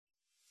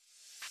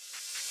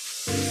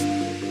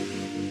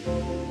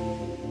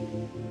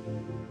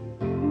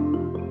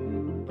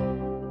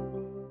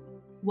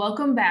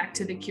Welcome back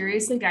to the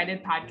Curiously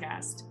Guided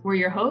podcast. We're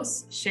your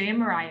hosts, Shay and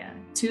Mariah,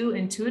 two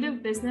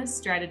intuitive business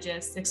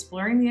strategists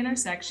exploring the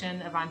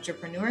intersection of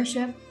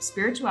entrepreneurship,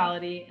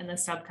 spirituality, and the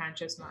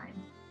subconscious mind.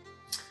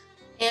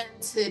 And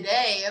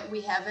today we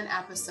have an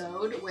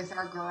episode with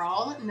our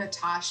girl,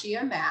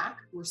 Natasha Mack.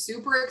 We're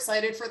super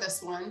excited for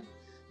this one.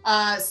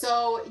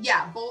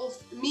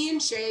 Both me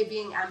and Shay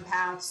being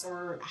empaths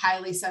or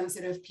highly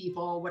sensitive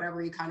people,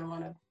 whatever you kind of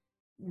want to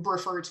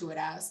refer to it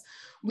as,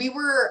 we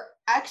were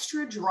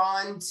extra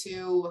drawn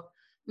to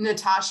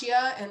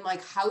Natasha and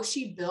like how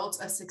she built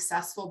a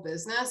successful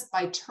business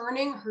by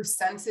turning her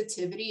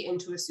sensitivity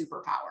into a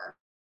superpower.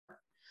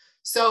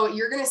 So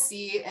you're going to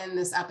see in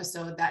this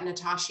episode that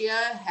Natasha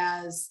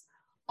has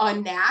a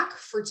knack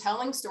for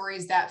telling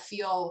stories that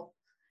feel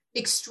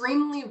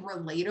extremely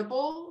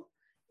relatable.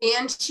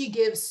 And she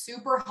gives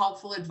super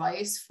helpful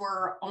advice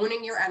for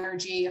owning your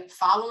energy,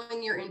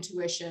 following your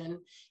intuition,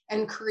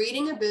 and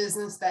creating a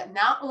business that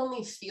not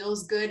only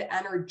feels good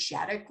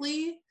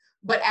energetically,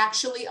 but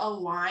actually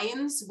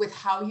aligns with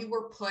how you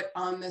were put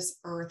on this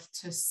earth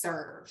to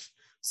serve.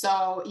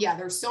 So yeah,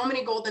 there's so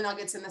many golden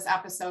nuggets in this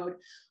episode.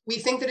 We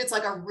think that it's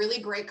like a really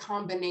great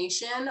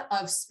combination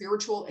of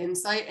spiritual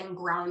insight and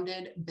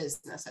grounded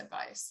business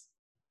advice.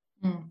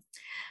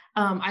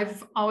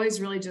 I've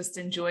always really just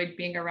enjoyed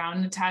being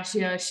around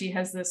Natasha. She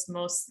has this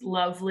most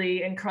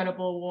lovely,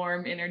 incredible,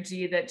 warm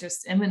energy that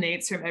just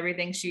emanates from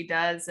everything she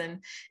does.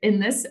 And in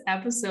this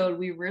episode,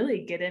 we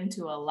really get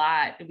into a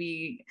lot.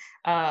 We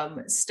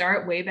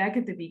start way back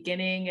at the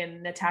beginning,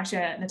 and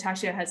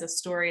Natasha has a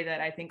story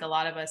that I think a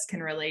lot of us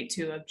can relate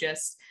to, of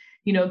just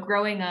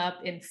growing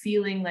up and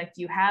feeling like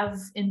you have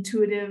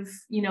intuitive,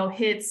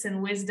 hits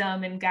and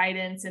wisdom and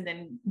guidance, and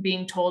then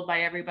being told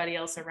by everybody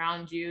else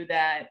around you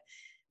that,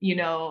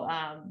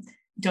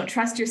 don't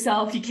trust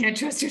yourself. You can't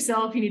trust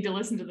yourself. You need to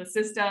listen to the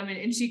system.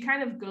 And she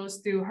kind of goes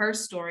through her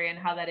story and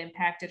how that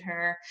impacted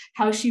her,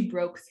 how she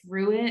broke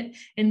through it,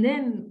 and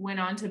then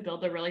went on to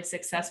build a really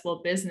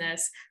successful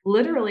business,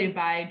 literally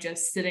by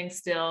just sitting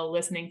still,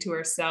 listening to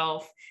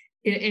herself,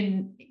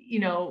 in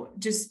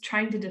just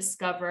trying to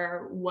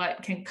discover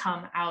what can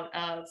come out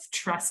of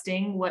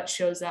trusting what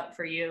shows up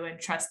for you and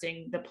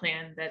trusting the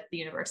plan that the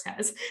universe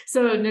has.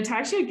 So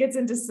Natasha gets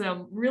into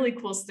some really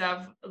cool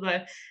stuff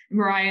that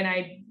Mariah and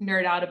I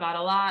nerd out about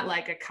a lot,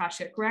 like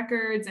Akashic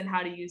records and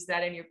how to use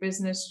that in your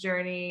business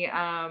journey,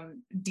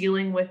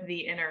 dealing with the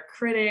inner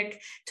critic,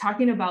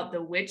 talking about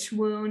the witch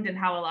wound and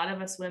how a lot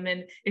of us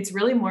women, it's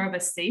really more of a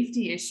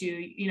safety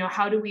issue.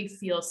 How do we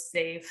feel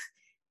safe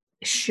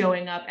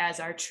showing up as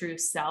our true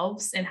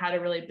selves, and how to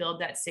really build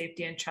that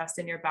safety and trust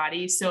in your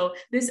body. So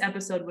this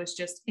episode was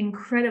just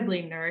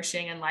incredibly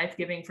nourishing and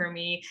life-giving for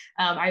me.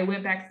 I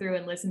went back through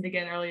and listened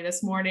again early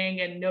this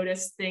morning and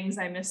noticed things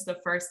I missed the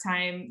first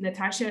time.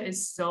 Natasha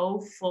is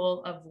so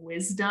full of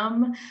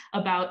wisdom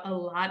about a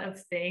lot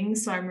of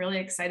things. So I'm really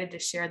excited to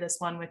share this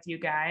one with you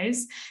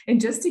guys.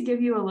 And just to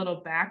give you a little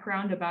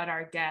background about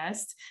our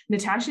guest,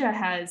 Natasha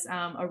has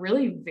a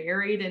really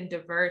varied and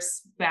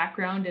diverse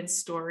background and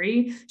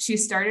story. She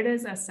started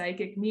as a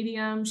psychic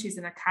medium. She's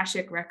an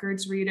Akashic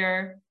records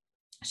reader.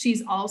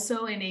 She's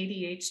also an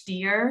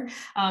ADHDer,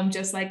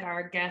 just like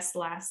our guest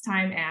last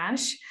time,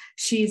 Ash.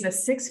 She's a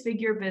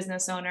 6-figure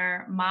business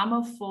owner, mom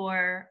of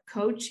 4,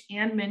 coach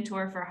and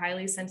mentor for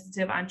highly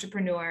sensitive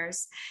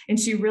entrepreneurs. And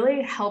she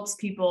really helps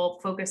people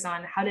focus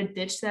on how to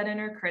ditch that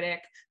inner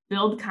critic,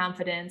 build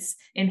confidence,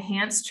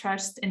 enhance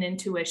trust and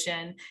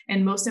intuition,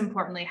 and most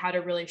importantly, how to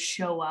really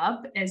show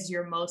up as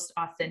your most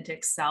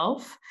authentic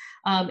self,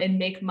 and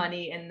make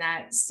money in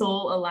that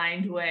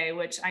soul-aligned way,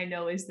 which I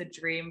know is the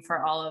dream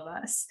for all of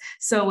us.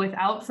 So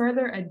without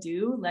further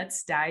ado,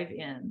 let's dive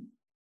in.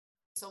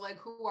 So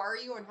who are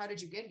you and how did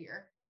you get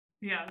here?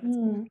 Yeah.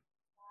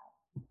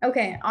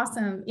 Okay,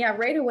 awesome. Yeah,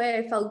 right away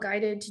I felt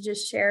guided to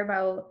just share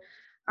about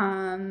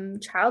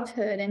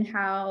childhood and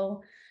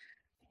how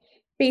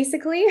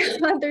basically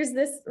there's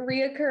this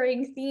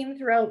reoccurring theme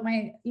throughout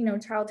my,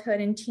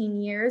 childhood and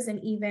teen years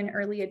and even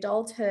early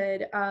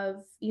adulthood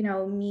of,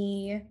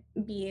 me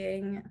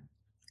being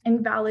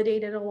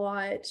invalidated a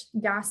lot,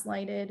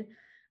 gaslighted,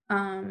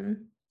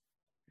 and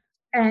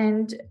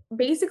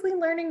basically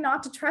learning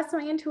not to trust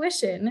my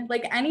intuition.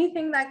 Like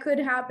anything that could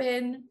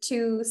happen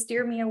to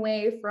steer me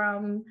away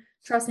from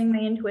trusting my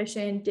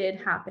intuition did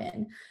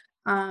happen.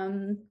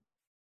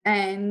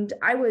 And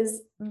I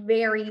was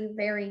very,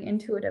 very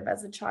intuitive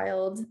as a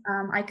child.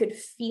 I could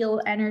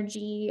feel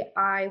energy.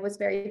 I was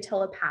very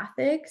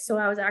telepathic. So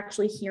I was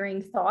actually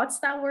hearing thoughts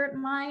that weren't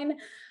mine,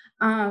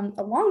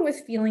 along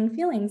with feeling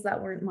feelings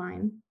that weren't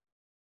mine.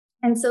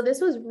 And so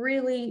this was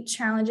really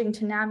challenging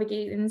to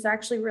navigate. And it's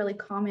actually really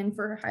common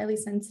for highly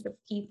sensitive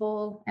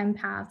people,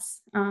 empaths,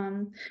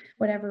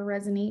 whatever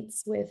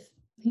resonates with,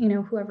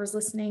 whoever's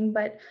listening.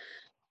 But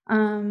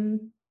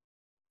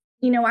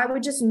I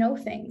would just know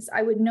things.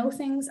 I would know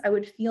things. I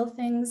would feel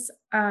things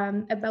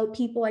about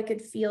people. I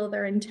could feel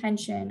their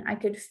intention. I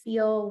could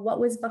feel what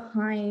was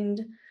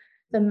behind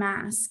the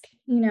mask,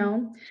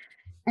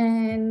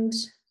 and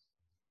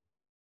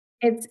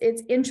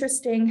it's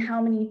interesting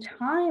how many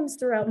times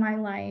throughout my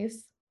life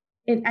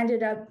it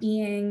ended up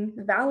being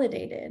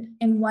validated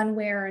in one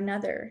way or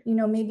another. You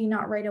know, maybe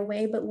not right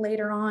away, but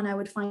later on, I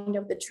would find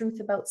out the truth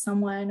about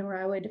someone,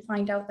 or I would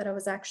find out that I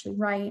was actually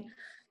right,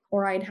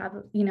 or I'd have,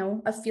 you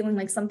know, a feeling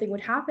like something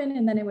would happen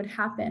and then it would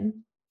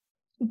happen.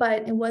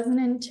 But it wasn't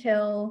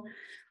until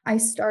I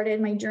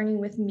started my journey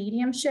with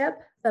mediumship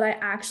that I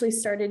actually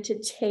started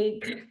to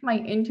take my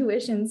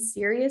intuition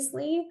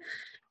seriously.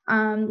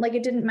 Like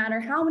it didn't matter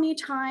how many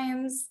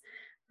times,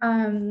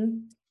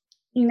 um,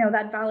 you know,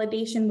 that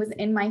validation was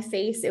in my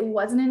face. It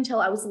wasn't until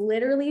I was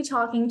literally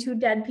talking to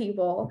dead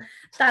people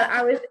that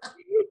I was,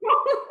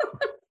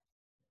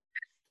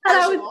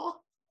 that I was,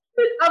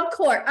 of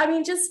course, I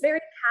mean, just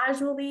very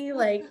casually,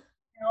 like,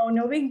 no,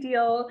 no big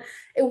deal.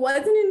 It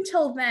wasn't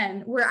until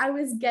then where I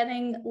was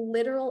getting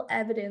literal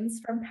evidence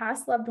from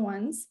past loved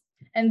ones,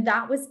 and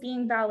that was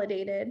being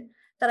validated,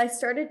 that I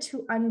started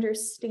to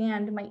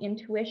understand my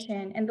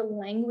intuition and the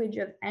language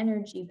of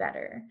energy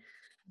better.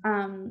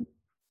 Um,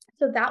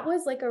 so that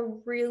was like a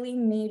really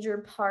major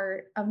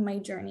part of my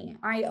journey.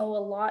 I owe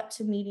a lot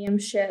to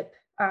mediumship,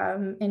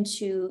 and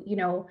to, you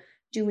know,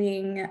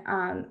 doing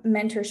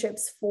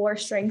mentorships for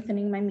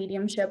strengthening my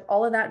mediumship.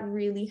 All of that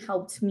really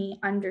helped me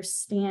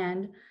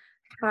understand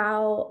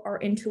how our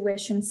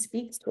intuition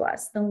speaks to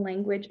us, the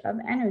language of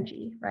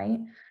energy, right?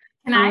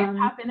 Can I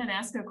hop in and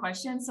ask a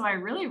question? So I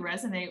really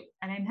resonate,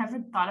 and I never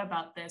thought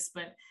about this,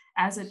 but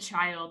as a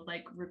child,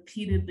 like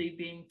repeatedly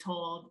being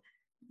told,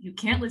 you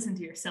can't listen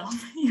to yourself.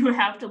 You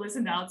have to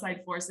listen to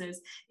outside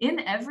forces in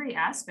every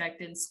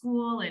aspect, in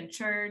school, in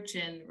church,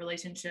 in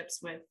relationships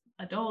with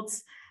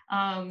adults.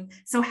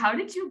 So how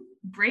did you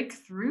break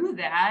through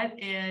that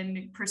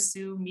and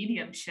pursue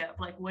mediumship?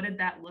 Like, what did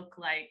that look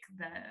like,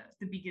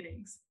 the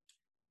beginnings?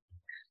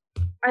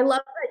 I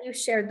love that you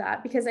shared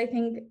that, because I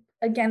think,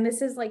 again,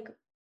 this is like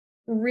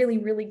really,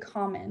 really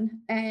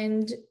common.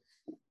 And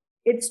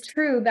it's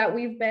true that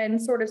we've been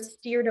sort of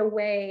steered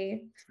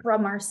away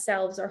from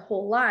ourselves our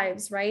whole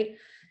lives, right?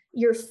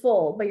 You're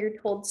full, but you're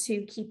told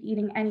to keep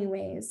eating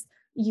anyways.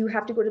 You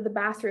have to go to the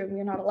bathroom.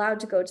 You're not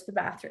allowed to go to the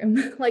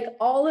bathroom. Like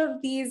all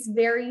of these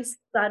very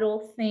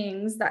subtle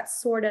things that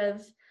sort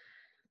of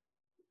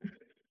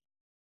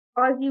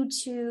cause you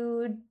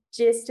to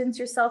distance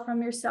yourself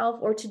from yourself,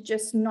 or to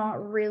just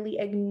not really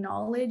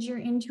acknowledge your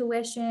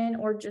intuition,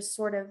 or just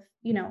sort of,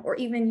 you know, or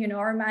even, you know,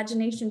 our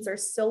imaginations are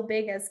so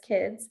big as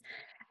kids.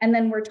 And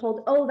then we're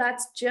told, oh,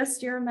 that's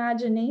just your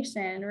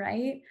imagination,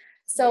 right?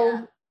 So,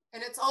 yeah.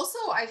 And it's also,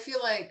 I feel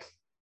like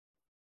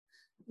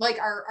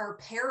our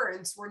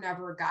parents were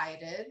never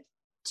guided.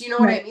 Do you know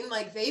what I mean?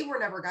 Like they were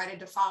never guided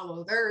to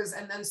follow theirs.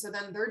 And then, so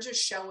then they're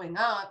just showing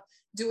up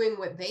doing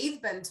what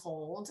they've been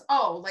told.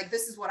 Oh, like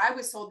this is what I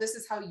was told. This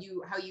is how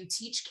you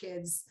teach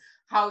kids,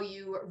 how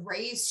you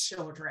raise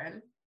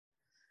children.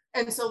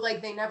 And so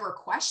like they never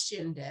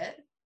questioned it.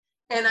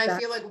 And I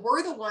feel like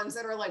we're the ones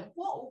that are like,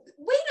 whoa,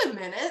 wait a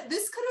minute.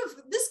 This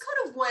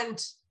could have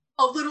went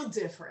a little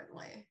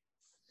differently.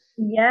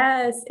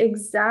 Yes,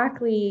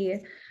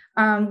 exactly.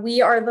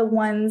 We are the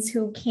ones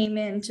who came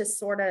in to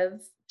sort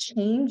of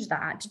change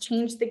that, to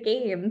change the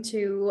game,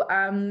 to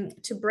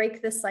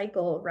break the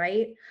cycle,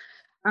 right?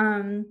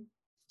 Um,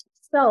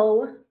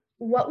 so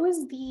what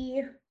was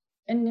the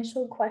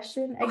initial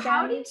question again?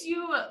 How did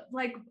you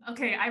like,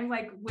 okay, I'm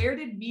like, where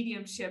did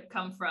mediumship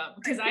come from?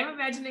 Because I'm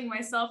imagining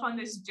myself on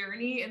this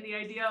journey, and the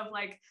idea of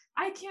like,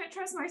 I can't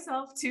trust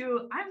myself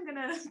to, I'm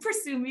gonna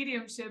pursue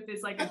mediumship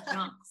is like a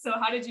jump. So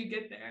how did you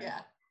get there?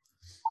 Yeah.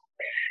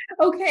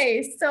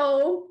 Okay,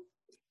 so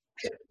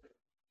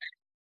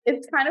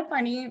it's kind of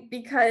funny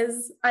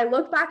because I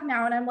look back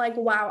now and I'm like,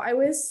 wow, I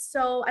was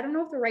so, I don't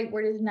know if the right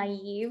word is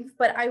naive,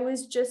 but I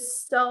was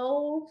just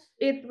so,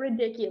 it's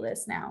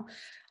ridiculous now.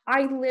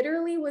 I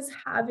literally was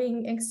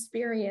having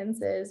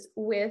experiences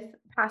with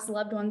past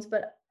loved ones,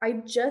 but I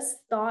just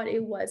thought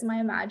it was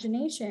my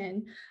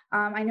imagination.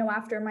 I know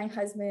after my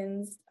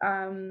husband's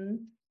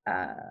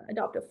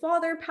adoptive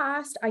father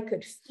passed, I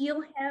could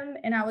feel him,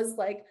 and I was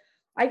like,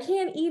 I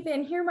can't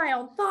even hear my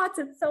own thoughts.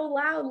 It's so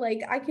loud.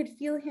 Like I could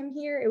feel him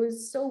here. It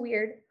was so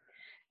weird.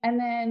 And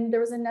then there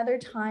was another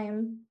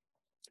time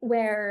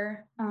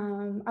where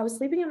I was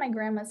sleeping in my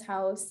grandma's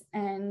house,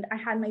 and I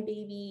had my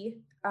baby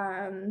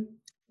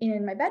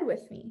in my bed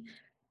with me.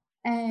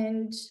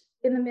 And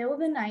in the middle of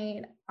the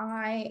night,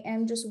 I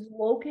am just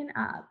woken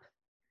up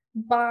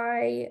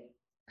by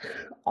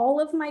all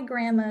of my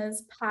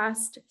grandma's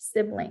past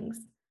siblings.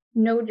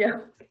 No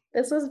joke.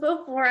 This was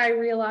before I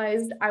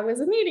realized I was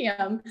a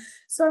medium.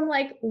 So I'm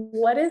like,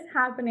 what is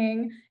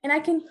happening? And I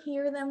can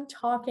hear them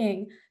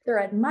talking.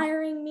 They're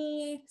admiring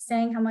me,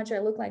 saying how much I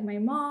look like my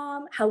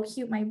mom, how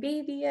cute my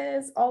baby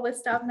is, all this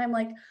stuff. And I'm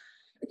like,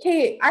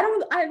 okay, I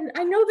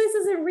know this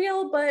isn't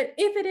real, but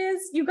if it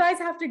is, you guys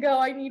have to go.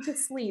 I need to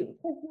sleep.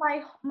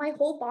 My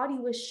whole body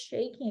was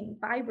shaking,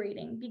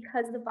 vibrating,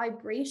 because the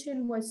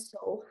vibration was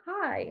so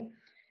high.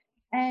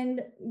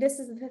 And this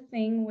is the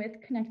thing with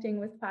connecting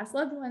with past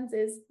loved ones,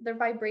 is their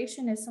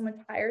vibration is so much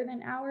higher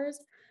than ours.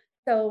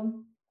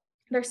 So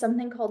there's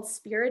something called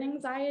spirit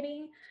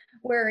anxiety,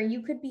 where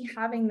you could be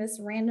having this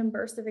random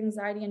burst of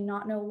anxiety and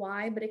not know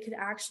why, but it could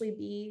actually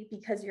be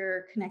because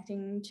you're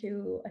connecting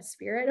to a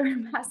spirit or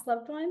a past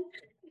loved one.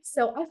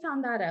 So I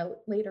found that out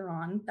later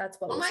on. That's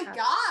what Oh was my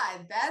happening.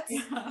 God, that's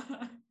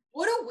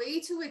what a way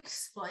to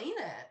explain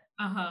it.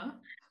 Uh-huh.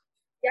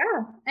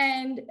 Yeah.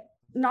 And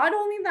not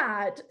only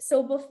that,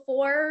 so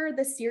before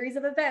the series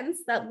of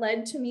events that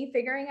led to me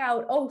figuring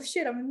out, oh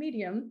shit, I'm a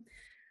medium,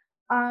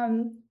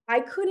 I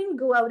couldn't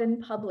go out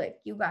in public,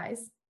 you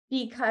guys,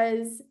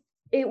 because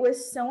it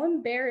was so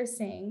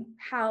embarrassing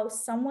how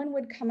someone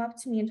would come up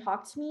to me and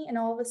talk to me, and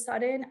all of a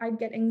sudden I'd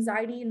get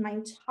anxiety and my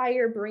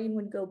entire brain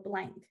would go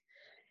blank.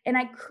 And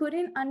I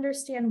couldn't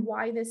understand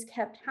why this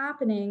kept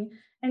happening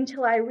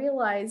until I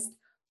realized,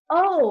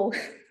 oh,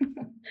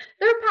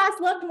 their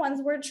past loved ones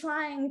were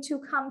trying to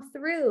come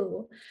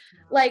through.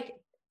 Like,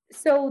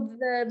 so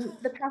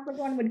the past loved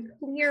one would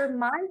clear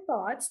my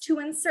thoughts to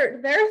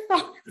insert their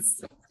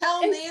thoughts.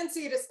 Tell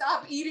Nancy to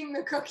stop eating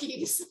the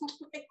cookies.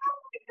 Like, oh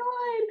my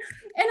God.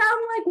 And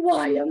I'm like,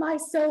 why am I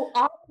so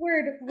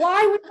awkward?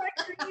 Why would I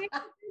create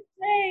this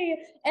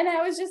way? And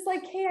I was just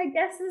like, hey, I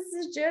guess this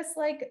is just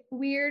like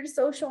weird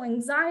social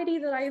anxiety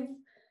that I've,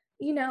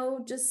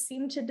 just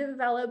seemed to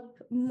develop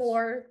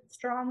more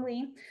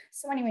strongly.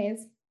 So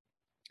anyways,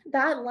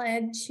 that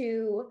led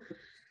to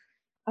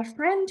a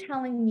friend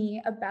telling me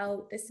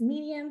about this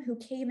medium who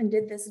came and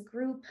did this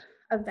group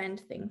event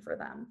thing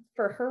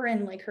for her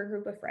and like her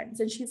group of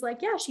friends. And she's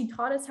like, yeah, she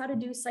taught us how to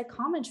do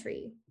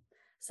psychometry.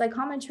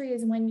 Psychometry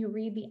is when you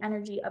read the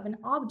energy of an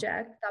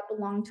object that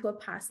belonged to a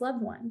past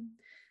loved one.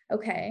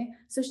 Okay.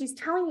 So she's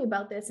telling me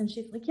about this and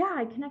she's like, yeah,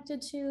 I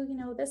connected to,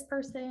 this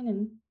person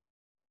and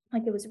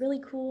like, it was really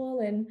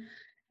cool and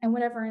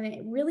whatever. And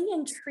it really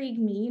intrigued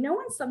me.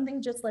 When something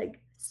just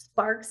like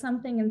sparks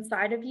something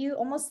inside of you,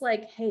 almost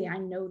like, hey, I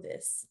know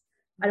this.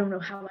 I don't know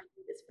how I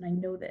do this, but I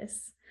know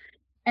this.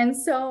 And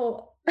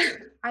so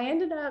I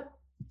ended up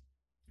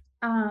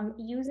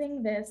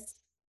using this.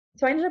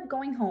 So I ended up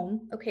going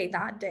home, okay,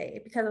 that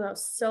day because I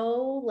was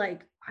so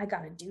like, I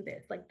got to do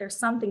this. Like there's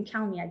something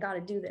telling me I got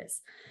to do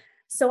this.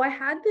 So I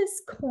had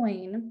this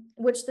coin,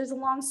 which there's a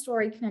long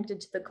story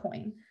connected to the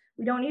coin.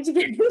 We don't need to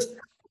get into that.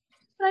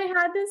 But I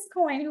had this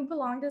coin who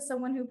belonged to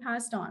someone who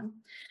passed on.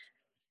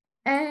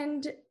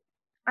 And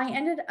I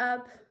ended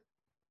up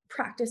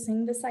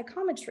practicing the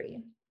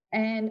psychometry.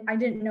 And I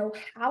didn't know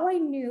how I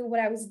knew what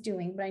I was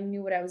doing, but I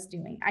knew what I was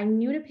doing. I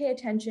knew to pay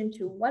attention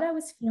to what I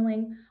was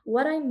feeling,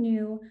 what I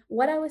knew,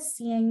 what I was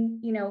seeing,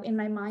 in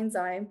my mind's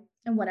eye,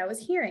 and what I was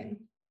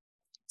hearing.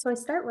 So I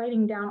start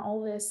writing down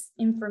all this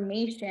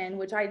information,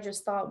 which I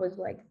just thought was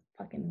like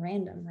fucking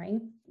random,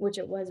 right? Which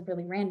it was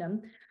really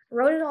random.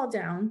 Wrote it all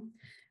down.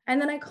 And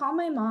then I call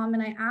my mom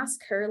and I ask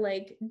her,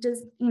 like,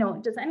 does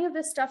any of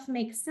this stuff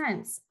make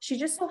sense? She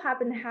just so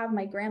happened to have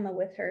my grandma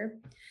with her.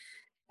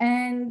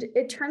 And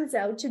it turns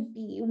out to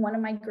be one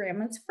of my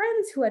grandma's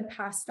friends who had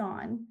passed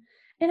on.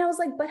 And I was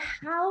like, but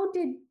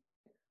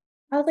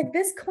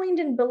this coin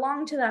didn't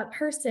belong to that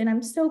person.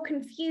 I'm so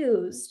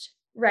confused,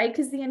 right?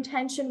 Because the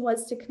intention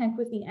was to connect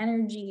with the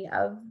energy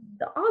of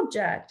the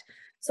object.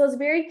 So I was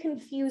very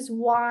confused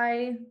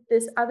why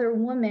this other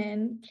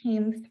woman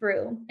came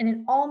through, and it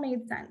all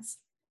made sense.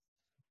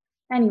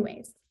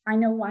 Anyways, I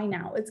know why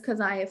now. It's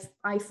because I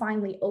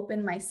finally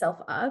opened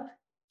myself up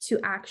to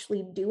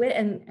actually do it,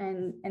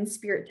 and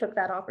spirit took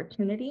that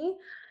opportunity.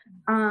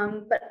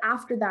 But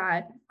after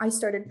that, I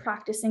started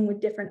practicing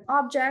with different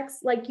objects.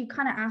 Like you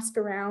kind of ask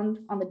around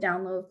on the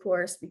down low, of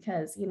course,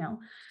 because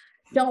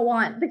don't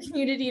want the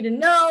community to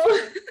know.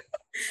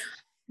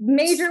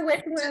 Major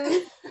witch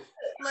wounds.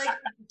 Like,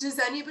 does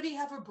anybody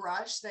have a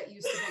brush that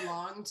used to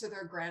belong to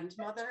their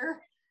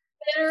grandmother?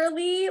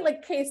 Literally,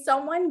 like, okay,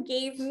 someone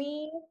gave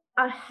me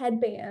a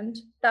headband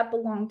that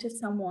belonged to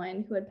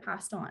someone who had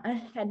passed on, a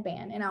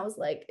headband. And I was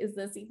like, is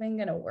this even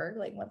gonna work?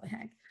 Like, what the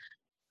heck?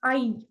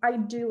 I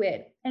do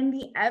it. And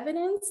the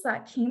evidence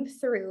that came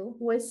through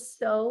was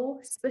so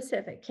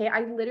specific. Okay.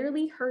 I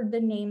literally heard the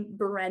name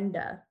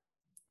Brenda.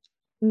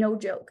 No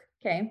joke.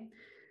 Okay.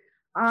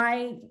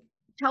 I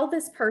tell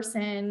this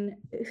person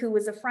who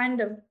was a friend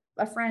of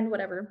a friend,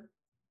 whatever.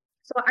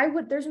 So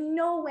there's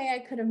no way I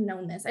could have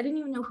known this. I didn't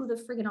even know who the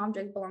friggin'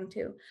 object belonged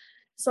to.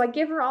 So I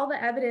give her all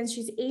the evidence.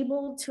 She's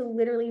able to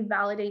literally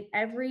validate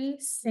every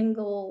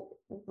single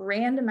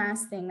random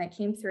ass thing that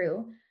came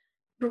through.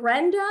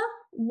 Brenda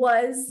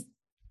was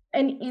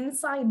an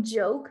inside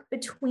joke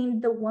between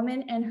the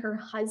woman and her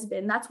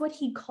husband. That's what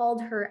he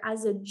called her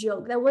as a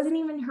joke. That wasn't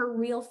even her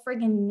real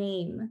friggin'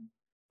 name.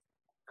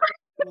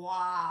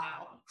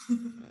 Wow.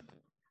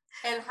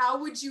 And how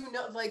would you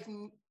know? Like,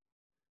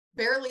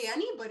 barely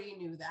anybody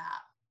knew that.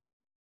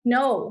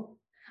 No.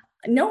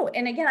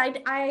 And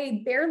again,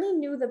 I barely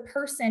knew the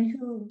person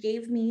who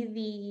gave me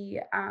the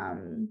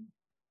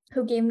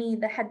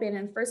headband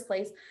in the first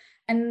place.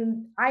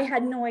 And I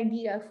had no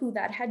idea who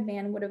that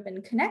headband would have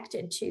been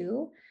connected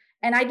to.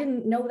 And I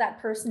didn't know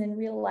that person in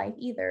real life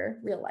either.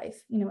 Real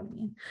life, you know what I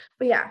mean?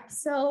 But yeah,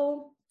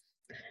 so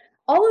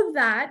all of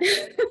that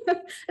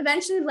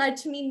eventually led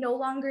to me no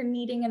longer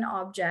needing an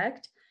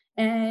object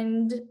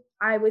And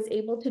I was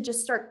able to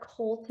just start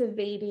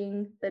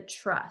cultivating the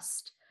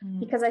trust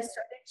because I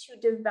started to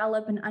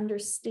develop an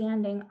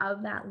understanding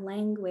of that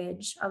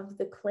language, of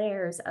the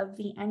clairs, of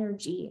the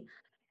energy.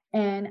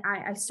 And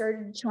I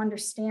started to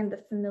understand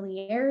the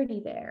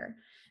familiarity there.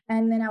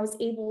 And then I was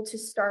able to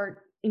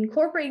start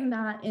incorporating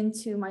that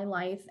into my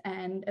life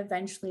and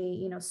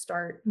eventually,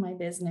 start my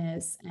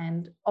business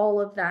and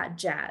all of that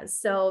jazz.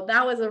 So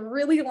that was a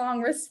really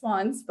long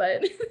response,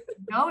 but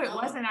No, it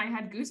wasn't. I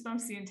had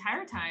goosebumps the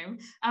entire time.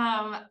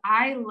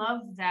 I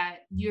love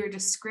that your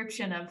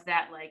description of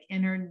that like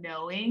inner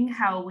knowing,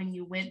 how when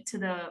you went to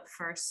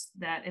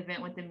that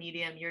event with the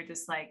medium, you're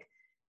just like,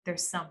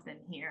 there's something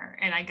here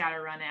and I got to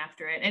run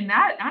after it. And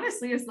that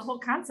honestly is the whole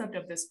concept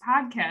of this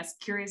podcast,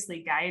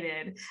 Curiously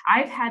Guided.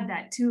 I've had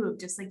that too, of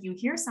just like you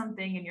hear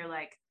something and you're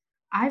like,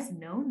 I've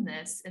known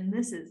this and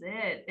this is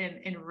it.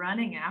 And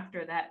running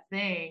after that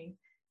thing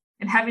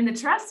and having the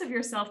trust of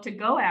yourself to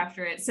go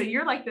after it. So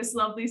you're like this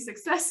lovely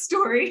success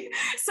story.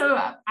 So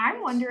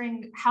I'm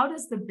wondering, how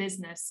does the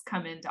business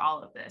come into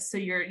all of this? So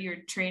you're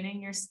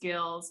training your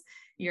skills,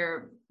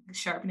 you're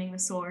sharpening the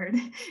sword,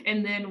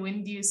 and then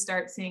when do you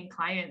start seeing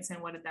clients,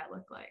 and what did that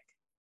look like?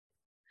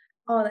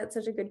 Oh, that's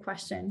such a good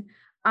question.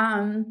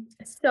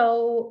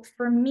 So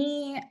for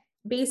me,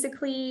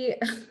 basically,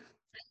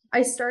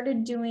 I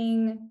started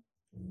doing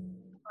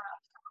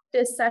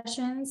practice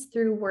sessions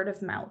through word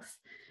of mouth.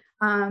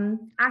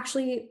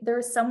 Actually,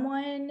 there's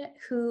someone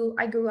who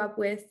I grew up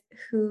with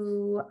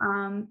who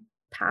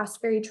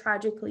passed very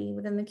tragically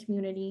within the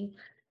community.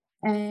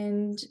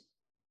 And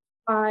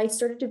I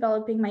started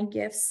developing my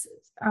gifts.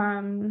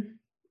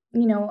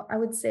 I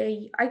would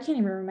say, I can't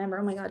even remember.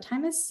 Oh my God,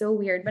 time is so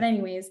weird. But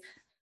anyways,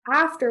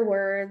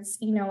 afterwards,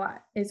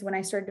 is when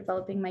I started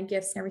developing my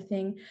gifts and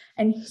everything.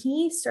 And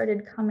he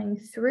started coming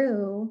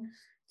through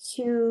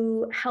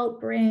to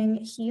help bring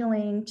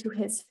healing to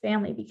his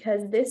family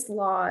because this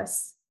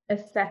loss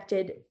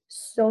affected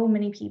so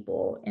many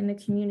people in the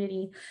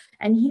community.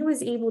 And he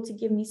was able to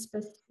give me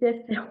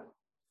specific.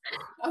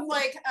 I'm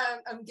like,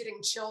 I'm getting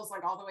chills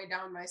like all the way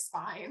down my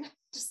spine.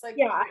 Just like,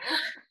 yeah.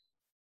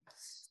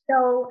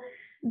 So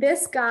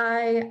this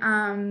guy,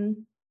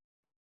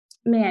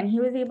 man, he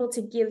was able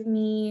to give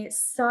me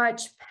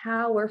such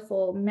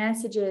powerful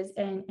messages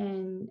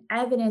and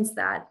evidence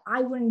that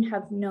I wouldn't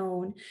have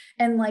known.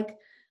 And like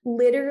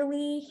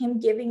literally him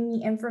giving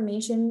me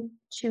information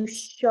to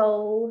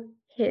show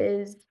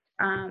his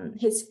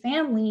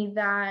family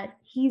that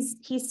he's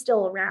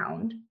still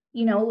around,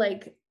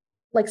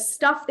 like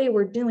stuff they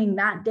were doing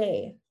that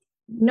day.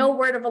 No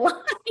word of a lie.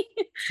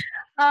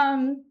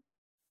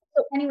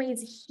 So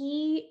anyways,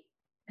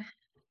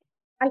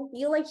 I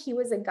feel like he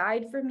was a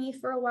guide for me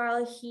for a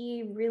while.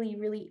 He really,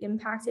 really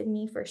impacted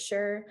me for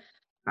sure.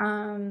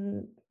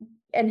 And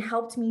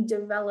helped me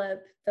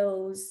develop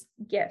those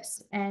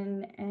gifts.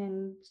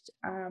 And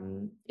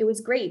it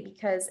was great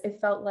because it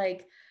felt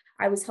like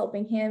I was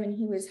helping him and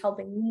he was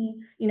helping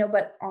me,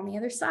 but on the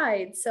other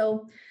side.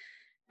 So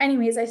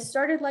anyways, I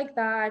started like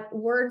that.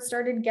 Word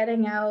started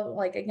getting out.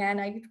 Like, again,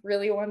 I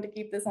really wanted to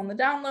keep this on the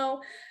down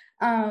low.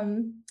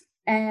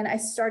 And I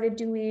started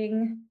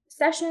doing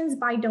sessions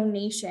by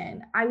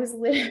donation. I was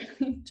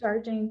literally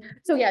charging.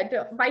 So yeah,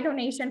 by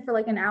donation for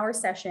like an hour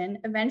session.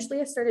 Eventually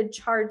I started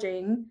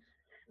charging,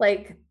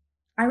 like,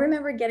 I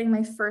remember getting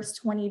my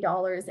first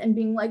 $20 and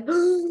being like,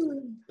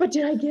 oh, but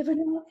did I give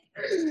enough?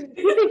 Did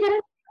they get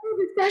enough for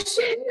the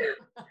session?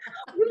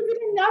 Was it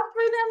enough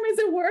for them? Is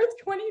it worth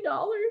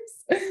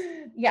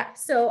 $20? Yeah.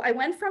 So I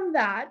went from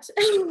that,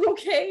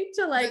 okay,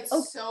 to like,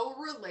 it's so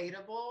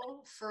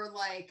relatable for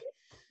like,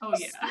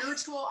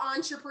 spiritual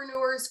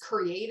entrepreneurs,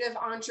 creative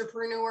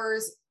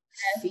entrepreneurs,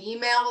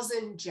 females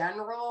in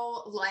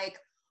general, like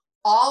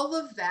all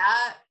of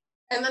that.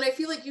 And then I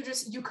feel like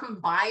you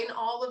combine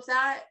all of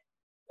that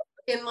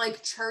in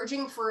like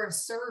charging for a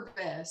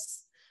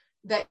service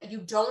that you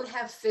don't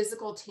have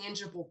physical,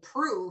 tangible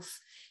proof.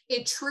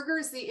 It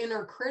triggers the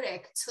inner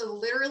critic to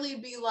literally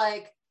be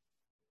like,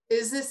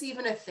 is this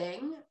even a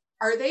thing?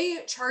 Are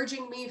they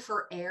charging me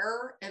for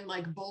air and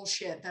like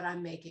bullshit that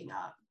I'm making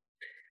up?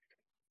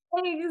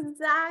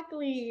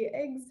 Exactly.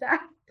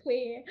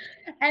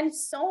 And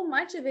so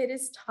much of it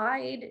is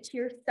tied to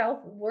your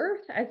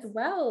self-worth as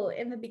well.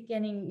 In the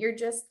beginning, you're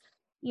just,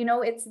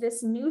 it's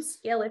this new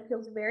skill. It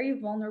feels very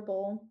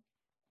vulnerable.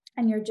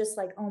 And you're just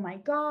like, oh my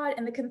God.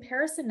 And the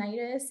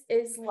comparisonitis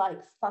is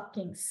like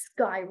fucking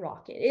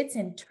skyrocket. It's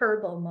in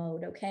turbo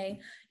mode. Okay.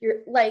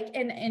 You're like,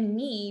 and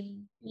me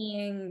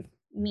being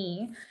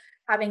me,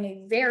 having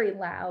a very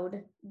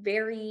loud,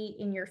 very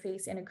in your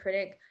face inner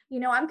critic,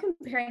 I'm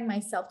comparing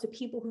myself to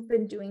people who've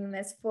been doing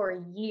this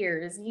for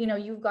years.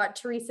 You've got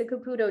Teresa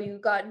Caputo,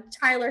 you've got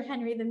Tyler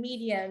Henry, the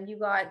medium, you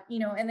got,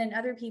 and then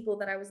other people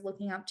that I was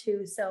looking up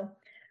to. So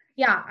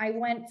yeah, I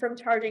went from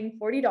charging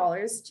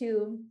 $40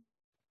 to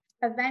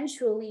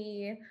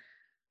eventually,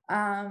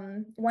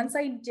 once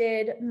I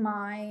did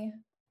my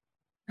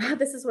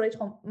this is what I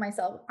told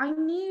myself. I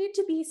need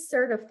to be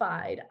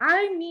certified.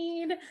 I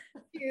need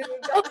to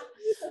go.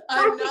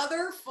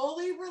 Another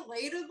fully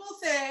relatable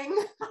thing.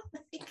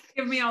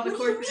 Give me all the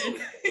courses.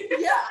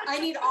 Yeah, I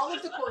need all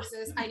of the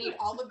courses. I need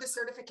all of the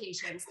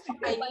certifications.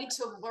 I need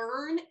to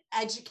learn,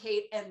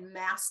 educate, and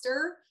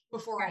master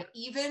before I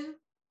even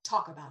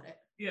talk about it.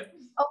 Yeah.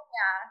 Oh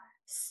yeah.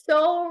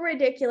 So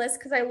ridiculous.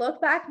 Cause I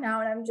look back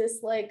now and I'm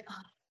just like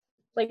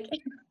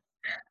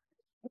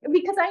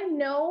because I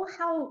know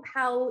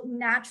how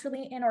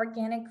naturally and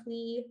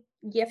organically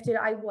gifted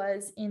I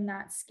was in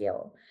that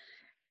skill.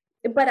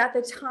 But at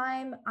the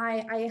time,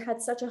 I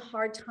had such a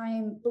hard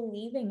time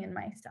believing in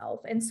myself.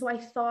 And so I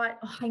thought,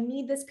 oh, I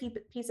need this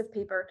piece of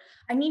paper.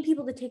 I need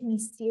people to take me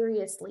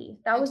seriously.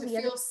 That And was to the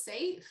other. feel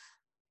safe.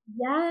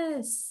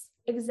 Yes,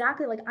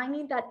 exactly. Like I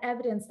need that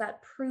evidence,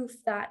 that proof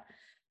that,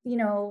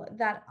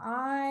 that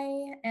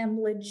I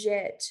am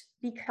legit,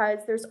 because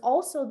there's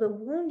also the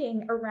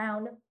wounding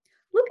around,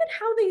 look at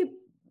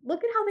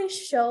how they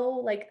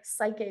show like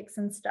psychics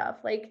and stuff.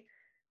 Like,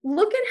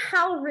 look at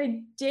how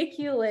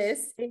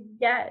ridiculous it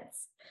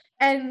gets.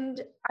 And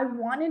I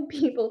wanted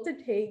people to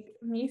take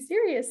me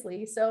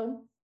seriously.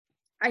 So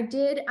I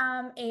did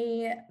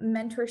a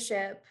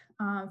mentorship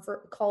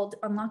for called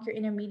Unlock Your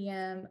Inner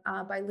Medium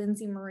by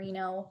Lindsay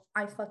Marino.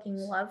 I fucking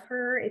love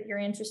her. If you're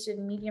interested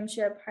in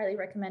mediumship, highly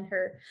recommend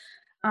her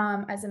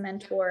as a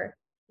mentor.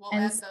 We'll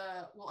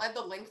add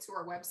the link to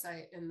our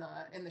website in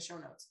the show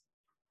notes.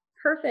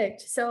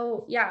 Perfect.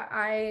 So yeah,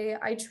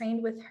 I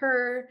trained with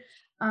her.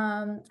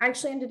 I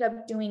actually ended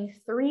up doing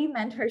 3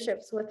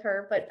 mentorships with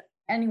her, but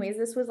anyways,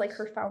 this was like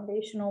her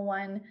foundational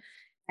one.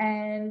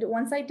 And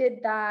once I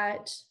did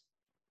that,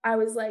 I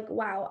was like,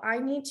 wow, I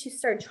need to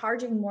start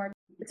charging more.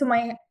 So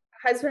my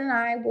husband and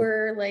I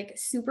were like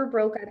super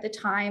broke at the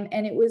time,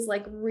 and it was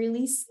like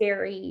really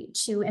scary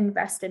to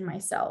invest in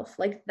myself.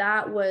 Like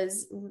that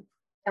was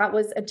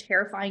a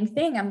terrifying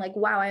thing. I'm like,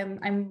 wow,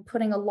 I'm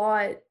putting a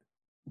lot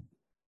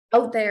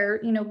out there,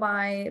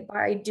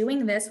 by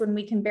doing this when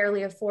we can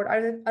barely afford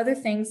other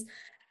things.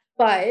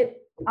 But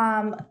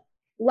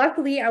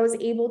luckily I was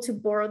able to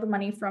borrow the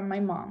money from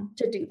my mom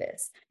to do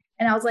this.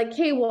 And I was like,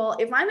 hey, well,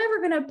 if I'm ever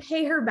going to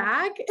pay her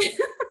back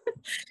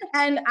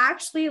and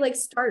actually like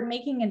start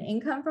making an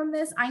income from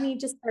this, I need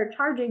to start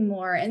charging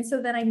more. And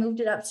so then I moved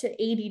it up to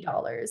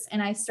 $80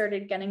 and I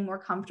started getting more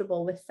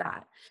comfortable with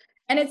that.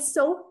 And it's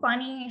so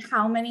funny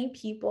how many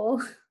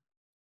people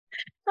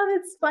but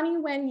it's funny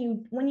when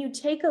you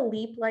take a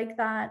leap like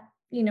that,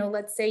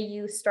 let's say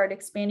you start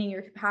expanding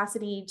your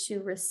capacity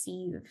to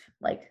receive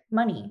like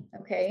money,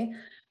 okay?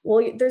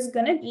 Well, there's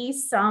going to be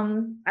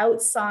some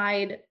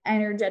outside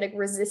energetic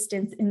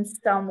resistance in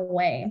some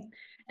way.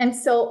 And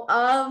so,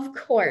 of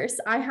course,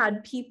 I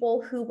had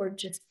people who were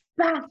just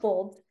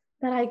baffled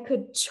that I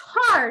could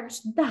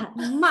charge that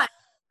much.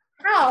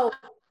 How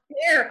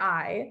dare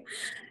I?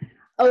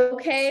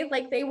 Okay,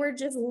 like they were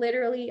just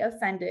literally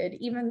offended,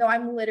 even though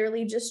I'm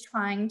literally just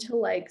trying to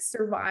like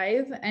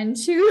survive and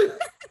to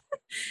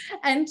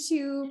and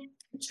to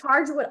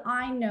charge what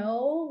I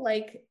know.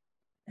 Like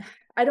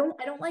I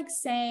don't like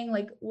saying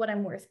like what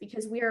I'm worth,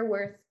 because we are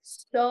worth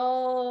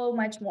so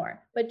much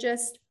more, but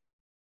just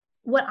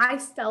what I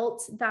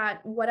felt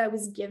that what I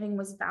was giving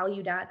was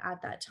valued at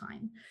that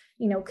time,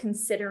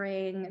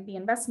 considering the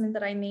investment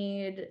that I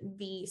made,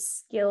 the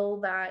skill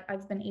that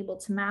I've been able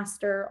to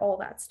master, all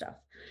that stuff.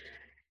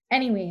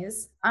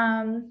 Anyways,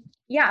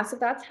 yeah, so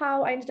that's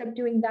how I ended up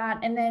doing that.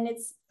 And then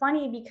it's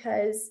funny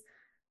because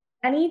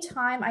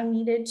anytime I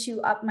needed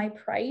to up my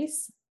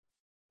price,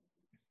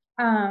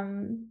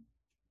 the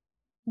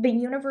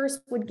universe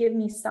would give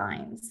me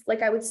signs.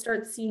 Like I would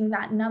start seeing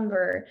that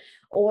number,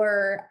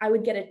 or I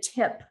would get a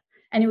tip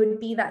and it would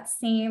be that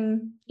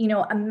same,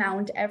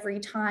 amount every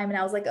time. And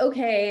I was like,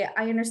 okay,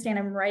 I understand.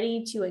 I'm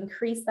ready to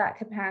increase that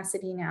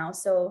capacity now.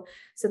 So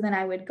then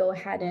I would go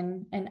ahead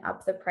and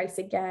up the price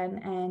again.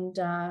 And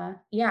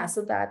yeah,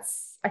 so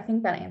I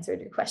think that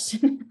answered your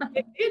question.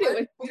 It did. It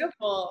was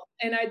beautiful.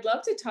 And I'd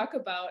love to talk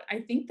about,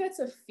 I think that's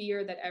a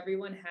fear that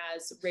everyone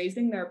has,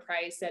 raising their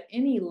price at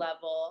any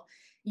level.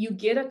 You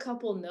get a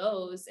couple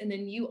no's and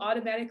then you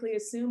automatically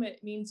assume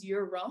it means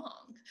you're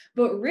wrong.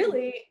 But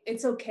really,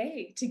 it's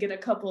okay to get a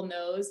couple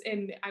no's.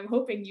 And I'm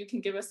hoping you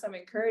can give us some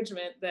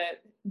encouragement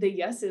that the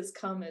yeses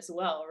come as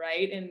well,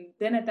 right? And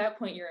then at that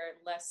point, you're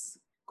less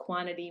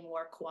quantity,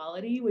 more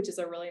quality, which is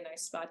a really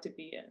nice spot to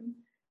be in.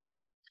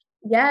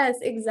 Yes,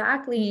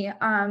 exactly.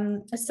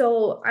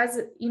 So as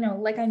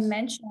like I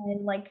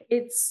mentioned, like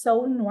it's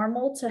so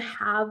normal to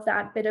have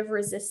that bit of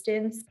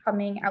resistance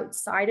coming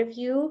outside of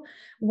you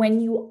when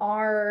you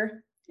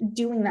are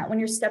doing that, when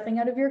you're stepping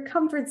out of your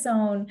comfort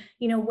zone,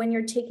 when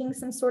you're taking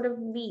some sort of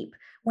leap,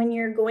 when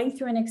you're going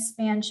through an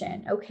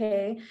expansion,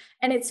 okay?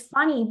 And it's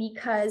funny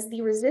because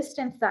the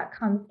resistance that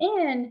comes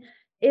in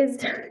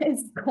is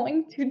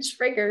going to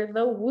trigger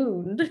the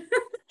wound.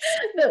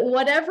 That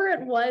whatever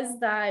it was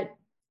that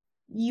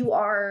you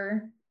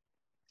are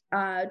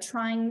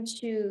trying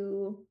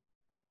to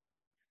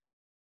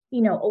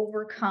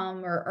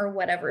overcome or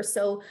whatever.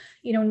 So,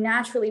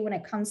 naturally when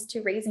it comes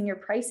to raising your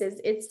prices,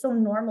 it's so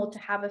normal to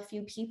have a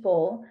few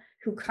people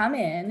who come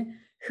in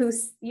who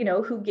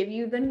give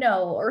you the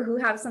no or who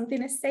have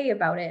something to say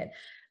about it.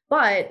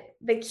 But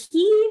the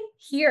key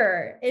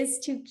here is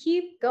to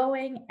keep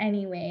going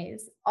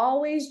anyways.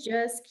 Always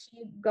just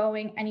keep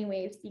going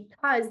anyways,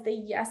 because the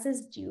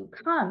yeses do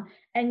come.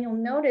 And you'll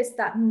notice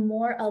that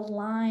more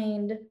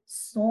aligned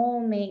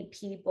soulmate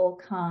people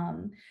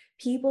come,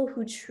 people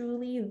who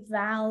truly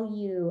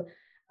value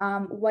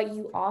what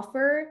you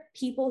offer,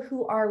 people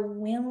who are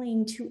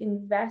willing to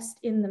invest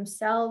in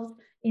themselves,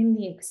 in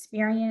the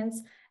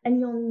experience.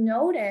 And you'll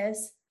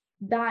notice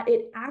that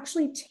it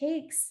actually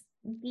takes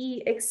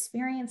the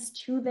experience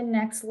to the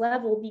next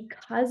level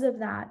because of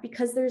that,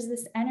 because there's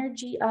this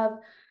energy of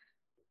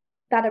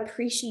that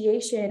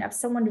appreciation of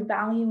someone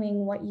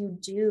valuing what you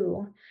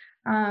do.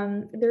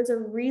 There's a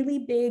really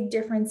big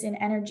difference in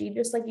energy.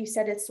 Just like you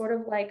said, it's sort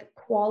of like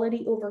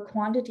quality over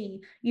quantity.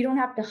 You don't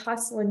have to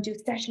hustle and do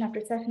session after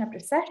session after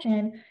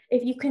session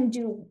if you can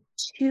do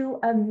 2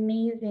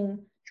 amazing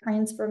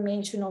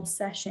transformational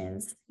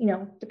sessions.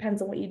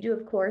 Depends on what you do,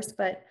 of course,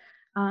 but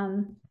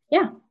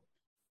yeah.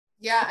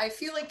 Yeah, I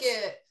feel like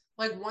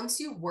once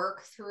you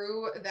work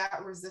through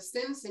that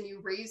resistance and you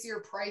raise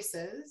your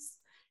prices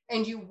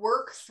and you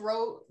work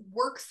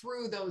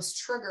through those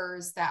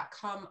triggers that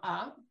come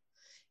up,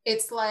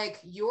 it's like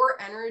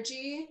your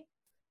energy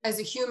as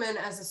a human,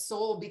 as a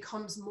soul,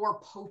 becomes more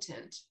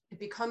potent. It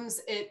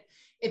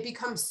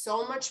becomes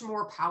so much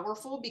more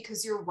powerful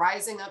because you're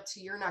rising up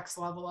to your next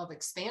level of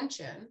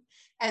expansion.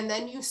 And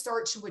then you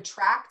start to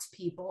attract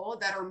people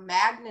that are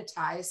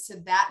magnetized to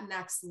that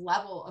next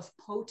level of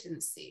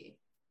potency.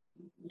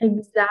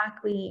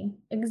 Exactly.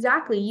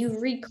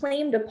 You've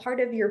reclaimed a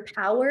part of your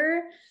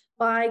power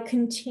by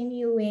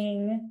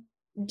continuing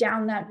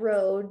down that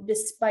road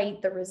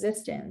despite the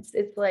resistance.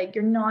 It's like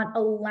you're not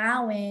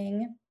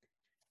allowing,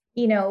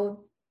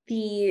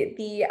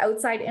 the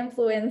outside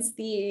influence,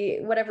 the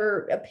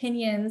whatever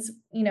opinions,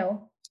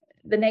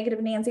 the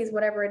negative Nancy's,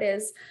 whatever it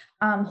is,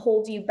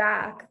 hold you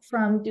back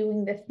from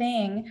doing the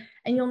thing.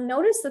 And you'll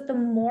notice that the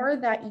more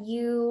that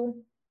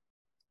you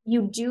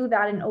do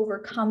that and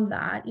overcome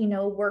that,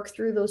 work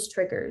through those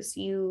triggers,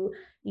 you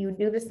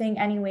do the thing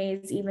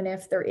anyways, even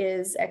if there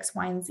is X,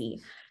 Y, and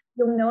Z,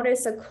 you'll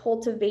notice a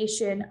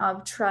cultivation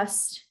of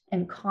trust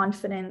and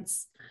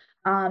confidence.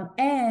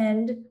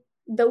 And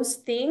those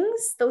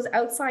things, those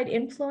outside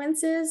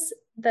influences,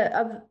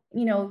 the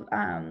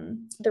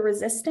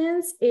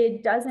resistance,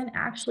 it doesn't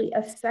actually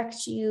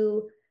affect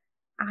you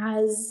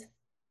as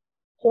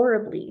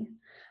horribly,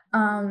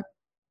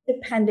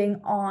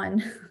 depending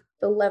on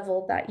the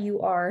level that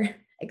you are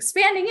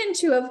expanding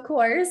into, of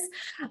course.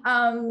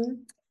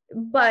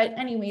 But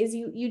anyways,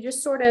 you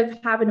just sort of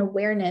have an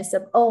awareness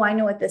of, oh, I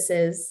know what this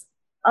is.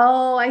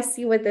 Oh, I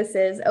see what this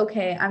is.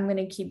 Okay, I'm going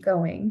to keep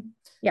going.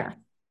 Yeah.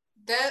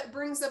 That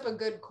brings up a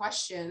good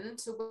question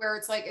to where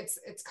it's like,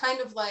 it's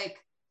kind of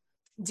like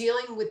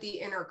dealing with the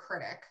inner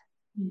critic,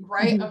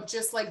 right? Mm-hmm. Of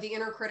just like the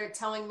inner critic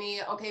telling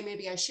me, okay,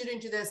 maybe I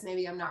shouldn't do this.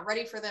 Maybe I'm not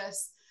ready for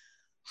this.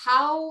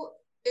 How,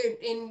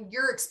 in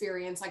your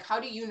experience, like, how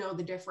do you know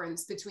the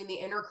difference between the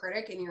inner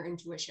critic and your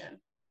intuition?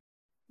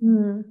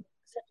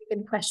 Such a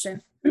good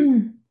question.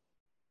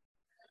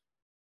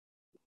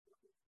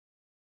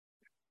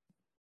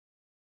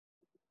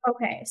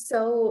 Okay,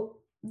 so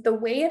the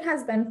way it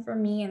has been for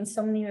me and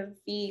so many of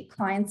the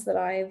clients that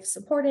I've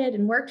supported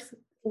and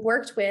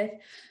worked with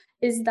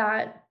is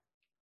that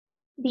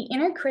the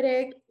inner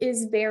critic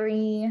is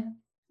very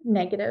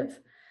negative.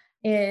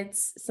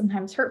 It's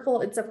sometimes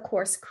hurtful. It's of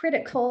course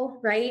critical,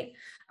 right?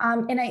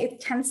 And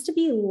it tends to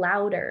be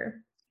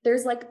louder.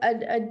 There's like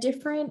a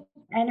different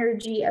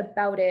energy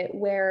about it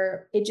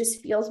where it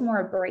just feels more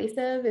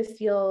abrasive. It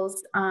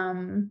feels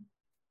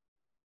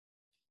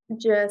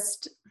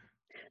just,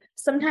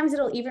 sometimes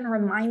it'll even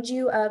remind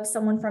you of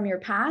someone from your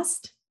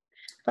past.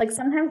 Like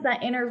sometimes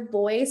that inner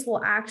voice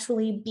will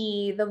actually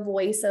be the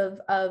voice of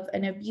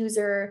an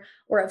abuser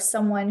or of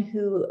someone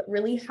who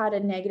really had a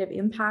negative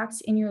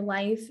impact in your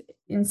life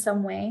in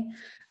some way.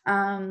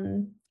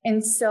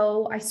 And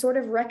so I sort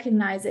of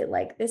recognize it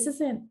like, this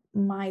isn't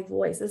my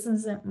voice. This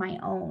isn't my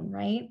own,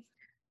 right?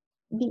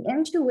 The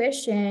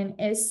intuition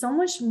is so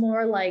much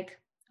more like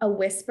a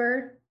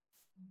whisper.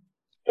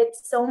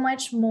 It's so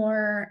much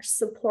more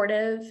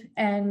supportive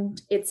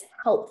and it's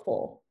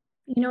helpful.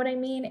 You know what I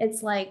mean?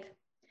 It's like,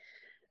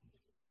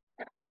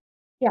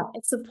 yeah,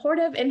 it's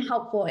supportive and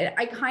helpful.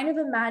 I kind of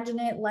imagine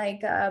it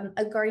like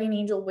a guardian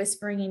angel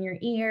whispering in your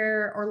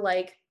ear, or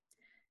like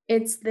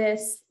it's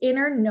this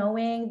inner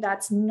knowing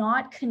that's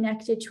not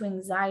connected to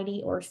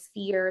anxiety or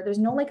fear. There's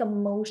no like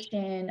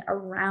emotion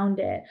around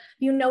it.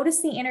 You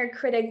notice the inner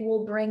critic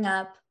will bring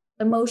up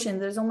emotion.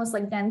 There's almost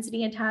like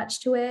density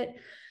attached to it.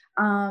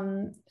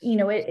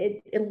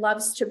 It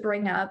loves to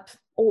bring up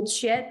old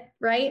shit,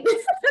 right?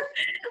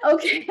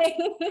 Okay.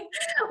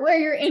 Where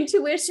your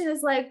intuition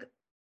is like,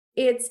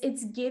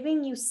 it's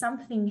giving you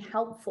something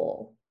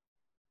helpful.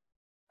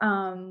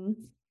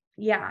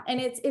 Yeah. And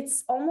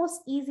it's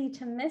almost easy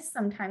to miss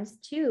sometimes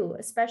too,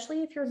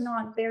 especially if you're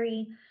not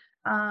very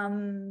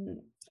um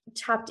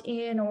tapped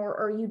in,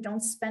 or you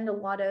don't spend a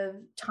lot of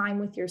time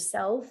with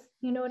yourself,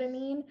 you know what I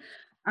mean?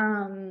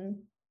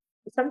 Um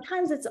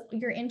Sometimes it's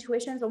your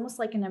intuition is almost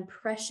like an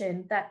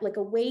impression, that like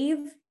a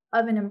wave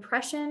of an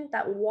impression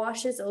that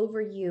washes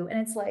over you, and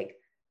it's like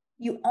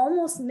you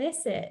almost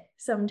miss it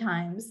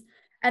sometimes,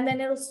 and then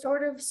it'll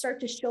sort of start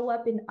to show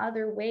up in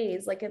other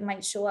ways. Like it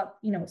might show up,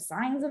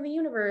 signs of the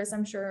universe.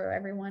 I'm sure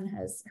everyone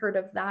has heard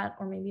of that,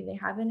 or maybe they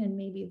haven't, and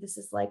maybe this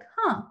is like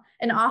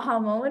an aha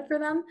moment for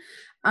them.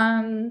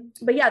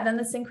 But yeah, then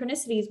the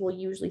synchronicities will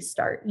usually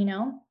start.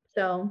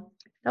 So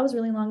that was a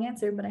really long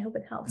answer, but I hope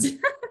it helps.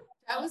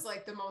 That was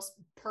like the most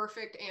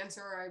perfect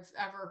answer I've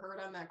ever heard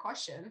on that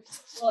question.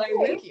 Well,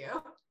 Thank you.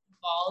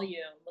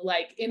 Volume,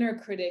 like inner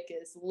critic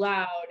is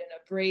loud and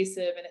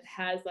abrasive, and it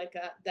has like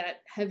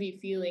that heavy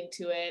feeling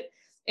to it.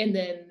 And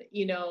then,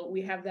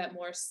 we have that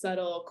more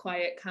subtle,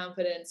 quiet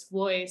confidence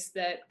voice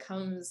that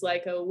comes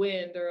like a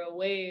wind or a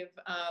wave.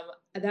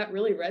 That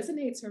really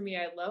resonates for me.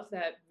 I love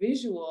that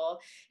visual.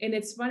 And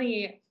it's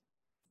funny,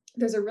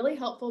 there's a really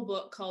helpful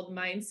book called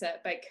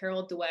Mindset by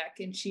Carol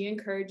Dweck, and she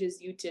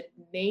encourages you to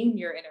name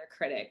your inner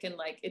critic, and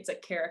like it's a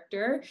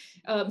character.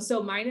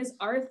 So mine is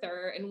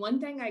Arthur. And one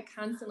thing I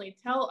constantly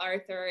tell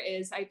Arthur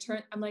is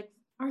I'm like,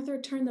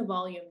 Arthur, turn the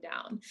volume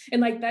down. And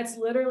like, that's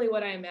literally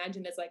what I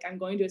imagine is like, I'm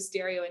going to a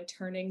stereo and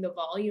turning the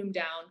volume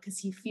down because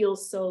he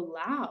feels so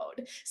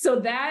loud.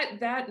 So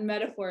that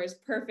metaphor is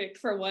perfect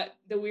for what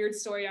the weird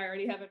story I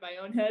already have in my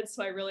own head.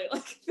 So I really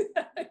like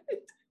that.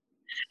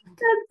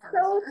 That's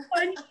so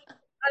funny.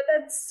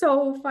 That's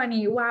so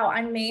funny. Wow,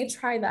 I may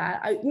try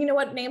that. You know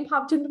what name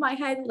popped into my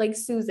head? Like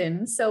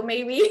Susan. So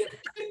maybe.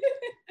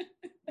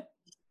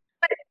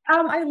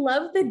 I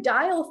love the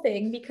dial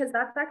thing, because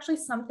that's actually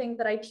something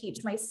that I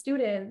teach my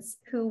students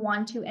who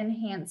want to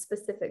enhance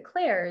specific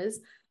clairs.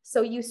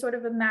 So you sort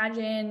of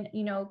imagine,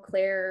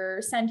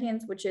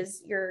 clairsentience, which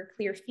is your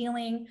clear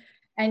feeling,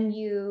 and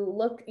you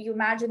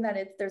imagine that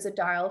there's a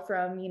dial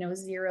from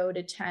 0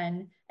 to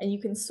 10, and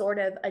you can sort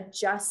of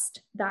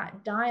adjust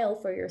that dial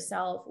for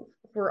yourself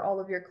for all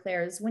of your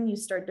clairs when you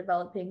start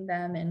developing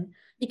them. And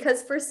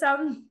because for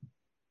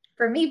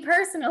me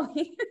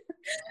personally,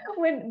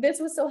 when this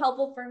was so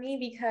helpful for me,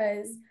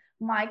 because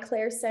my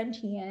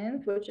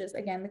clairsentience, which is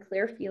again the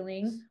clear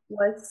feeling,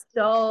 was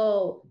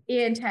so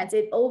intense.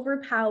 It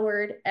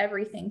overpowered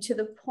everything, to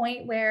the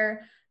point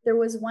where there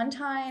was one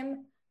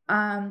time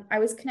I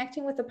was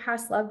connecting with a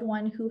past loved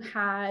one who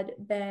had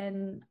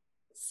been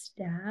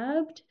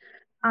stabbed,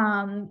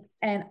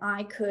 and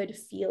I could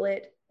feel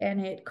it.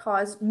 And it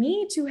caused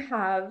me to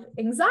have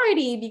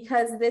anxiety,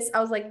 because I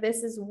was like,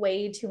 this is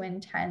way too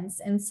intense.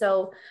 And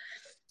so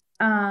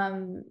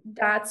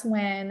that's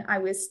when I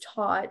was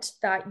taught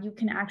that you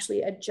can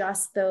actually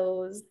adjust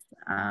those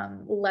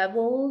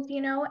levels,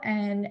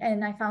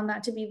 and I found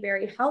that to be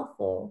very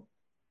helpful.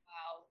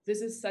 Wow,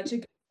 this is such a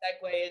good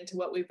segue into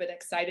what we've been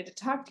excited to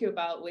talk to you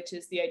about, which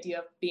is the idea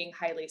of being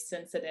highly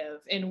sensitive.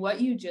 And what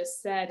you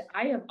just said,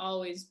 I have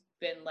always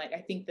been like,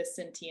 I think the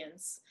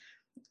sentience.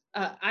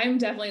 I'm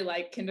definitely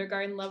like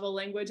kindergarten level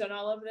language on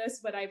all of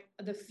this, but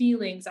the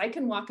feelings, I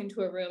can walk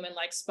into a room and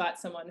like spot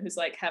someone who's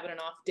like having an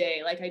off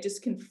day. Like I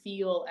just can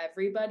feel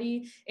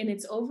everybody, and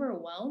it's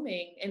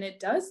overwhelming. And it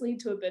does lead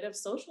to a bit of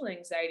social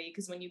anxiety,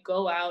 because when you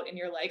go out and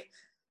you're like,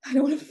 I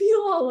don't want to feel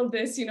all of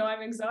this,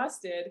 I'm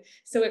exhausted.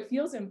 So it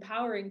feels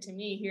empowering to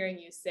me hearing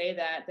you say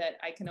that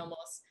I can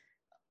almost,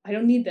 I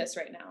don't need this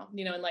right now,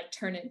 and like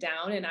turn it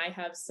down, and I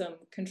have some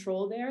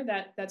control there.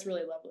 That's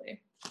really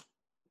lovely.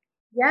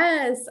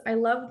 Yes, I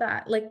love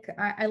that. Like,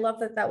 I love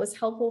that that was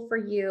helpful for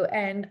you.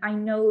 And I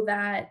know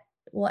that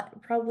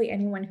probably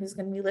anyone who's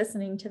going to be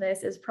listening to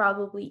this is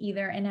probably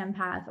either an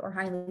empath or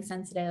highly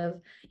sensitive,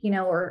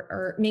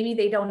 or maybe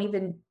they don't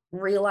even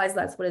realize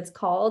that's what it's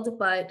called,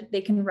 but they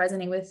can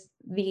resonate with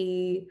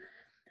they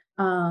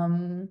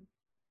can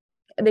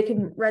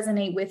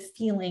resonate with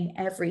feeling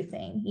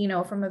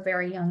everything, from a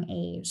very young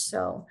age.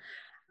 So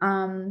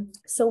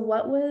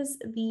what was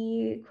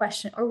the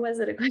question, or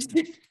was it a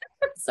question?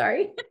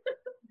 Sorry.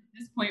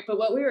 This point, but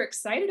what we were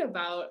excited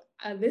about,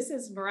 this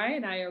is Mariah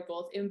and I are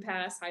both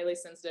empaths, highly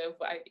sensitive.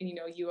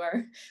 You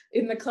are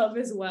in the club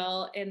as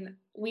well. And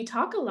we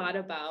talk a lot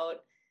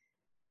about,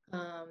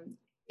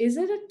 is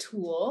it a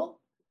tool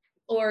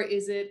or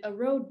is it a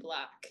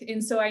roadblock?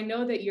 And so I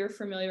know that you're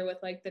familiar with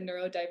like the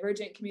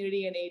neurodivergent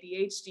community and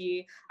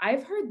ADHD.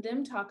 I've heard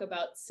them talk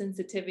about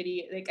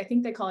sensitivity. Like I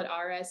think they call it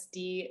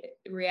RSD,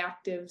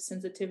 reactive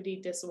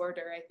sensitivity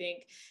disorder, I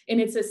think. And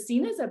it's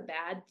seen as a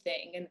bad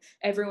thing. And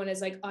everyone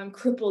is like, I'm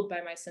crippled by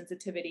my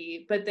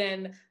sensitivity. But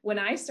then when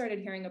I started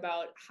hearing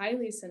about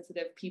highly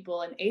sensitive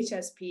people and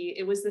HSP,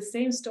 it was the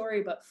same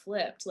story, but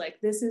flipped.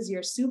 Like, this is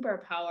your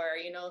superpower,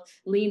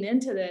 lean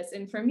into this.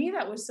 And for me,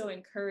 that was so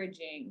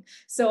encouraging.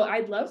 So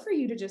I'd love for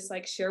you to just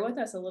like share with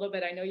us a little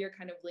bit. I know you're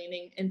kind of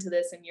leaning into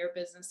this in your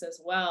business as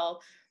well.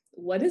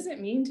 What does it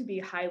mean to be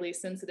highly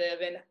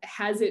sensitive? And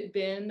has it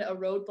been a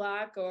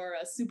roadblock or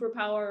a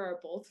superpower or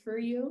both for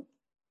you?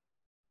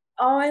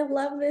 Oh, I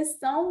love this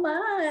so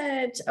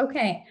much.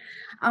 Okay.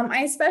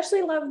 I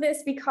especially love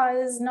this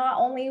because not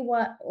only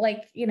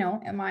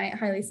am I a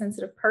highly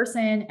sensitive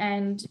person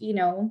and,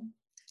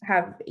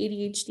 have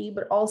ADHD,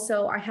 but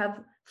also I have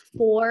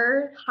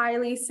 4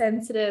 highly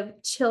sensitive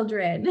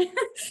children.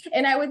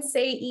 And I would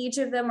say each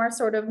of them are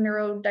sort of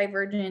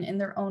neurodivergent in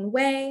their own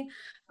way.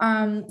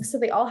 So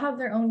they all have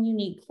their own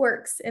unique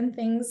quirks and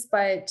things,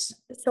 but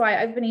so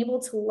I've been able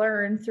to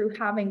learn through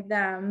having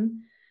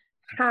them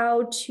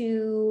how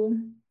to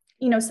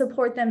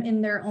support them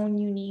in their own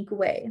unique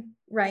way,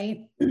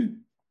 right?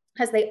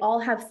 Because they all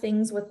have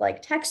things with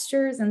like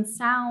textures and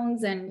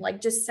sounds and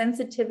like just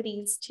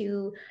sensitivities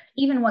to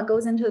even what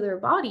goes into their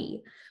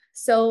body.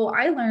 So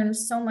I learned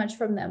so much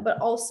from them, but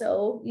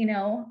also,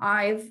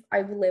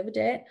 I've lived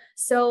it.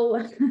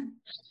 So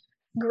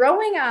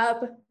growing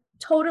up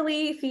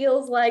totally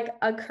feels like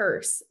a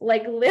curse,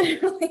 like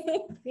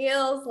literally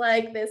feels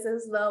like this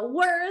is the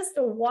worst.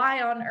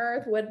 Why on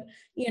earth would,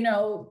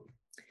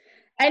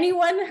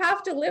 anyone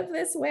have to live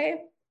this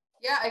way?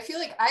 Yeah, I feel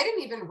like I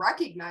didn't even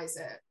recognize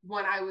it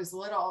when I was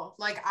little.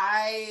 Like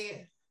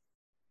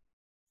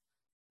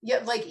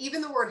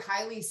even the word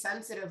highly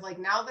sensitive, like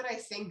now that I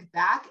think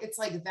back, it's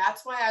like,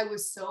 that's why I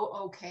was so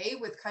okay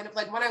with kind of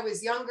like when I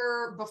was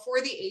younger,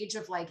 before the age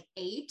of like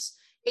 8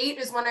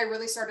 is when I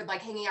really started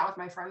like hanging out with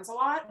my friends a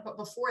lot. But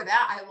before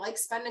that, I like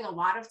spending a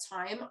lot of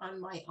time on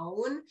my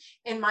own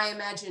in my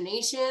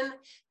imagination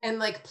and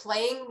like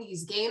playing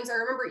these games. I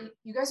remember,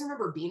 you guys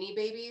remember Beanie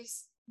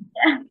Babies?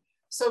 Yeah.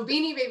 So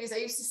Beanie Babies, I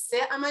used to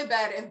sit on my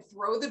bed and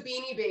throw the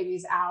Beanie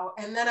Babies out.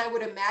 And then I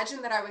would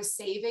imagine that I was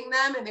saving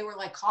them and they were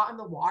like caught in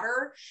the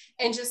water.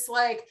 And just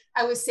like,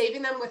 I was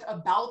saving them with a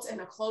belt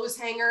and a clothes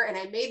hanger. And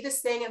I made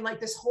this thing and like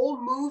this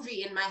whole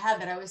movie in my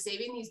head that I was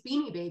saving these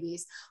Beanie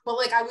Babies. But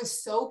like, I was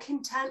so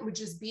content with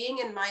just being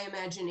in my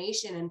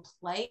imagination and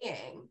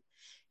playing.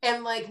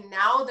 And like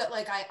now that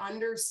like I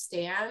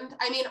understand,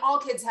 I mean, all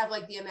kids have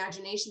like the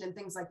imagination and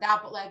things like that,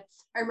 but like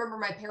I remember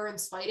my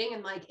parents fighting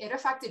and like it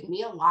affected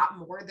me a lot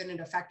more than it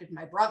affected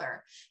my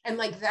brother. And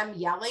like them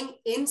yelling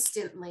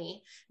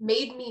instantly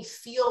made me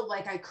feel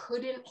like I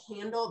couldn't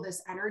handle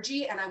this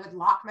energy and I would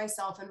lock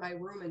myself in my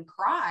room and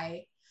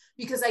cry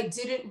because I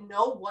didn't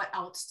know what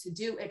else to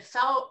do. It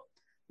felt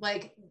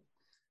like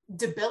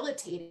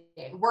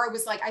debilitating, where I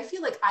was like, I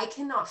feel like I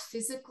cannot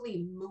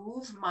physically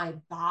move my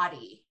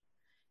body.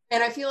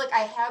 And I feel like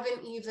I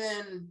haven't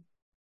even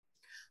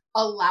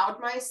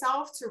allowed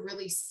myself to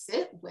really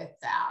sit with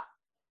that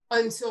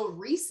until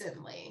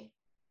recently.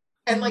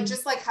 And like,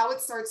 just like how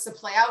it starts to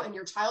play out in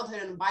your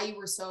childhood and why you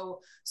were so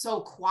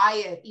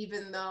quiet,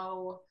 even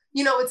though,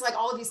 it's like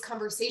all of these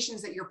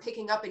conversations that you're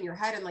picking up in your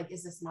head and like,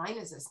 is this mine?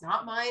 Is this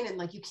not mine? And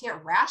like, you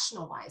can't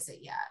rationalize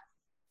it yet.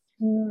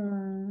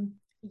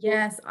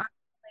 Yes, I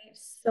relate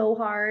so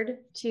hard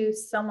to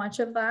so much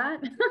of that.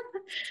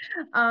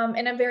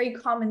 And a very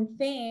common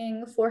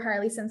thing for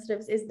highly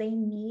sensitives is they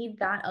need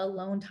that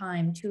alone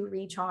time to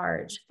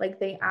recharge. Like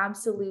they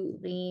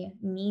absolutely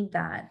need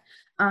that.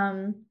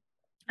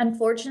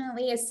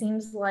 Unfortunately, it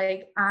seems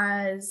like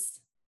as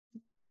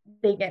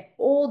they get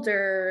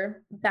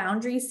older,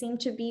 boundaries seem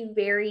to be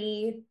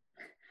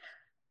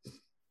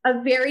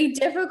a very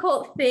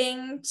difficult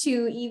thing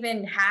to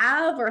even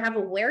have or have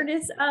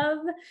awareness of.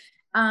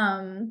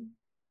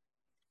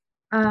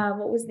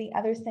 What was the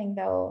other thing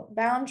though?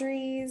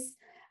 Boundaries,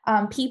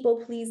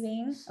 people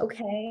pleasing.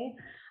 Okay.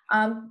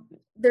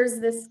 There's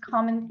this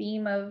common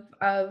theme of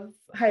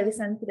highly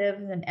sensitive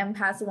and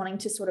empaths wanting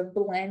to sort of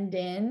blend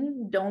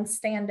in, don't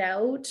stand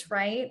out,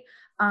 right?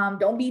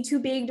 Don't be too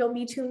big, don't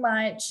be too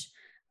much.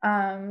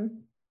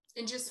 And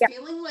just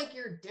feeling like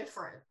you're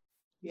different.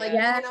 Like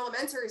being in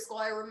elementary school,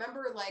 I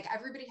remember like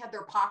everybody had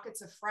their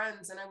pockets of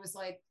friends and I was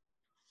like,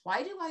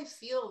 why do I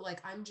feel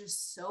like I'm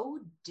just so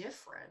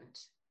different?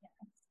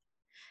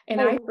 And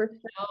I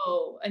didn't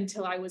know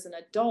until I was an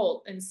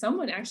adult. And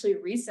someone actually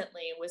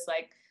recently was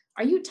like,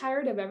 are you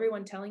tired of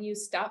everyone telling you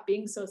stop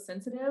being so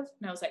sensitive?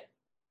 And I was like,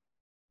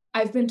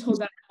 I've been told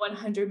that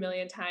 100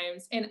 million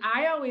times. And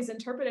I always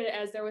interpreted it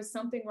as there was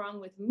something wrong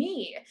with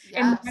me.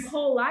 Yes. And my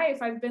whole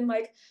life I've been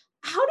like,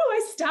 how do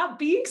I stop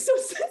being so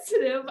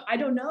sensitive? I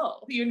don't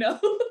know,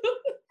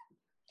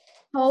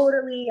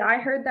 Totally. I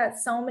heard that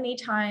so many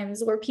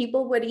times where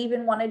people would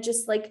even want to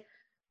just like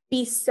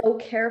be so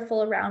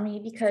careful around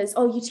me because,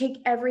 oh, you take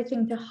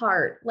everything to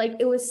heart. Like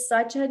it was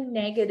such a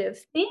negative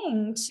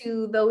thing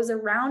to those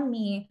around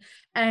me.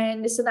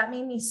 And so that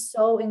made me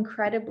so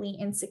incredibly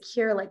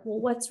insecure. Like, well,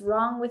 what's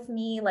wrong with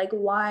me? Like,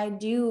 why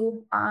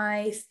do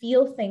I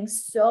feel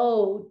things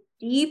so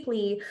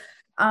deeply?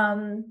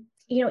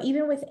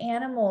 Even with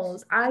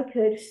animals, I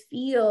could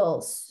feel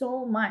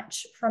so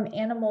much from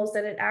animals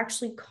that it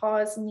actually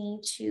caused me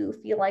to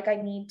feel like I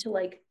need to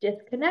like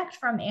disconnect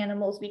from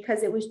animals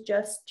because it was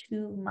just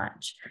too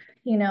much,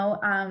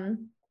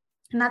 and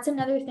that's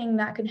another thing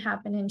that can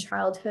happen in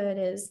childhood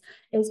is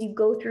you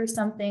go through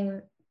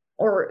something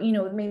or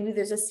maybe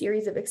there's a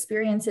series of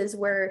experiences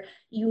where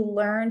you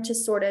learn to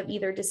sort of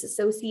either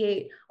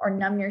disassociate or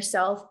numb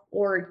yourself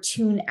or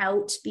tune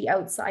out the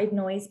outside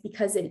noise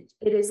because it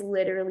is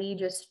literally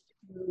just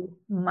too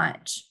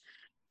much.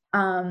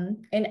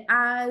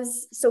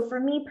 So for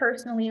me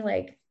personally,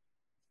 like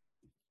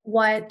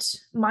what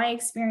my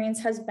experience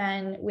has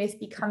been with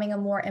becoming a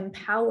more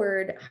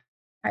empowered,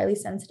 highly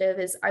sensitive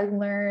is I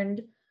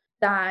learned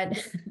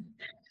that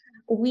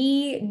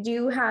we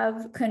do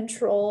have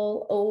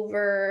control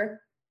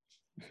over.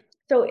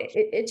 So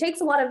it takes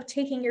a lot of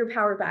taking your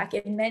power back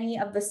in many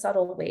of the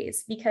subtle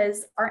ways,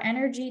 because our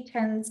energy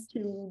tends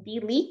to be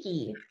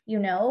leaky,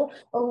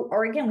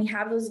 or again, we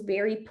have those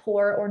very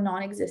poor or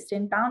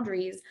non-existent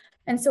boundaries.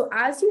 And so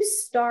as you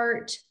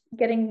start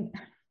getting,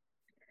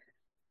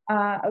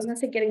 I was going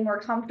to say getting more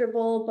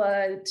comfortable,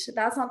 but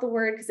that's not the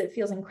word because it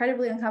feels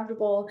incredibly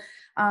uncomfortable.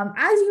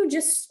 As you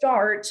just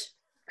start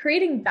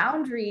creating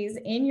boundaries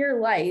in your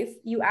life,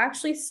 you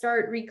actually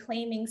start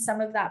reclaiming some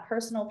of that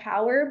personal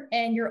power,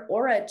 and your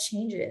aura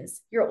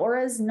changes. Your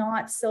aura is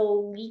not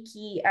so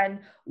leaky and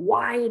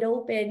wide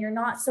open. You're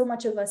not so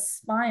much of a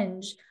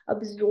sponge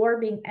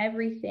absorbing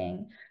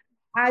everything.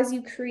 As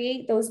you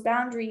create those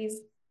boundaries,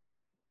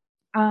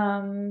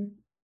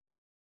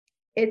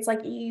 it's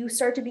like you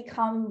start to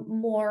become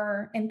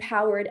more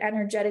empowered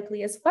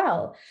energetically as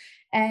well.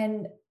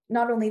 And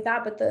not only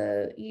that, but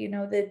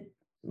the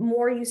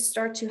more you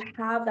start to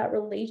have that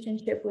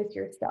relationship with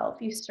yourself,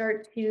 you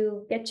start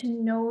to get to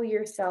know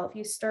yourself,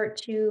 you start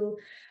to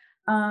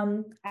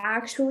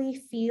actually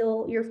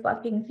feel your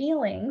fucking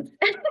feelings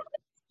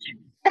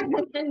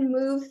and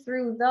move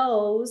through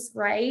those,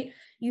 right?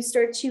 You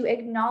start to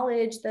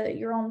acknowledge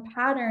your own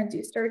patterns,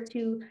 you start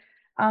to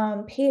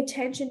pay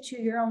attention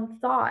to your own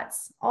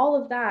thoughts, all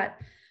of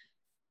that.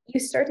 You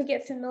start to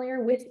get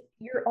familiar with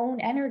your own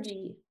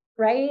energy,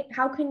 right?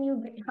 How can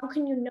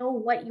you know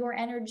what your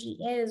energy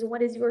is,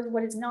 what is yours,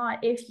 what is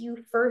not, if you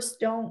first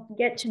don't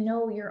get to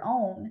know your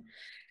own?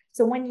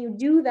 So when you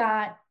do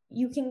that,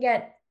 you can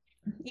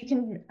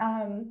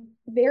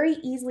very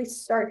easily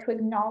start to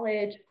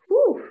acknowledge,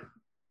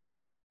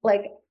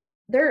 like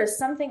there is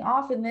something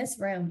off in this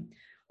room,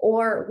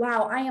 or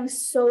wow, I am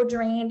so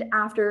drained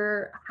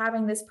after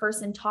having this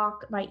person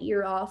talk my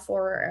ear off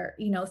for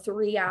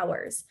 3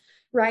 hours,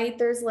 right?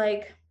 There's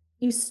like,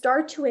 you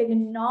start to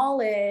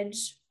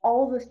acknowledge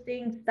all the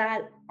things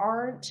that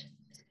aren't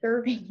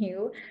serving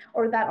you,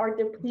 or that are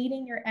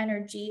depleting your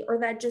energy, or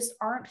that just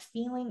aren't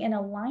feeling in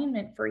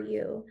alignment for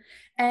you.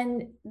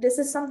 And this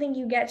is something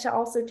you get to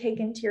also take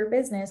into your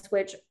business,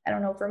 which I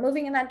don't know if we're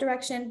moving in that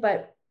direction,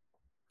 but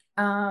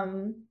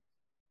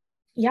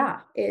yeah,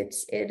 it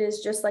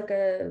is just like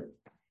I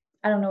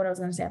don't know what I was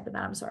going to say after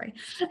that. I'm sorry.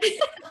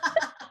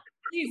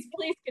 Please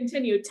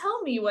continue.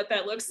 Tell me what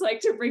that looks like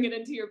to bring it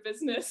into your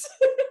business.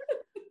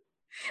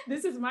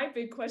 This is my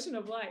big question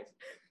of life.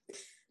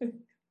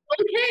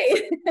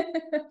 Okay.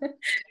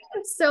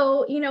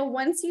 So,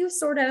 once you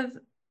start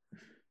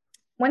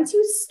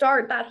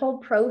that whole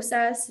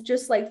process,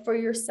 just like for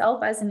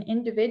yourself as an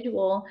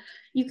individual,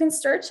 you can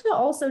start to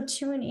also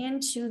tune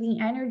into the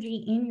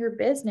energy in your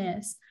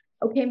business.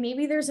 Okay,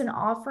 maybe there's an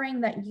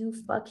offering that you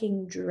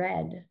fucking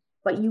dread,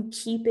 but you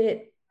keep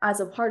it as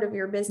a part of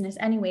your business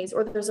anyways,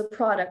 or there's a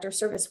product or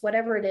service,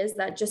 whatever it is,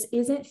 that just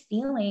isn't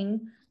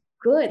feeling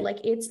good. Like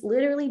it's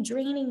literally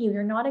draining you.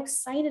 You're not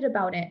excited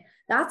about it.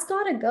 That's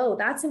got to go.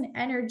 That's an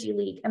energy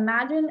leak.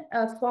 Imagine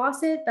a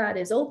faucet that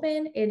is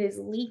open. It is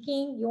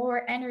leaking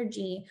your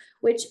energy,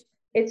 which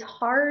it's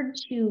hard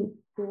to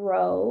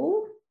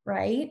grow,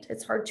 right?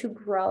 It's hard to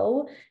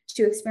grow,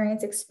 to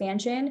experience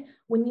expansion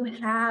when you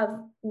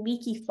have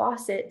leaky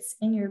faucets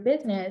in your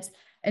business.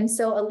 And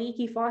so a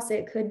leaky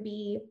faucet could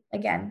be,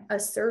 again, a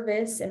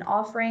service, an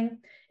offering.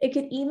 It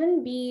could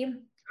even be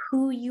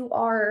who you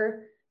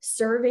are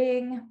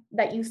serving,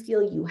 that you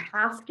feel you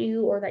have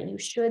to, or that you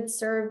should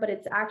serve, but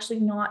it's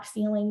actually not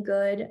feeling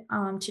good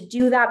to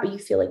do that, but you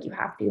feel like you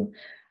have to.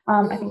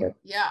 I think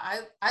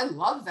I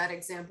love that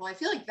example. I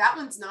feel like that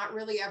one's not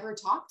really ever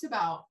talked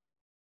about.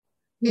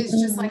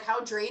 It's just like how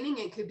draining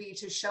it could be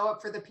to show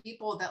up for the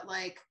people that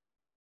like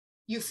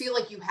you feel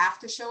like you have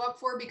to show up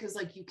for, because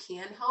like you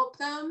can help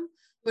them,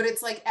 but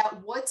it's like,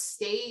 at what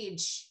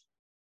stage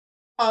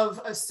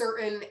of a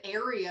certain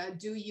area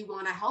do you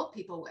want to help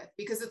people with?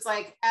 Because it's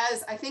like,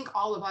 as I think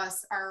all of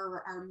us,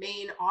 our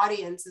main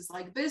audience is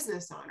like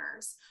business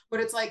owners, but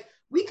it's like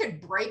we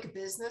could break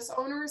business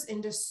owners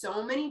into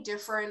so many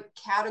different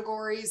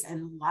categories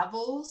and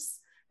levels.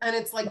 And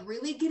it's like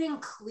really getting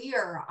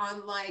clear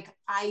on like,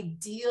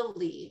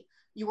 ideally,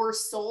 your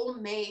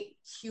soulmate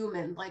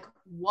human, like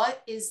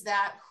what is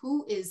that?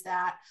 Who is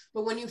that?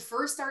 But when you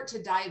first start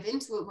to dive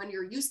into it, when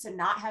you're used to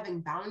not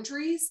having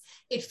boundaries,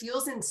 it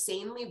feels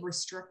insanely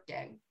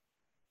restricting.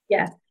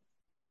 Yes,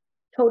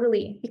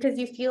 totally. Because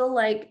you feel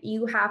like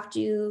you have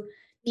to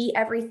be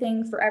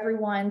everything for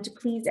everyone, to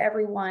please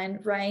everyone,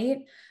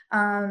 right?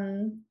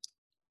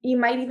 You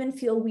might even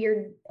feel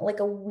weird, like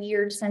a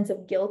weird sense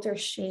of guilt or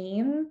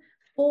shame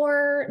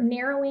for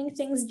narrowing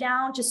things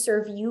down to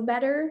serve you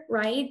better,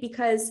 right?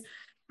 Because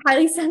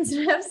highly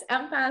sensitive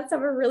empaths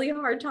have a really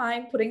hard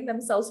time putting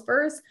themselves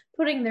first,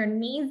 putting their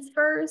needs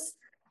first.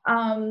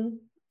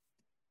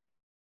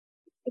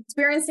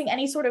 experiencing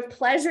any sort of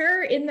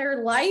pleasure in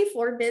their life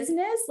or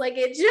business. Like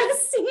it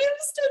just seems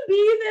to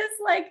be this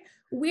like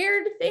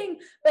weird thing.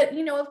 But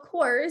you know, of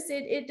course,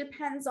 it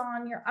depends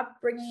on your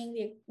upbringing,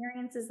 the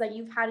experiences that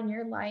you've had in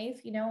your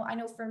life. You know, I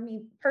know for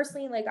me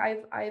personally, like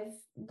I've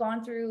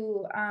gone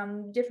through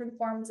different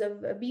forms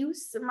of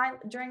abuse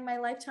during my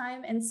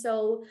lifetime, and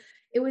so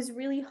it was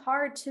really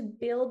hard to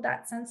build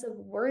that sense of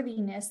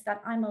worthiness that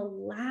I'm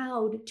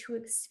allowed to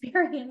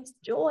experience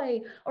joy,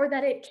 or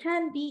that it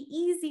can be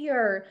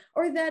easier,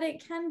 or that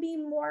it can be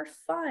more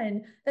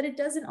fun, that it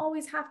doesn't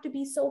always have to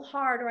be so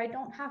hard, or I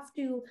don't have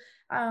to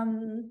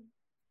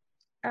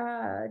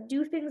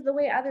do things the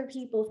way other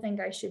people think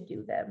I should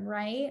do them,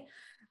 right?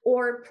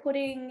 Or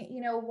putting,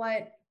 you know,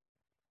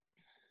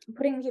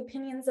 putting the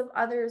opinions of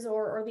others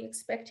or the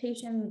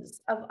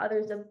expectations of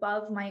others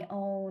above my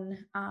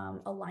own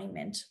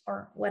alignment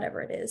or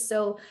whatever it is.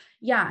 So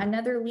yeah,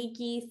 another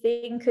leaky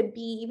thing could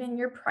be even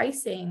your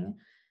pricing,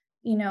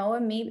 you know,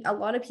 and maybe a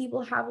lot of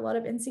people have a lot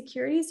of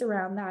insecurities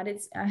around that.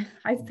 It's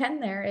I've been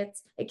there.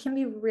 It can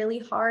be really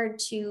hard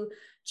to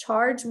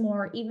charge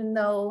more, even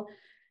though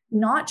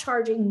not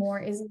charging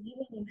more is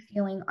leaving you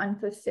feeling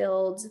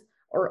unfulfilled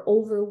or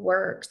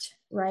overworked,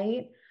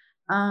 right?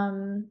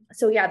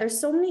 So yeah, there's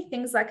so many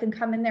things that can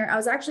come in there. I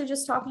was actually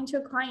just talking to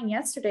a client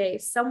yesterday,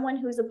 someone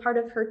who's a part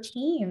of her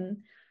team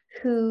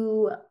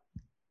who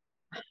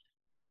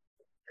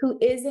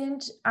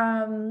isn't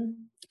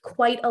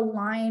quite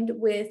aligned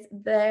with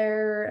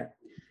their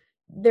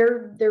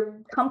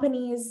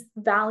company's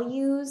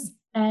values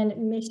and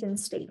mission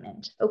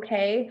statement.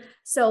 Okay.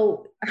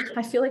 So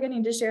I feel like I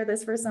need to share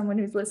this for someone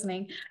who's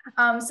listening.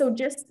 So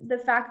just the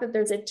fact that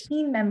there's a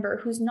team member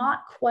who's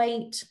not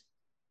quite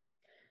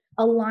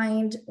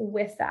aligned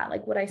with that,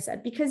 like what I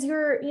said, because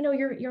your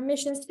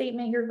mission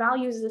statement, your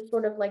values is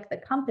sort of like the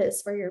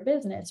compass for your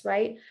business,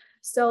 right?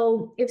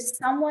 So if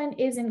someone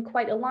isn't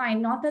quite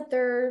aligned, not that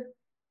they're,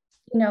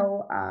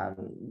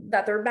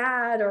 that they're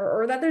bad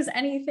or that there's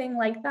anything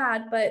like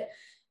that, but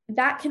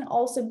that can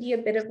also be a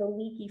bit of a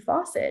leaky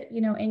faucet,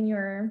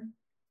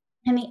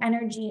 in the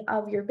energy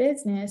of your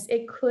business.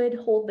 It could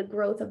hold the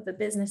growth of the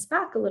business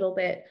back a little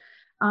bit.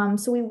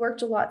 So we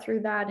worked a lot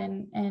through that,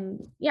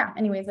 and yeah,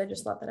 anyways, I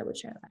just thought that I would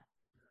share that.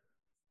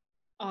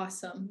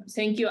 Awesome.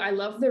 Thank you. I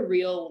love the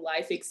real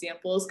life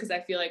examples because I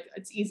feel like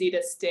it's easy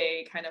to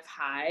stay kind of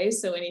high.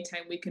 So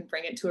anytime we can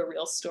bring it to a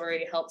real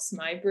story helps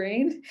my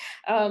brain.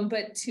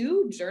 But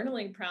 2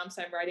 journaling prompts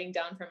I'm writing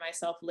down for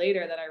myself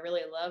later that I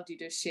really loved you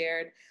just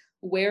shared.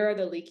 Where are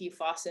the leaky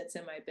faucets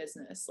in my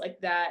business? Like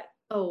that.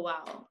 Oh,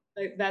 wow.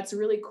 Like, that's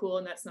really cool.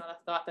 And that's not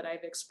a thought that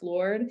I've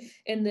explored.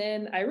 And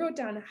then I wrote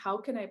down, how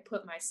can I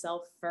put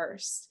myself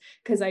first?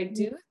 Because I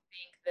do think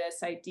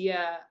this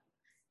idea,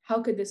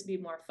 how could this be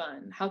more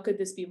fun? How could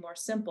this be more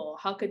simple?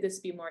 How could this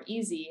be more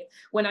easy?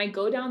 When I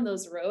go down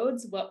those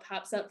roads, what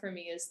pops up for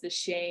me is the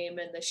shame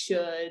and the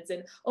shoulds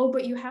and, oh,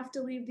 but you have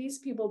to leave these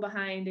people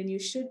behind and you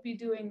should be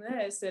doing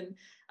this. And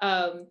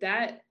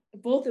that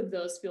both of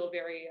those feel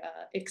very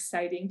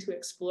exciting to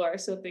explore.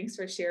 So thanks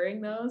for sharing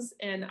those.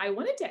 And I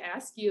wanted to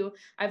ask you,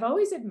 I've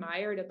always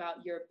admired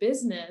about your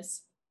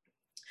business.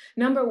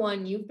 Number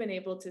one, you've been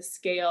able to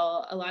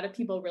scale. A lot of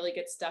people really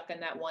get stuck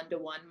in that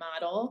one-to-one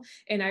model.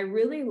 And I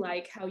really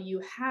like how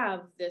you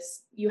have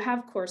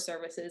core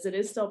services. It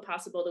is still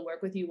possible to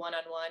work with you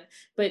one-on-one,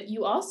 but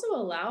you also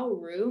allow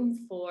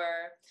room for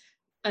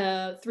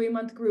a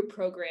 3-month group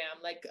program,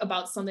 like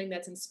about something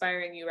that's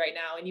inspiring you right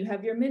now. And you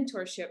have your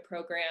mentorship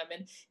program.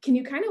 And can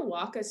you kind of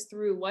walk us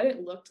through what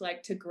it looked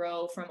like to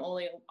grow from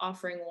only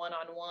offering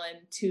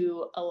one-on-one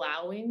to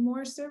allowing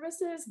more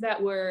services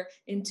that were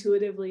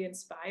intuitively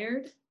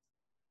inspired?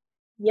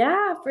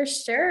 Yeah, for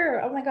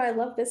sure. Oh my God, I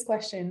love this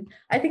question.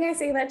 I think I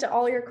say that to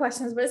all your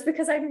questions, but it's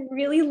because I'm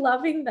really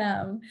loving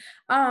them.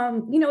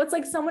 It's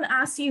like someone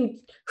asks you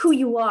who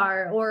you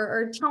are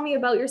or tell me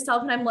about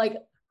yourself, and I'm like,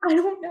 I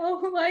don't know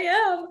who I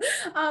am.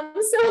 So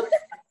it's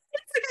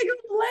like I go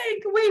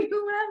blank. Wait,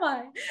 who am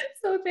I?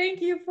 So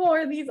thank you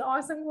for these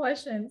awesome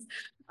questions.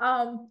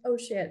 Oh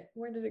shit,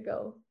 where did it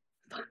go?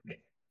 Fuck.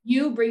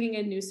 You bringing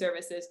in new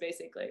services,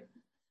 basically.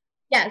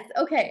 Yes.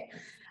 Okay.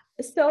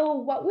 So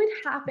what would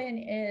happen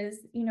is,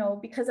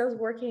 because I was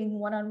working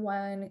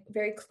one-on-one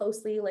very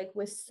closely, like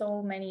with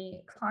so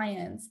many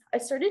clients, I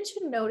started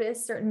to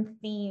notice certain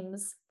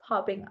themes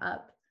popping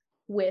up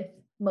with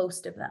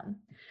most of them.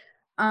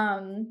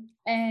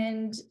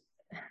 And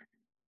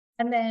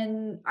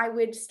then I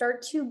would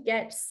start to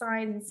get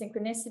signs and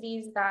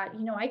synchronicities that,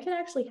 I can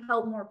actually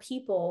help more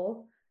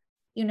people,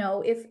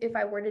 if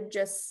I were to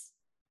just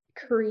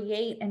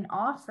create an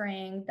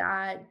offering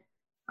that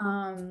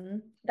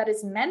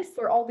is meant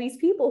for all these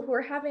people who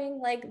are having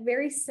like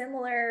very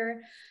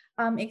similar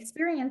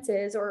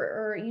experiences,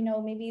 or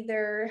maybe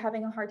they're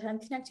having a hard time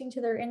connecting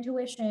to their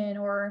intuition,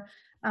 or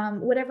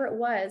whatever it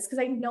was. Because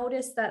I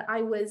noticed that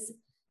I was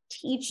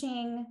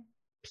teaching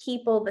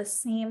people the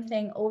same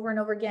thing over and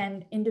over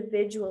again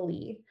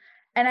individually,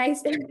 and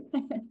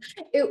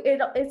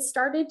it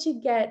started to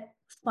get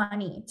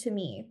funny to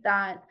me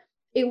that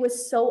it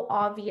was so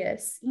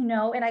obvious, you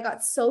know, and I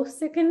got so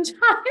sick and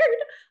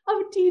tired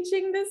of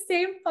teaching the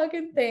same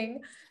fucking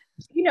thing,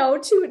 you know,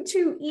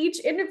 to each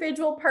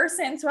individual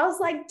person. So I was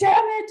like,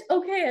 damn it,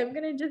 okay, I'm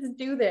gonna just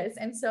do this.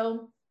 And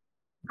so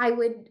I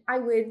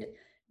would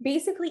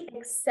basically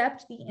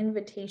accept the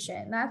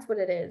invitation. That's what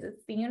it is.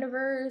 It's the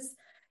universe,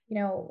 you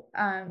know,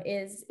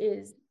 is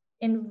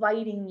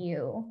inviting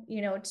you,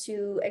 you know,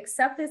 to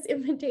accept this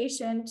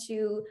invitation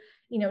to,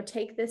 you know,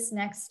 take this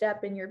next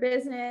step in your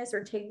business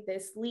or take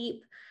this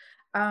leap.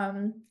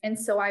 And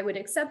so I would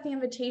accept the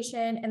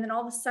invitation, and then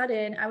all of a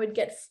sudden I would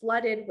get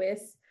flooded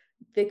with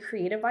the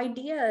creative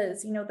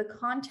ideas, you know, the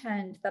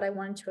content that I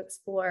wanted to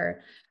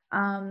explore,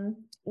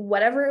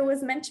 whatever it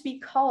was meant to be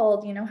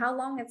called, you know, how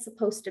long it's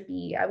supposed to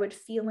be. I would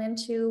feel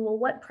into, well,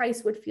 what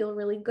price would feel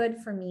really good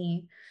for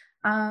me.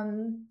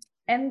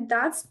 And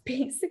that's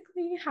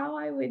basically how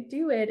I would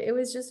do it. It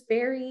was just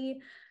very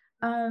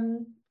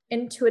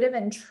intuitive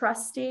and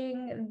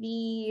trusting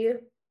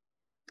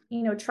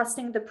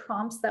trusting the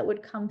prompts that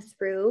would come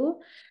through.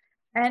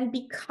 And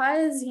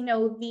because, you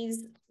know,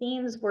 these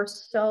themes were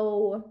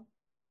so,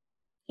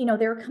 you know,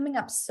 they were coming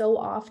up so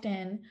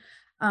often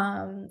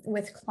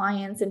with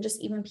clients and just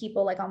even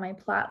people like on my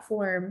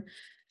platform,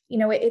 you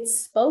know, it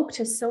spoke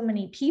to so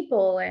many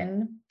people,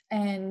 and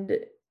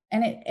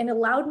it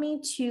allowed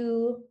me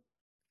to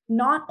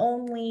not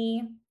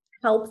only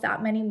help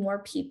that many more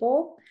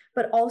people,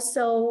 but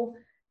also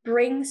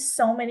bring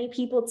so many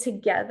people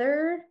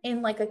together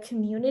in like a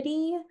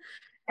community.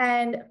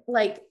 And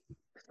like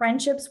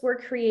friendships were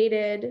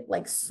created,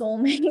 like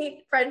soulmate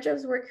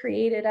friendships were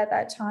created at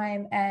that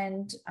time.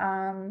 And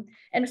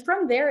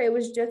from there it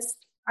was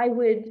just, I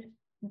would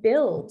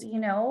build, you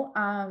know,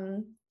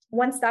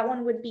 once that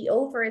one would be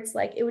over, it's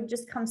like it would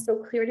just come so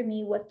clear to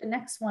me what the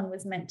next one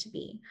was meant to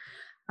be.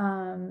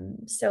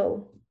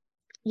 So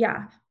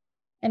yeah,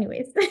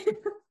 anyways.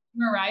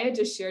 Mariah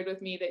just shared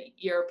with me that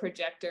you're a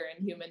projector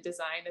in human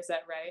design. Is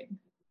that right?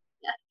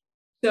 Yeah.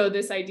 So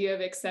this idea of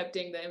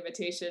accepting the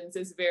invitations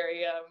is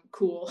very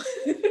cool.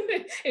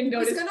 And I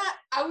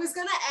was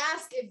gonna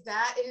ask if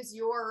that is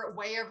your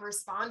way of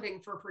responding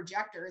for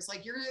projectors.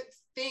 Like your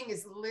thing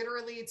is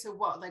literally to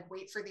what? Like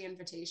wait for the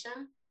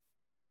invitation?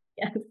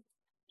 Yes.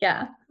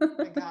 Yeah. Oh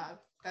my God,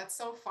 that's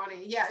so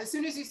funny. Yeah, as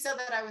soon as you said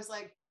that, I was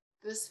like,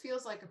 this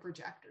feels like a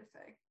projector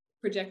thing.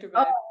 Projector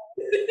vibe.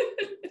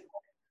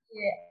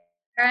 Yeah.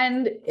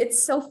 And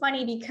it's so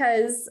funny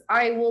because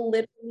I will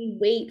literally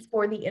wait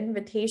for the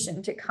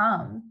invitation to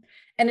come,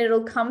 and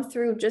it'll come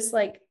through just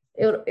like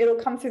it'll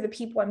come through the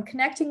people I'm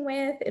connecting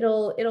with.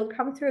 It'll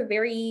come through a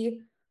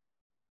very,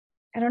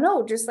 I don't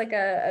know, just like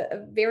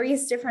a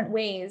various different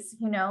ways,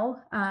 you know,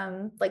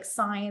 like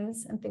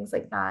signs and things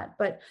like that.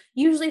 But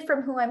usually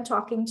from who I'm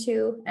talking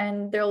to,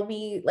 and there'll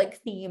be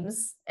like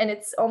themes, and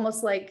it's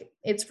almost like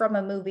it's from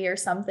a movie or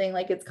something.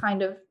 Like it's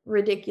kind of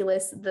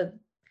ridiculous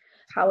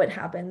how it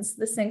happens,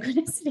 the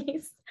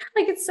synchronicities.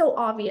 Like it's so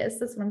obvious.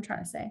 That's what I'm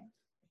trying to say.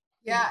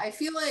 Yeah, I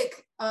feel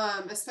like,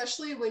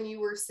 especially when you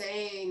were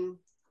saying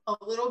a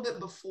little bit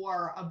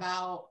before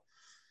about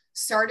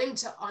starting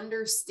to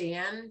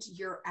understand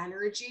your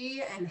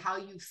energy and how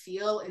you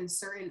feel in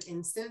certain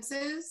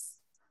instances,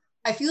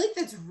 I feel like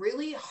that's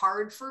really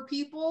hard for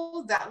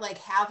people that like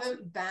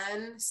haven't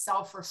been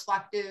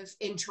self-reflective,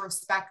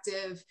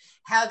 introspective,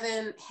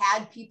 haven't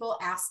had people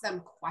ask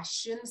them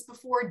questions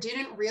before,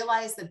 didn't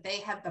realize that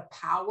they had the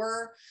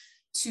power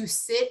to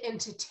sit and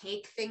to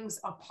take things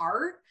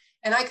apart.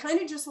 And I kind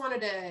of just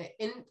wanted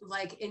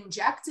to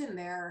inject in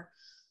there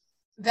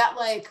that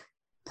like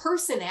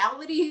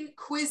personality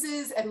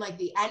quizzes and like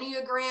the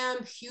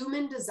Enneagram,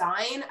 human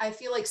design, I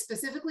feel like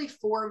specifically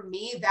for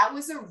me, that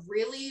was a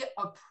really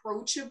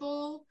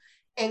approachable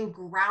and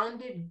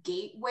grounded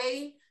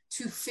gateway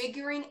to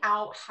figuring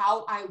out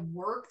how I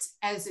worked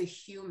as a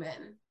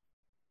human.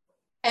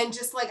 And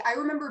just like, I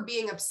remember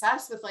being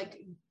obsessed with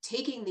like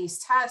taking these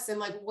tests and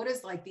like, what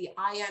is like the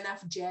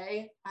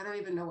INFJ? I don't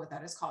even know what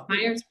that is called.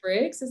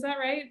 Myers-Briggs, is that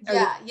right?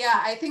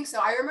 Yeah, I think so.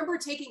 I remember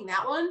taking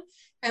that one,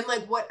 and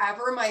like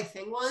whatever my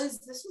thing was,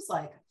 this was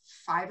like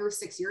 5 or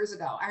 6 years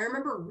ago. I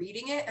remember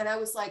reading it and I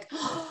was like,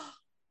 oh,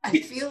 I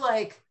feel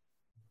like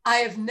I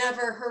have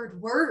never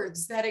heard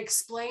words that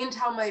explained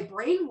how my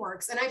brain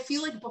works. And I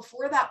feel like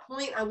before that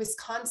point, I was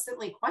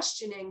constantly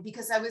questioning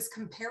because I was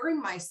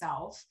comparing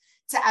myself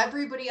to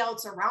everybody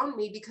else around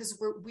me,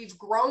 because we've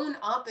grown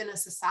up in a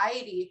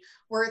society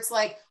where it's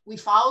like, we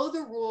follow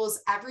the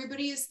rules.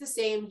 Everybody is the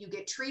same. You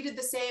get treated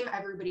the same.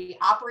 Everybody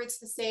operates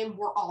the same.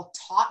 We're all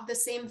taught the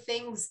same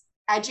things,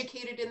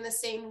 educated in the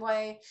same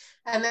way.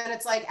 And then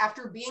it's like,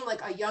 after being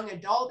like a young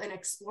adult and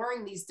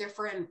exploring these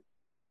different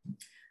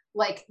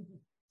like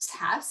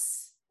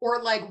tests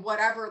or like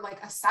whatever,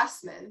 like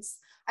assessments,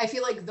 I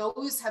feel like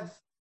those have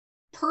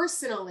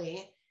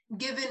personally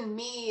given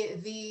me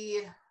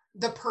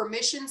the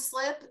permission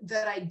slip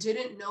that I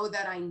didn't know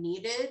that I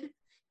needed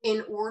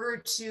in order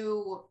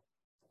to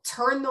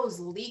turn those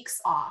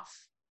leaks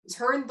off,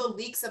 turn the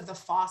leaks of the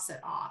faucet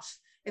off,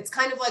 It's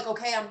kind of like,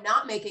 okay, I'm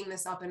not making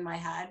this up in my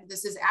head.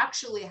 This is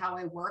actually how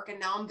I work. And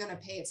now I'm going to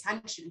pay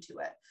attention to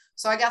it.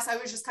 So I guess I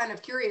was just kind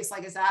of curious,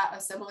 like, is that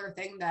a similar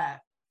thing that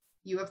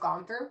you have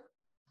gone through?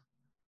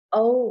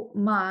 Oh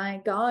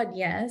my God,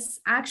 yes.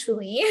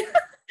 Actually,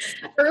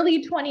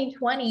 early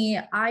 2020,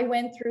 I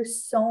went through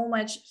so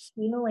much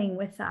healing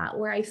with that,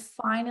 where I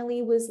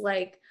finally was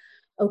like,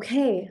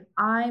 okay,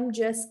 I'm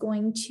just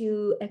going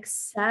to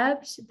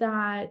accept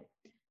that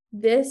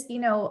this,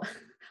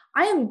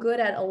 I am good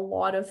at a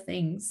lot of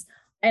things,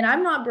 and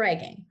I'm not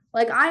bragging.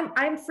 Like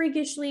I'm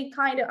freakishly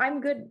I'm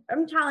good,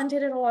 I'm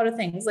talented at a lot of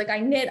things. Like I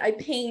knit, I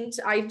paint,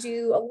 I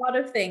do a lot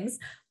of things,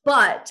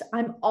 but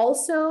I'm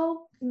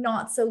also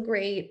not so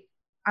great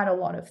at a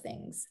lot of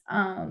things.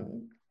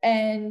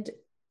 And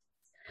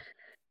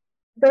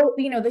though,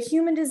 the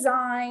human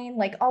design,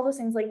 like all those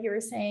things, like you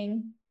were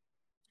saying,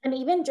 and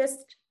even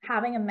just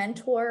having a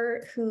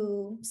mentor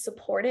who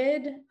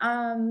supported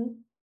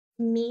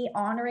me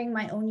honoring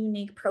my own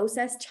unique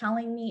process,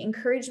 telling me,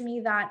 encourage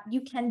me that you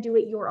can do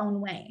it your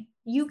own way.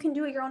 You can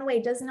do it your own way.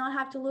 It does not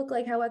have to look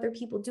like how other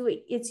people do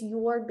it. It's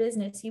your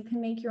business. You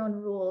can make your own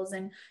rules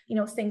and,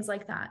 things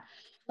like that.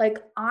 Like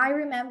I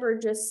remember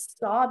just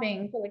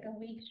sobbing for like a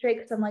week straight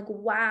because I'm like,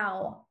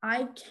 wow,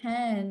 I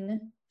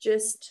can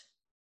just,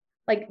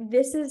 like,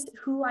 this is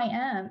who I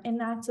am, and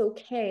that's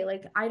okay.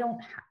 Like I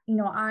don't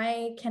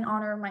I can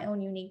honor my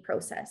own unique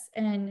process.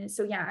 And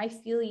so yeah, I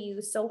feel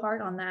you so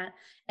hard on that.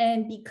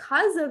 And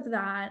because of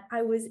that,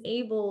 I was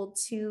able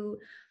to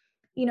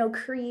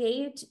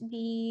create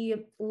the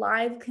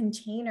live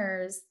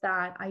containers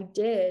that I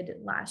did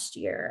last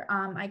year.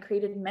 I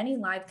created many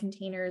live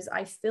containers.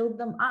 I filled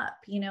them up,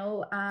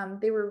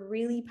 they were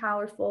really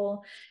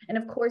powerful. And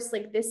of course,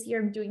 like this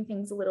year I'm doing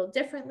things a little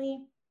differently,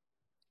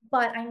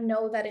 but I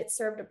know that it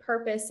served a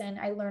purpose and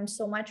I learned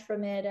so much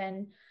from it.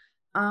 And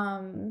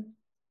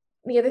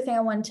the other thing I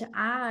wanted to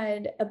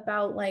add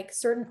about like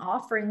certain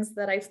offerings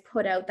that I've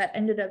put out that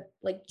ended up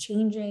like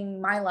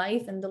changing my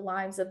life and the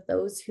lives of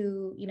those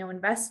who,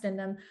 invest in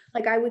them.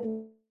 Like I would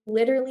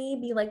literally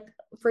be like,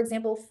 for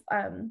example,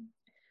 I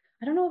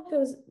don't know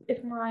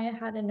if Mariah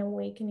had an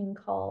awakening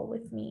call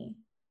with me.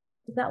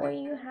 Is that where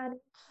you had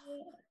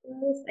me?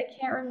 I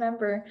can't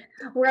remember.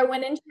 Where I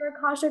went into your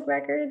Akashic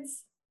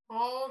records.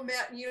 Oh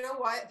man, you know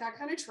what? That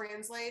kind of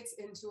translates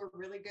into a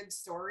really good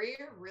story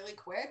really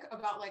quick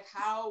about like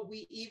how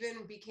we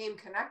even became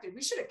connected.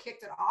 We should have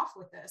kicked it off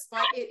with this,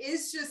 but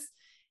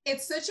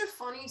it's such a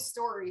funny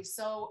story.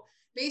 So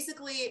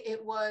basically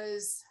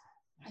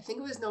I think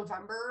it was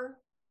November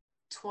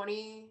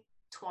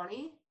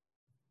 2020.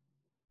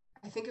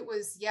 It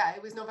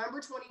was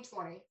November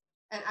 2020.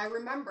 And I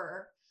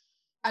remember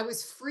I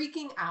was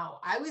freaking out.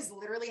 I was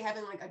literally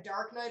having like a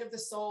dark night of the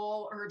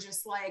soul, or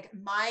just like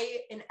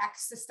an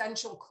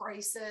existential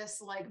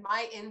crisis. Like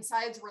my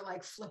insides were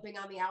like flipping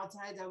on the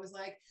outsides. I was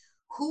like,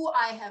 who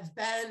I have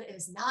been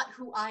is not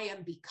who I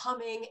am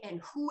becoming.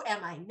 And who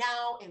am I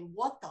now? And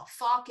what the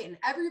fuck? And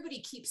everybody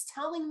keeps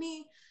telling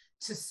me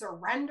to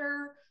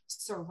surrender.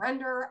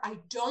 I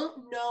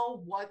don't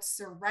know what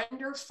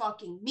surrender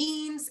fucking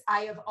means.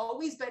 I have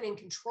always been in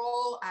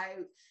control. I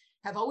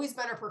have always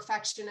been a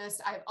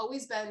perfectionist. I've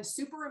always been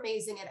super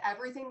amazing at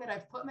everything that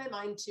I've put my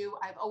mind to.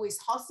 I've always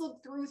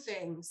hustled through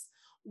things.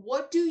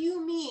 What do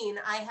you mean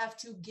I have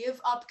to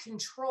give up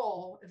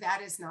control?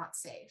 That is not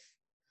safe.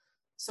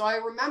 So I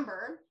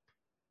remember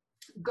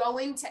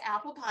going to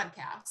Apple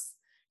Podcasts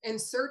and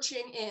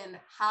searching in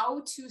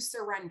how to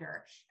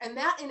surrender. And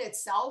that in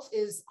itself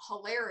is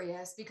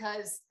hilarious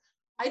because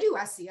I do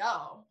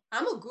SEO.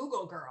 I'm a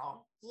Google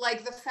girl.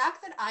 Like the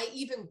fact that I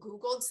even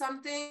Googled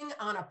something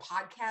on a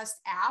podcast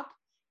app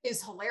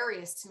is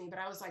hilarious to me, but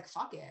I was like,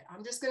 fuck it.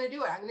 I'm just going to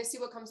do it. I'm going to see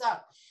what comes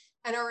up.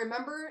 And I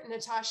remember,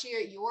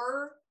 Natasha,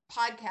 your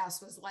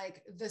podcast was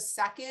like the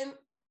second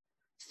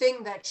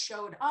thing that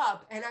showed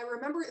up. And I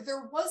remember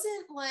there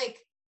wasn't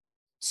like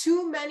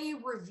too many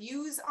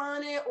reviews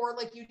on it, or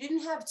like you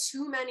didn't have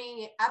too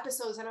many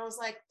episodes. And I was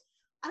like,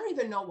 I don't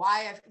even know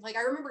why.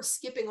 I remember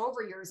skipping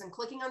over yours and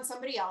clicking on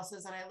somebody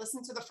else's, and I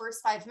listened to the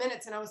first 5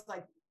 minutes and I was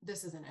like,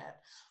 this isn't it.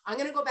 I'm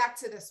going to go back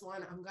to this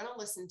one. I'm going to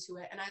listen to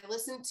it. And I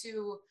listened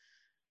to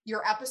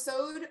your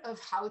episode of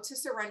How to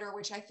Surrender,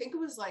 which I think it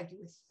was like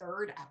your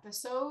third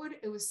episode.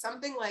 It was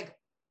something like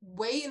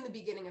way in the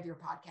beginning of your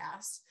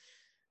podcast.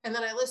 And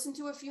then I listened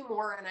to a few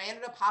more, and I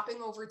ended up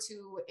hopping over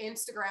to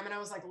Instagram, and I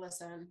was like,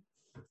 listen,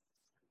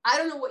 I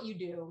don't know what you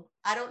do.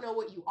 I don't know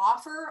what you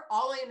offer.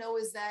 All I know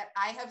is that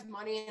I have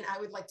money and I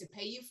would like to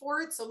pay you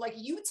for it. So like,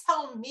 you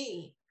tell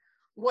me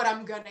what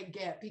I'm going to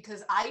get,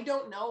 because I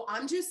don't know.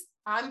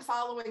 I'm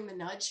following the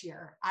nudge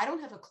here. I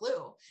don't have a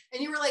clue.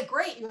 And you were like,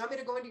 great. You want me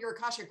to go into your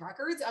Akashic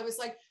records? I was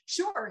like,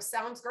 sure.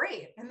 Sounds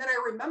great. And then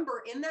I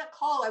remember in that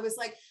call, I was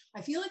like,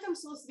 I feel like I'm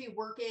supposed to be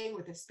working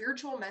with a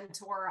spiritual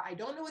mentor. I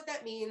don't know what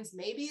that means.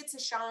 Maybe it's a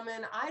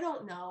shaman. I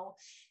don't know.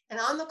 And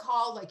on the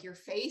call, like your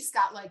face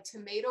got like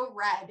tomato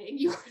red, and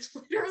you were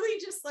literally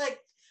just like,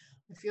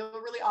 I feel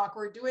really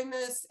awkward doing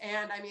this.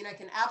 And I mean, I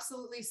can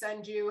absolutely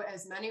send you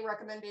as many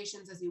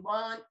recommendations as you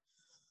want.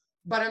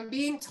 but I'm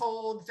being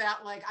told that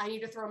like I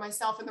need to throw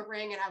myself in the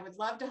ring and I would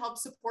love to help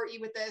support you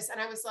with this. And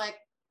I was like,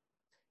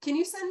 can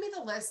you send me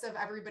the list of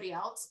everybody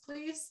else,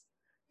 please?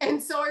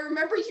 And so I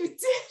remember you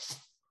did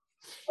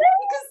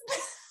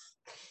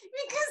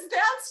because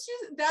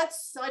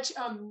that's such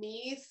a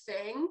me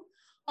thing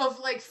of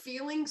like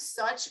feeling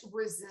such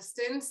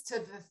resistance to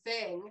the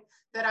thing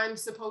that I'm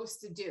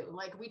supposed to do.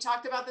 Like we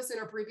talked about this in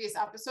a previous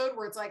episode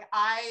where it's like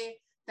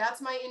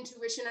that's my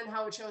intuition and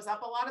how it shows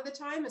up a lot of the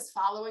time is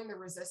following the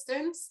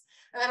resistance.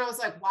 And then I was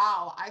like,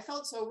 wow, I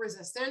felt so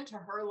resistant to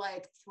her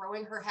like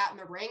throwing her hat in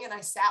the ring, and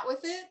I sat with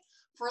it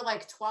for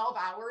like 12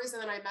 hours.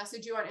 And then I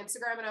messaged you on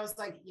Instagram and I was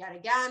like, yet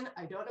again,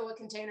 I don't know what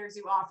containers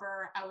you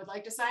offer. I would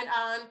like to sign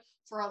on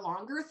for a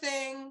longer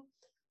thing.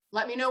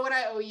 Let me know what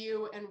I owe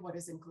you and what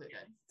is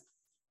included.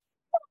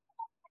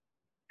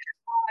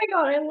 Oh my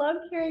God, I love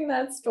hearing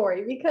that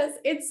story because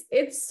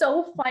it's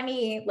so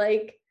funny,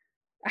 like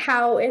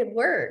how it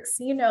works,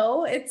 you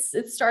know, it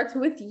starts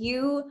with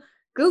you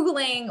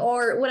Googling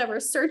or whatever,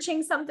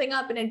 searching something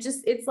up, and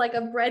it's like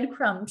a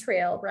breadcrumb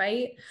trail,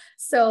 right?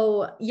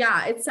 So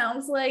yeah, it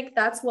sounds like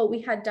that's what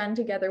we had done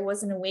together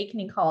was an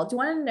awakening call. Do you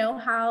want to know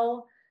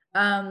how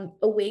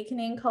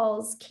awakening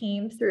calls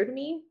came through to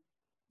me?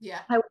 Yeah.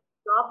 I was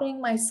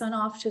dropping my son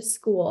off to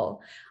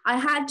school. I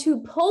had to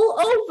pull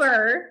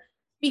over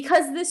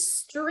because this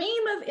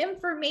stream of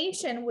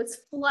information was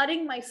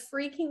flooding my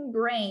freaking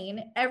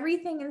brain.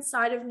 Everything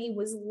inside of me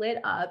was lit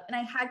up, and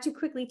I had to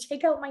quickly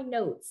take out my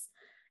notes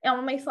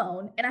on my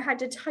phone and I had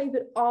to type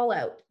it all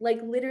out.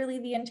 Like literally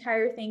the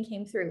entire thing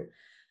came through.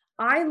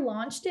 I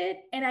launched it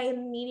and I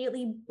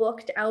immediately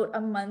booked out a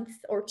month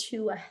or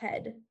two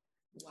ahead.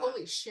 Wow.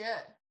 Holy shit.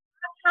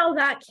 That's how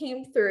that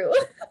came through.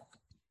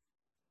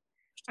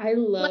 I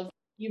love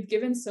you've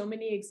given so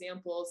many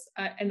examples,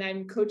 and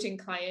I'm coaching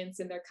clients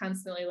and they're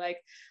constantly like,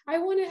 I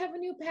want to have a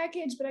new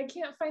package, but I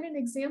can't find an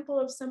example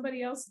of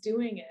somebody else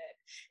doing it.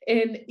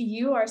 And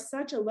you are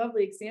such a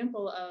lovely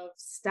example of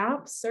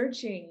stop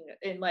searching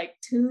and like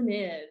tune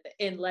in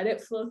and let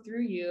it flow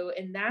through you.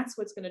 And that's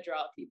what's going to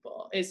draw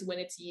people, is when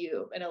it's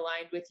you and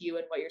aligned with you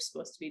and what you're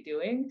supposed to be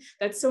doing.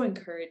 That's so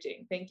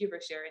encouraging. Thank you for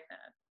sharing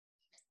that.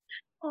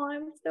 Oh,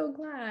 I'm so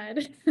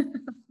glad.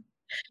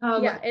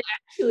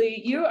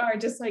 Actually, you are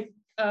just like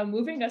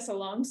moving us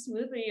along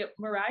smoothly.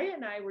 Mariah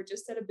and I were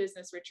just at a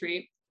business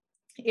retreat,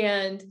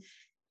 and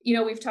you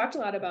know, we've talked a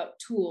lot about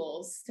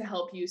tools to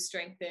help you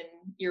strengthen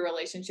your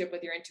relationship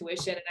with your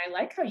intuition. And I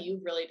like how you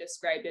really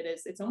described it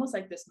as it's almost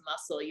like this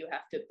muscle you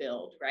have to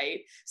build, right?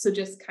 So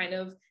just kind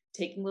of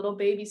taking little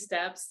baby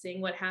steps,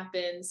 seeing what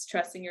happens,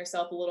 trusting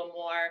yourself a little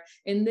more.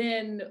 And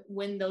then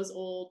when those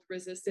old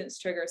resistance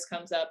triggers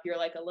comes up, you're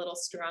like a little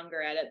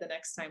stronger at it the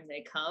next time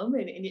they come.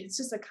 And it's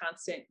just a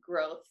constant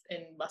growth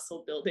and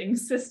muscle building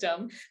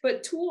system.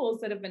 But tools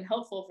that have been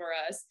helpful for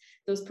us,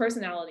 those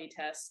personality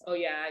tests. Oh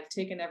yeah, I've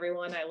taken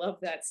everyone. I love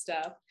that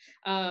stuff.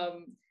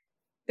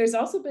 There's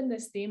also been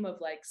this theme of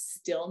like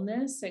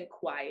stillness and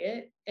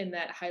quiet, and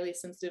that highly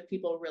sensitive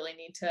people really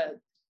need to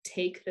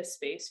take the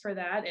space for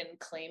that and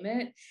claim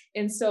it.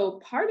 And so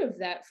part of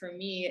that for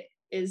me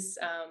is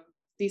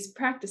these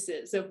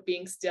practices of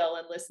being still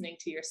and listening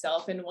to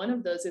yourself. And one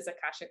of those is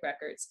Akashic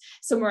Records.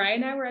 So Mariah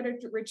and I were at a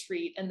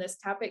retreat and this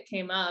topic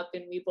came up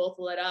and we both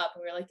lit up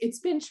and we were like, it's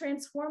been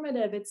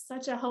transformative. It's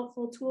such a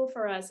helpful tool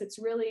for us. It's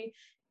really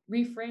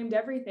reframed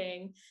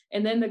everything.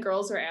 And then the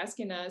girls were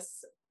asking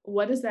us,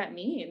 what does that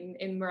mean?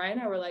 And Mariah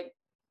and I were like,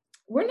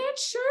 we're not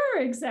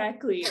sure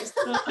exactly.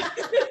 So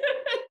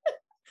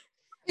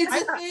it's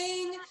a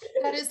thing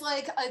that is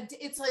like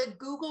it's like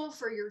Google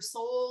for your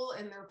soul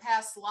and their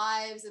past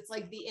lives. It's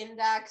like the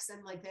index,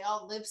 and like they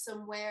all live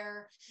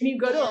somewhere. And you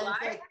go to a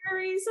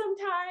library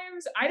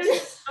sometimes. I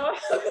don't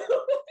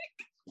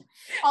know.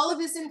 All of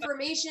this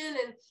information,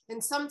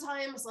 and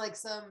sometimes like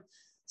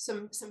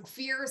some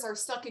fears are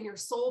stuck in your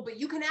soul, but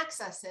you can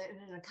access it in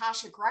an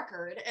Akashic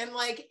record. And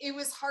like it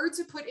was hard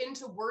to put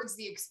into words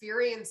the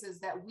experiences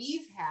that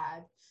we've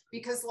had,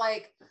 because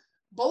like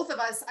both of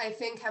us, I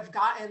think, have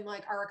gotten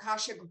like our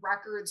Akashic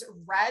records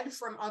read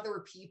from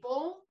other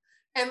people.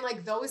 And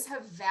like those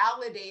have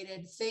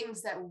validated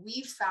things that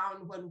we've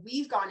found when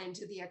we've gone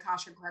into the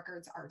Akashic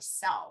records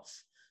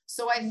ourselves.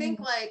 So I think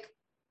like,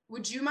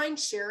 would you mind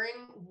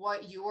sharing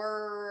what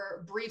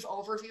your brief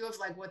overview of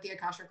like what the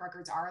Akashic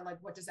records are? Like,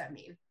 what does that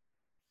mean?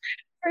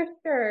 For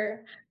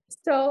sure.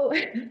 So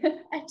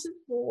I just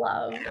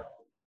love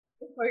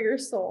for your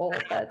soul.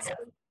 That's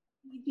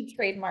you need to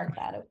trademark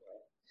that.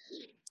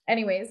 Okay.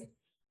 Anyways,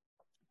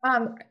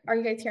 are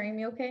you guys hearing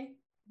me okay?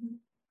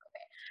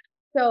 Okay.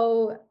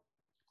 So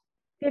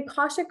the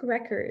Akashic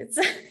Records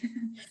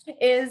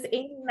is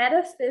a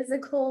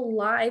metaphysical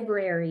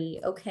library,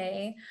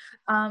 okay?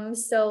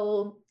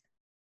 So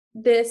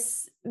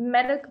this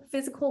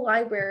metaphysical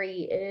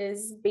library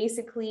is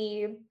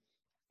basically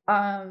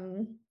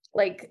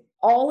like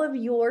all of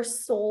your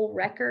soul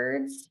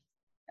records,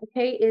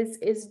 okay,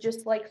 is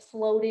just like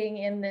floating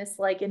in this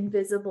like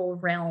invisible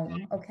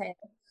realm, okay?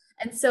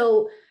 And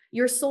so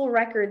your soul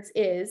records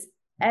is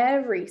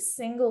every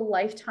single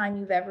lifetime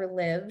you've ever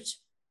lived,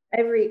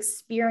 every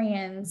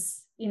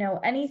experience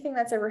anything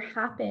that's ever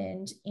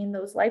happened in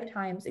those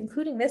lifetimes,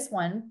 including this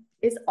one,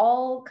 is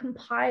all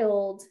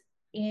compiled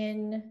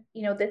in,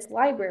 this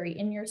library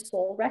in your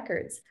soul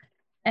records.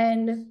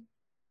 And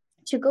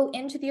to go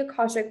into the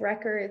Akashic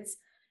records,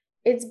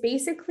 it's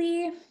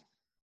basically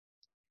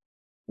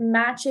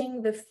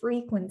matching the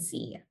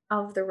frequency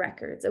of the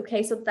records.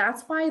 Okay. So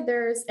that's why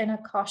there's an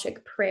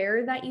Akashic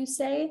prayer that you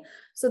say.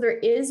 So there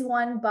is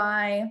one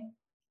by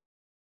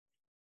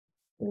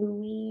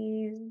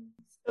Louise.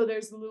 So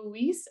there's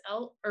Louise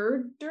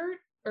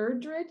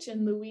Erdrich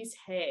and Louise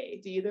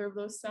Hay. Do either of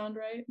those sound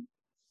right?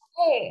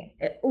 Hey,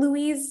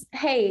 Louise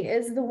Hay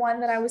is the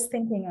one that I was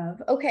thinking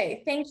of.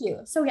 Okay. Thank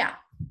you. So yeah.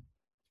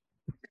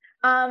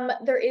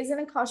 There is an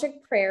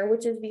Akashic prayer,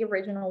 which is the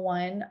original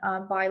one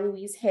by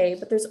Louise Hay,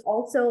 but there's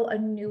also a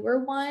newer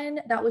one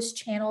that was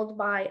channeled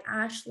by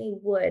Ashley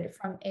Wood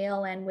from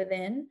ALN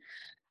Within,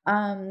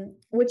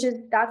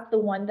 that's the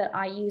one that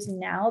I use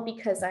now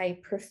because I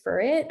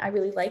prefer it. I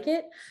really like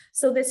it.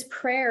 So this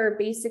prayer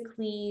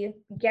basically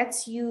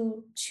gets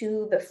you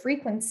to the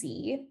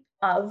frequency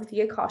of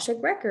the Akashic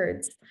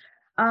records.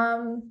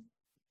 And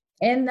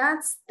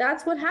that's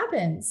what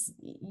happens.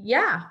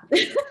 Yeah.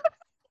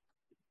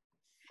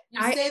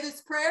 You say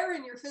this prayer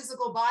and your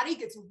physical body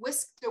gets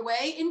whisked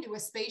away into a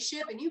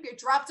spaceship and you get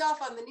dropped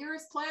off on the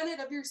nearest planet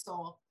of your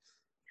soul.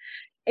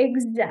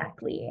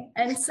 Exactly.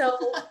 And so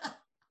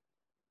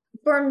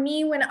for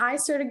me, when I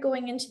started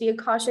going into the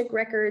Akashic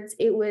records,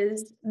 it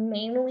was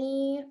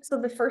mainly, so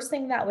the first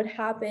thing that would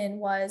happen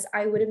was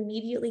I would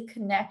immediately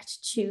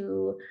connect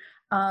to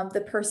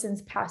the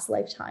person's past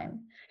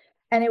lifetime.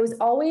 And it was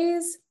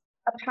always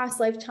a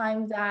past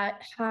lifetime that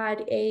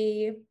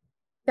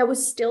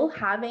was still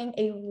having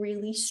a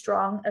really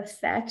strong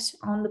effect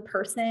on the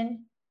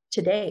person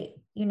today.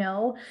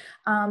 They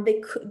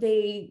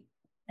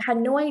had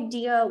no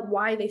idea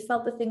why they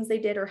felt the things they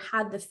did or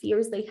had the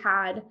fears they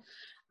had,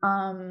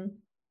 and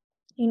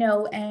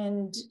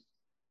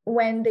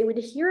when they would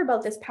hear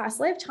about this past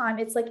lifetime,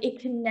 it's like it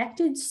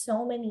connected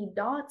so many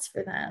dots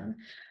for them.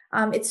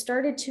 It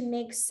started to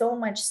make so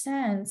much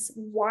sense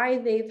why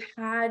they've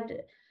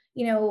had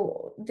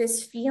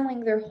this feeling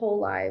their whole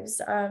lives,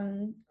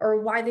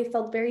 or why they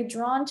felt very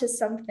drawn to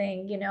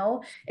something.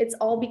 It's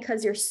all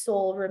because your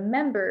soul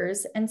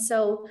remembers. And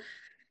so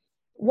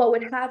what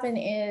would happen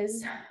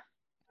is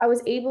I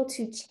was able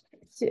to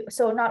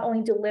so not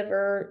only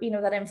deliver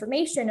that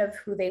information of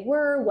who they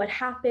were, what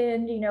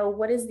happened,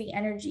 what is the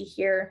energy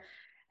here,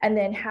 and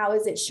then how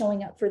is it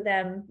showing up for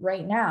them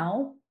right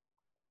now,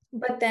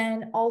 but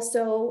then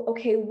also,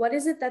 okay, what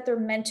is it that they're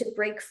meant to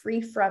break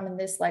free from in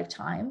this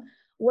lifetime?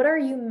 What are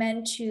you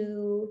meant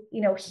to,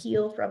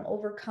 heal from,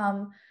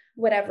 overcome,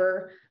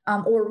 whatever,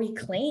 or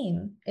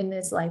reclaim in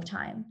this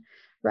lifetime,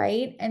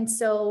 right? And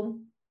so,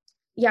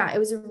 yeah, it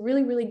was a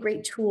really, really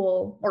great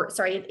tool,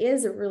 it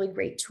is a really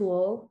great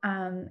tool.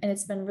 And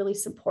it's been really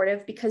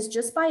supportive because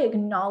just by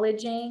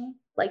acknowledging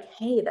like,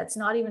 hey, that's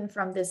not even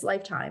from this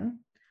lifetime,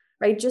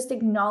 right? Just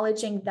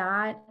acknowledging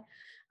that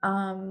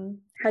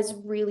has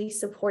really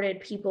supported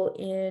people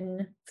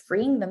in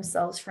freeing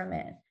themselves from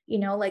it.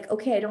 Like,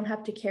 okay, I don't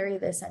have to carry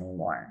this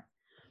anymore.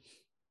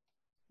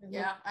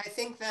 Yeah, I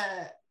think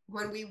that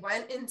when we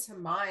went into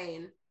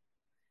mine,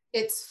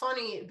 it's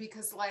funny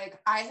because like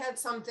I had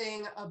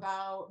something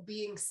about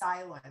being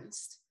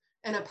silenced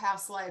in a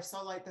past life.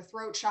 So like the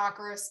throat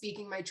chakra,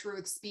 speaking my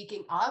truth,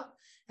 speaking up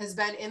has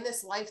been in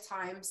this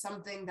lifetime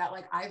something that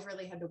like I've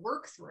really had to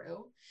work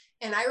through.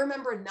 And I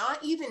remember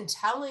not even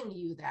telling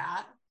you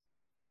that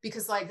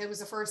because like it was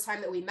the first time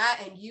that we met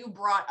and you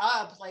brought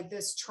up like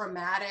this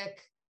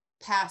traumatic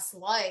past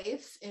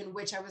life in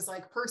which I was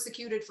like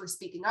persecuted for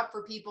speaking up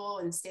for people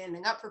and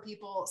standing up for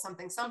people,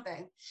 something.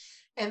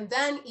 And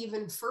then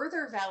even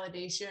further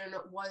validation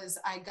was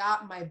I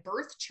got my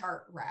birth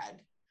chart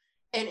read.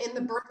 And in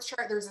the birth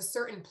chart, there's a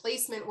certain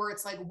placement where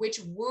it's like, which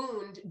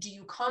wound do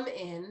you come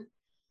in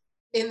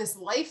this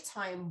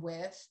lifetime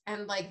with?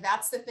 And like,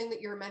 that's the thing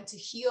that you're meant to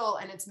heal.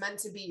 And it's meant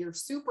to be your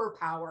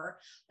superpower.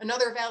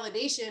 Another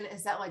validation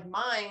is that like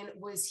mine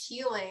was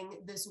healing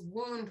this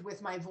wound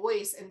with my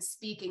voice and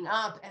speaking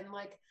up and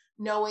like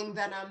knowing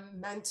that I'm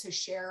meant to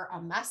share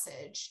a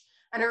message.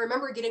 And I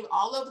remember getting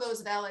all of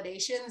those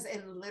validations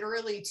in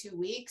literally 2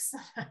 weeks.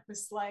 I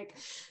was like,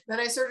 then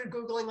I started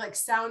Googling like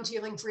sound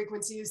healing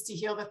frequencies to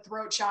heal the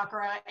throat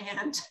chakra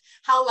and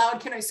how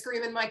loud can I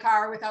scream in my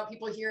car without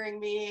people hearing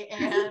me.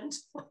 And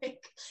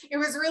like, it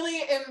was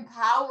really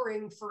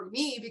empowering for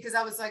me because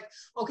I was like,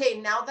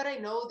 okay, now that I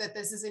know that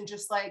this isn't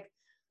just like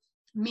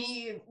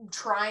me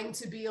trying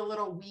to be a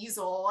little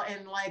weasel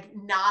and like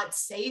not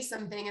say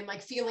something and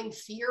like feeling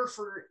fear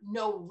for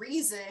no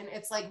reason.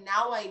 It's like,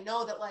 now I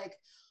know that like,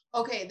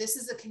 okay, this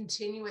is a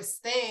continuous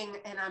thing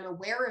and I'm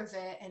aware of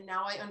it. And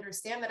now I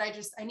understand that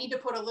I need to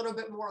put a little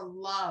bit more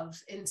love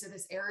into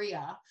this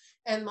area.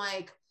 And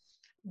like,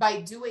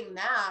 by doing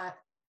that,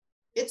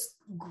 it's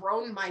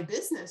grown my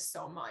business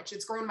so much.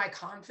 It's grown my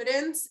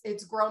confidence.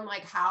 It's grown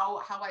like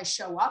how I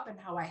show up and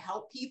how I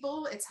help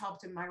people. It's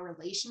helped in my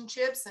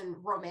relationships and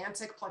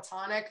romantic,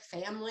 platonic,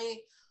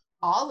 family,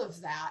 all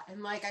of that.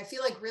 And like, I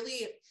feel like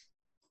really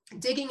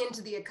digging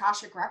into the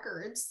Akashic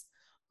records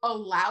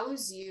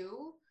allows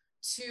you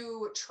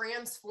to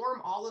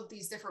transform all of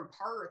these different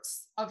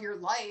parts of your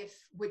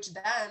life, which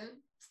then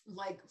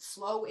like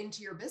flow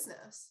into your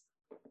business.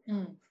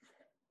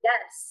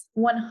 Yes,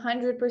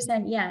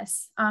 100%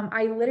 yes.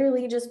 I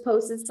literally just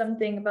posted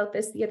something about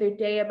this the other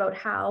day about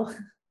how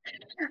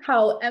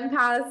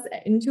empaths,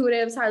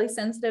 intuitives, highly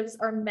sensitives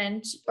are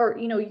meant, or,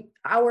 you know,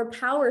 our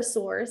power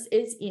source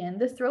is in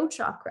the throat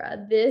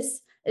chakra.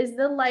 This is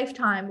the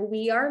lifetime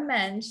we are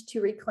meant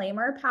to reclaim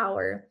our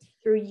power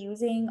through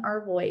using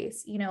our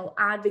voice, you know,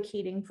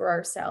 advocating for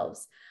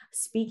ourselves,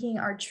 speaking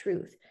our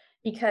truth.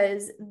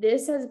 Because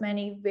this has been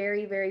a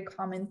very, very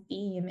common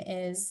theme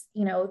is,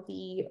 you know,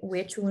 the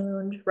witch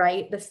wound,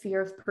 right? The fear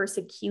of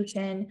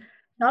persecution,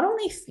 not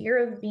only fear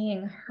of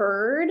being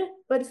heard,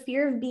 but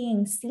fear of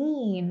being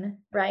seen,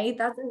 right?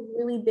 That's a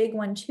really big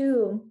one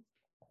too.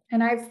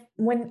 And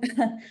when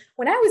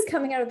when I was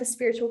coming out of the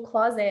spiritual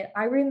closet,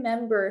 I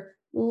remember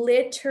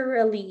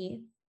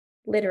literally,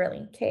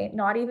 okay,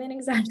 not even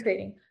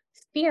exaggerating,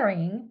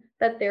 fearing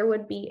that there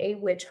would be a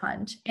witch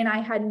hunt. And I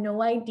had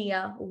no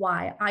idea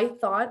why. I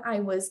thought I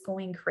was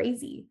going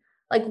crazy.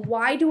 Like,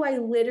 why do I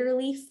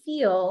literally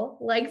feel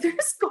like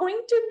there's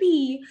going to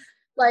be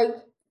like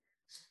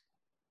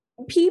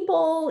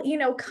people, you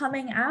know,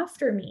 coming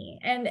after me?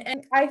 And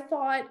I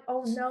thought,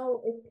 oh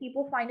no, if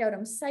people find out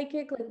I'm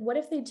psychic, like what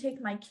if they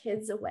take my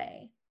kids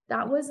away?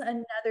 That was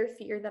another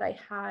fear that I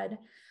had,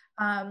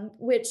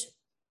 which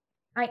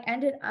I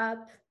ended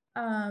up,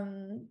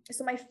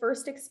 so my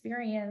first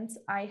experience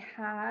I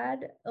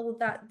had,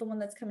 that the one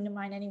that's coming to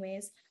mind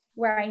anyways,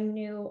 where I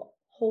knew,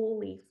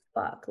 holy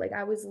fuck, like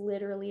I was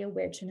literally a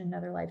witch in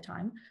another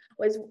lifetime,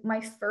 was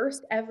my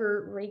first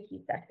ever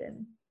Reiki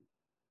session,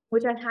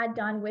 which I had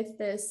done with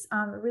this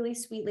really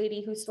sweet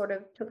lady who sort of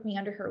took me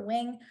under her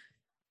wing.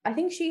 I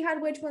think she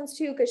had witch ones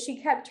too, because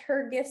she kept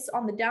her gifts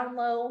on the down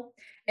low,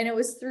 and it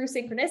was through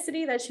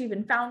synchronicity that she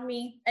even found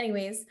me.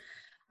 Anyways,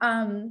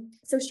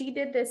 so she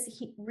did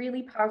this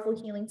really powerful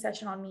healing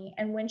session on me.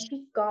 And when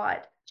she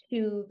got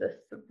to the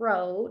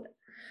throat,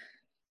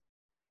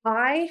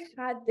 I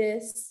had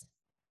this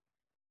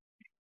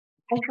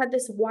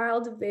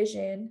wild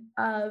vision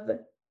of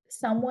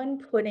someone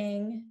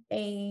putting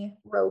a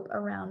rope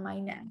around my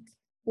neck.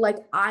 Like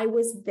I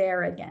was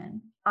there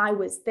again. I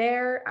was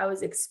there. I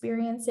was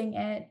experiencing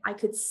it. I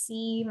could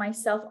see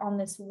myself on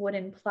this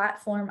wooden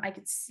platform. I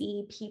could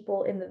see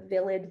people in the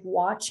village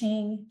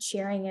watching,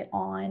 cheering it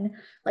on.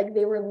 Like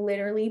they were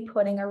literally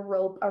putting a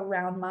rope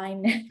around my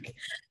neck.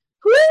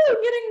 Woo,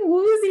 I'm getting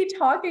woozy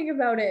talking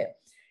about it.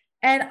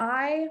 And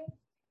I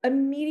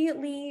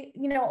immediately,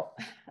 you know,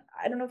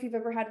 I don't know if you've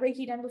ever had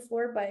Reiki done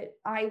before, but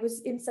I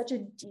was in such a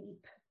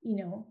deep, you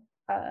know,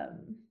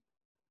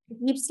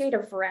 deep state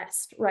of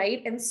rest,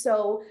 right? And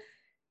so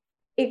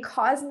it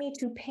caused me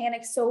to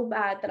panic so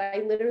bad that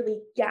I literally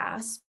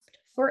gasped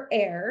for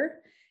air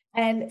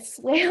and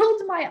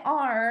flailed my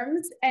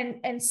arms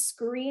and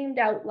screamed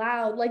out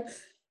loud, like,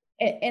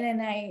 and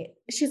then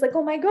she's like,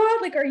 oh my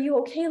God, like, are you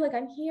okay? Like,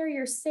 I'm here,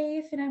 you're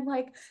safe. And I'm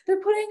like, they're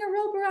putting a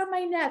rope around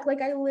my neck.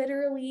 Like, I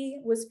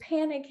literally was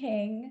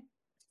panicking,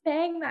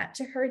 saying that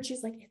to her. And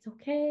she's like, it's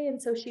okay.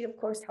 And so she, of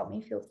course, helped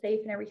me feel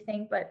safe and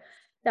everything. But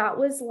that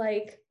was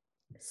like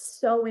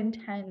so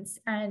intense.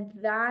 And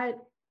that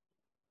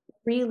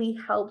really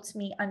helped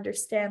me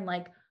understand,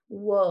 like,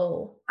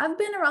 whoa, I've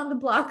been around the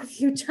block a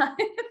few times.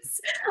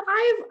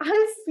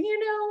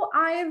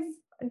 I've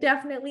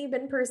definitely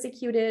been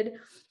persecuted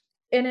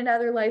in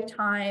another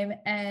lifetime,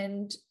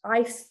 and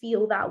I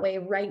feel that way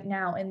right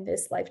now in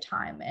this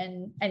lifetime.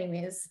 And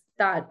anyways,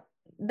 that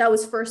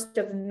was first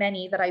of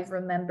many that I've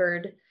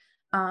remembered,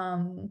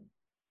 and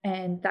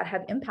that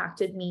have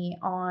impacted me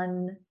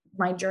on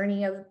my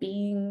journey of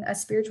being a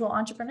spiritual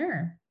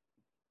entrepreneur.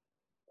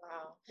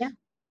 Wow. Yeah.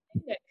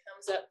 That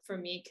comes up for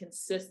me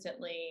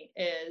consistently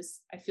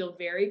is I feel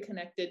very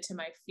connected to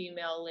my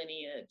female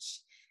lineage.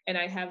 And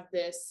I have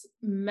this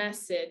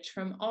message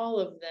from all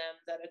of them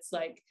that it's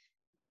like,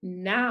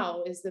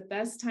 now is the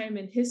best time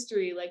in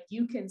history. Like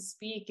you can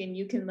speak and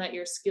you can let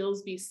your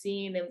skills be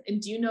seen.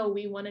 And do you know,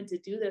 we wanted to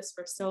do this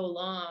for so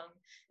long,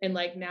 and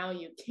like now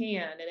you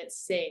can, and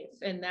it's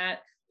safe. And that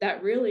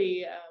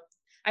really,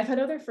 I've had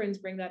other friends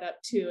bring that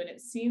up too. And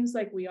it seems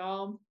like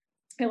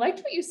I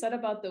liked what you said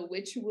about the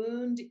witch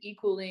wound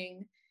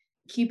equaling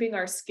keeping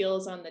our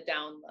skills on the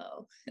down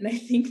low. And I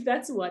think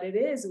that's what it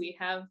is. We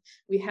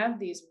have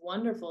these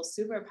wonderful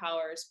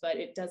superpowers, but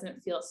it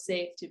doesn't feel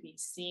safe to be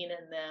seen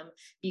in them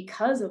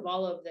because of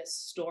all of this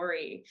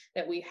story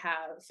that we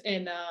have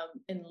in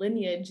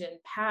lineage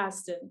and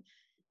past. And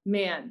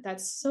man,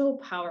 that's so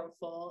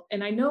powerful.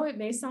 And I know it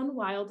may sound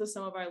wild to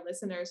some of our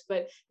listeners,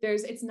 but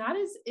it's not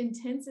as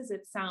intense as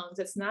it sounds.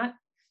 It's not.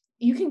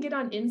 You can get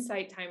on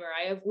Insight Timer.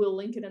 We'll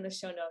link it in the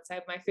show notes. I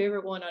have my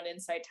favorite one on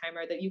Insight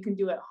Timer that you can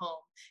do at home.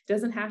 It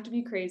doesn't have to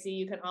be crazy.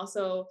 You can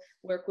also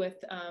work with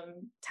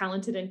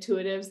talented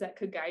intuitives that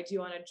could guide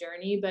you on a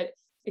journey, but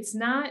it's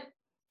not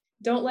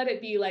don't let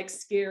it be like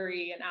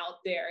scary and out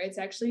there. It's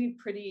actually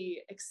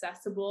pretty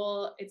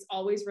accessible. It's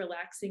always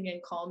relaxing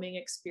and calming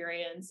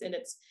experience. And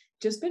it's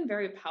just been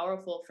very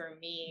powerful for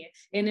me,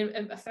 and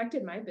it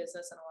affected my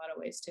business in a lot of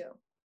ways too.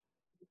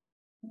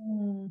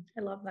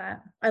 I love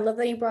that. I love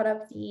that you brought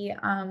up the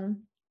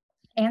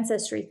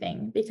ancestry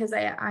thing, because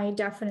I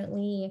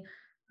definitely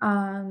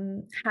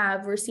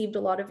have received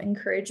a lot of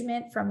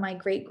encouragement from my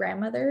great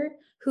grandmother,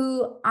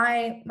 who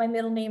my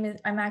middle name is,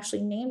 I'm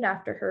actually named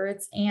after her.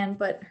 It's Anne,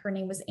 but her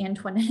name was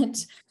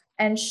Antoinette.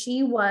 And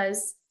she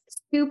was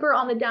super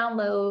on the down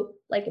low,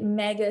 like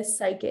mega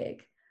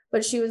psychic,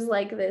 but she was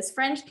like this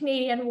French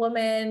Canadian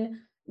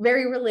woman,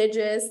 very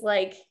religious,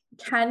 like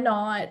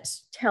cannot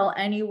tell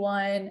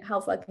anyone how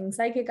fucking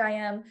psychic I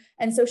am.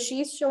 And so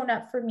she's shown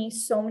up for me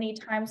so many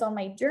times on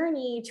my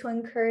journey to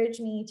encourage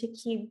me to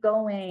keep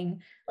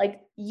going.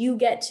 Like, you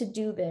get to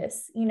do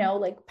this,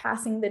 like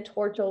passing the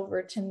torch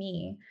over to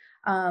me.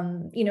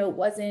 It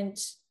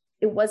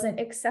wasn't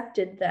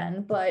accepted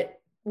then, but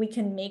we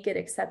can make it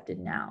accepted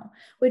now,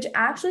 which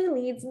actually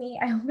leads me,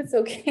 I hope it's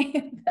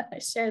okay that I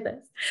share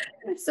this.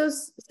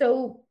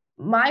 So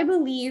my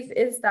belief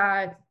is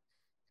that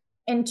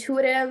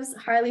intuitives,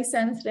 highly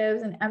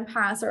sensitives, and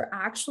empaths are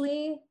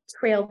actually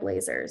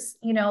trailblazers.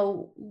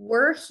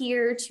 We're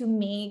here to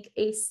make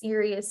a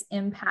serious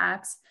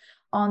impact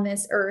on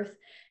this earth.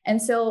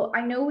 And so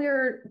I know we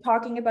were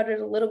talking about it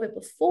a little bit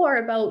before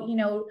about,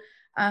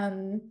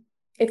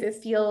 if it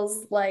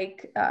feels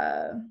like,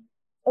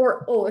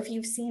 if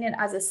you've seen it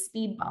as a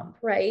speed bump,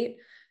 right?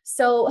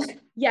 So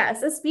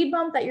yes, a speed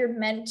bump that you're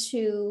meant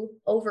to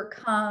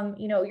overcome,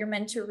 you're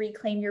meant to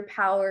reclaim your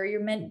power.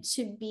 You're meant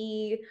to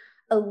be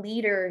a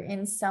leader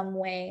in some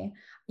way.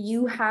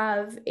 You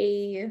have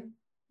a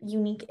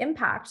unique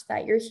impact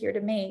that you're here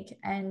to make.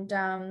 And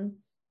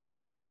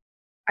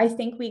I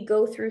think we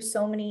go through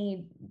so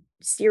many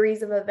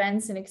series of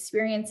events and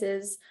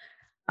experiences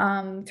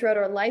throughout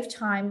our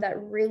lifetime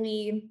that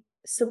really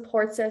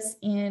supports us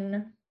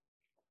in,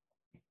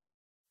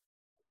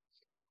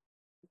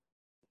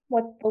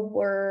 what's the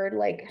word,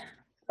 like,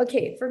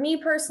 okay, for me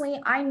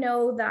personally, I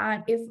know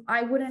that if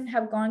I wouldn't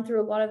have gone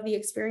through a lot of the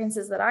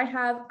experiences that I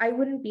have, I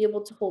wouldn't be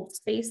able to hold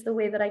space the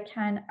way that I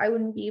can. I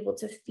wouldn't be able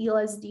to feel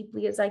as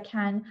deeply as I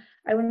can.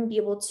 I wouldn't be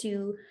able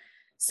to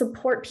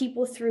support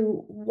people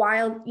through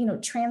wild,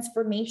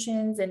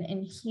 transformations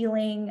and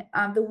healing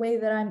the way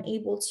that I'm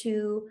able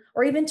to,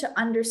 or even to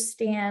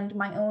understand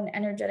my own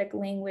energetic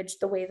language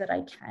the way that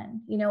I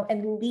can,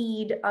 and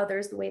lead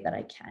others the way that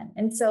I can.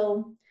 And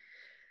so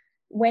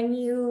when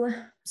you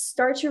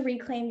start to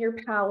reclaim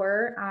your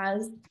power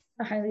as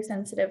a highly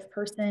sensitive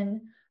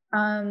person,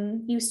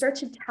 you start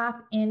to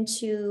tap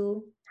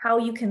into how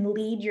you can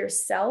lead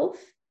yourself.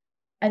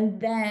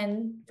 And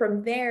then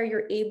from there,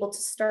 you're able to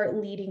start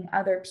leading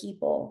other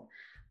people.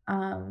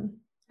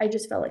 I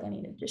just felt like I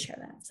needed to share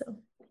that. So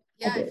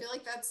yeah, I feel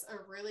like that's a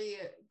really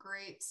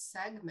great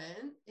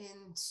segment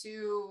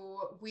into,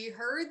 we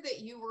heard that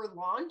you were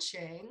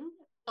launching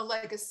a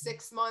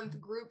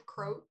 6-month group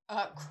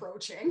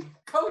coaching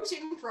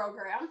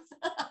program.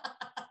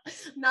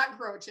 Not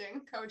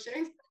croaching,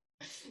 coaching.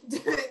 Do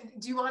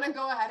you want to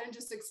go ahead and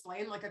just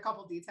explain a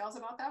couple details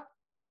about that?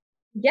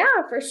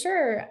 Yeah, for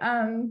sure.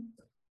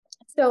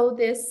 So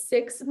this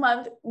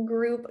 6-month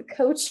group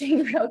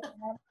coaching program,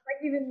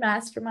 like even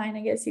mastermind,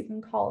 I guess you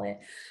can call it.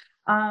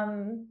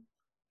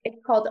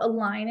 It's called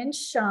Align and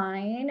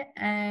Shine.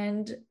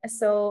 And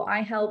so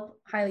I help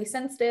highly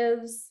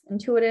sensitives,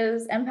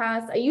 intuitives,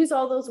 empaths. I use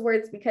all those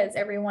words because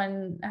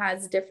everyone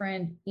has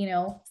different,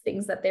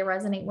 things that they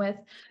resonate with.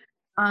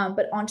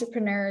 But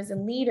entrepreneurs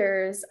and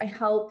leaders, I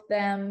help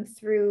them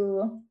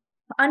through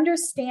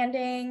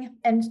understanding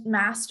and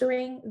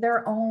mastering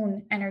their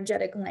own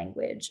energetic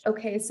language.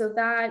 Okay, so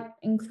that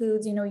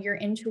includes, your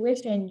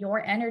intuition,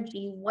 your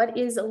energy, what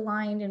is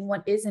aligned and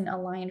what isn't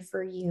aligned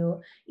for you.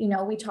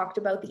 We talked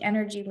about the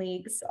energy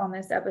leagues on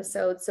this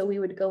episode, so we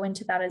would go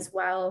into that as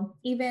well.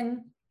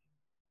 Even,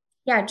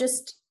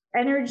 just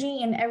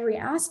energy in every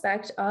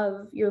aspect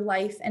of your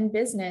life and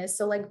business.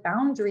 So like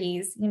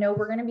boundaries,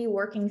 we're going to be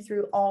working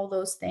through all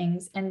those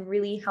things and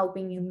really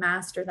helping you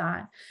master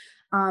that.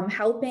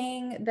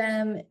 Helping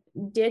them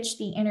ditch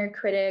the inner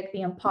critic,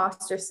 the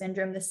imposter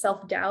syndrome, the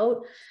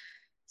self-doubt,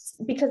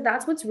 because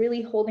that's what's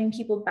really holding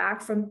people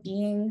back from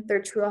being their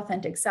true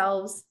authentic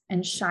selves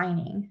and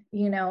shining,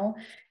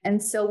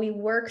 And so we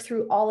work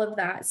through all of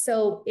that.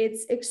 So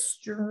it's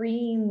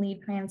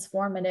extremely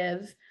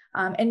transformative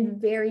and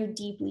very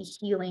deeply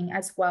healing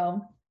as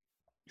well.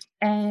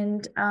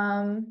 And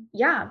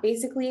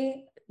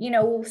basically,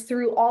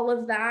 through all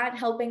of that,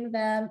 helping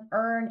them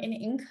earn an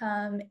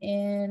income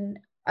in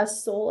a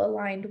soul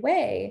aligned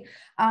way,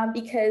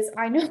 because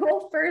I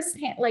know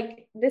firsthand,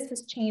 this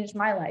has changed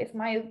my life,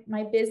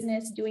 my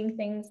business, doing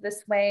things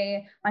this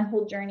way, my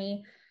whole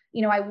journey.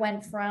 I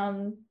went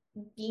from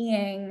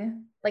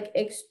being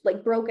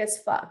broke as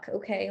fuck.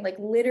 Okay.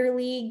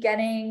 Literally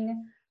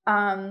getting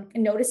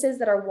notices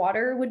that our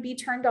water would be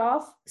turned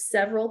off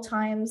several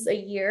times a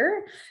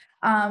year.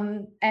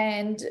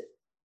 And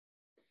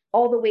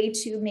all the way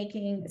to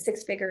making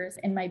 6 figures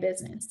in my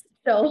business.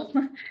 So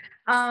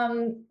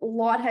a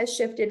lot has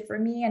shifted for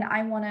me, and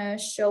I want to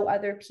show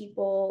other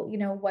people, you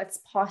know, what's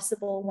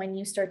possible when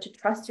you start to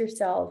trust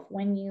yourself,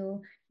 when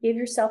you give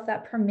yourself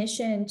that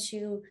permission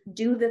to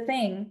do the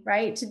thing,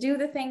 right? To do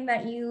the thing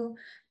that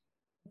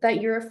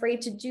you're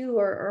afraid to do,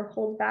 or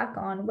hold back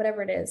on,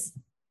 whatever it is.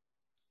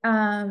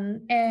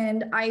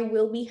 And I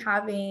will be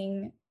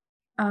having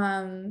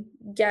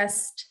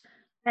guest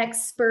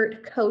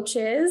expert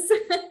coaches.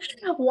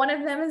 One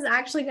of them is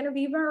actually going to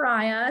be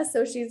Mariah.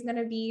 So she's going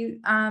to be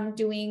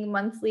doing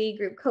monthly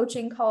group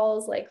coaching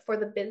calls, like for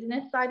the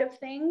business side of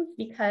things,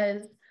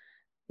 because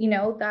you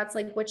know, that's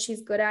like what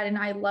she's good at. And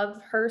I love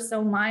her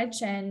so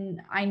much.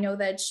 And I know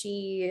that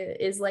she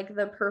is like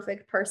the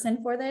perfect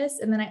person for this.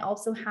 And then I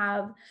also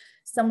have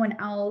someone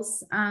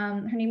else.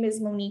 Her name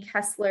is Monique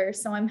Hessler.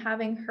 So I'm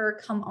having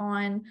her come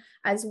on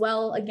as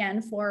well,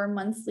 again, for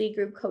monthly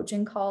group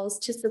coaching calls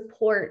to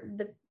support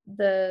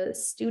the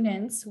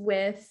students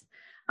with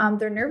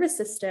their nervous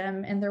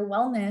system and their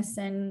wellness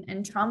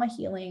and trauma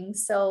healing.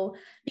 So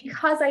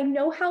because I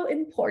know how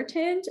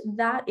important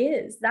that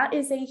is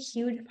a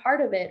huge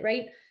part of it,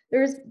 right?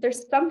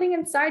 There's something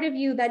inside of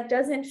you that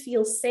doesn't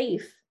feel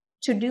safe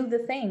to do the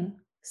thing.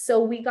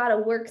 So we got to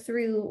work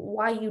through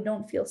why you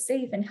don't feel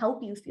safe and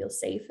help you feel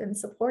safe and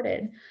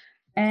supported.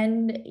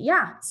 And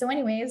yeah, so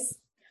anyways,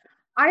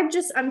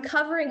 I'm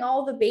covering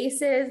all the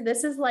bases.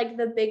 This is like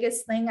the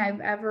biggest thing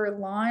I've ever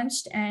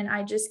launched, and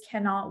I just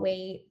cannot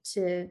wait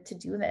to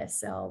do this.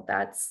 So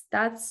that's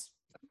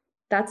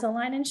a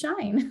line and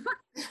shine.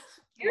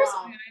 Here's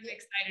why I'm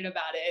excited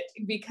about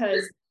it,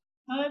 because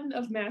a ton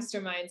of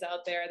masterminds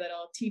out there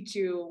that'll teach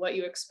you what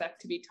you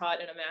expect to be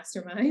taught in a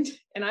mastermind.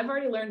 And I've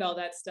already learned all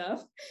that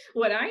stuff.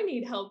 What I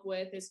need help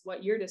with is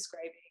what you're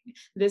describing,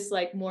 this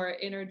like more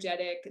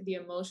energetic, the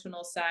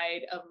emotional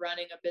side of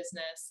running a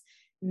business.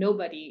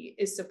 Nobody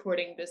is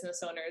supporting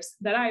business owners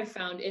that I've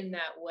found in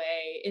that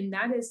way. And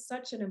that is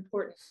such an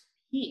important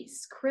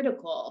piece,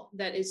 critical,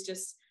 that is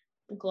just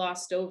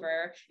glossed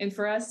over. And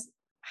for us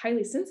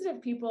highly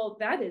sensitive people,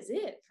 that is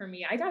it for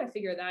me. I got to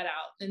figure that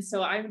out. And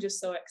so I'm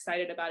just so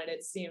excited about it.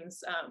 It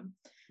seems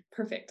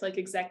perfect, like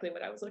exactly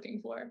what I was looking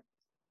for.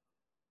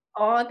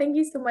 Oh, thank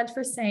you so much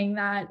for saying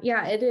that.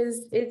 Yeah,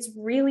 it's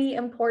really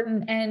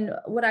important. And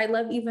what I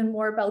love even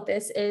more about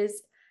this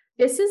is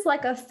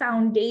like a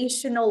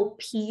foundational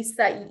piece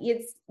that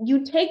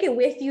you take it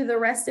with you the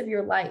rest of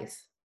your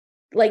life.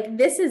 Like,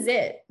 this is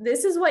it.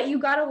 This is what you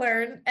got to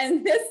learn.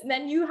 And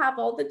then you have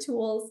all the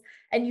tools,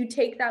 and you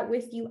take that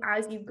with you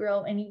as you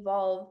grow and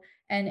evolve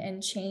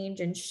and change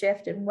and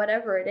shift and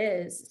whatever it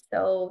is.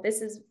 So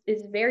this is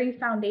very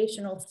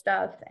foundational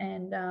stuff.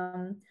 And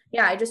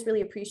yeah, I just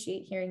really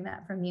appreciate hearing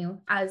that from you,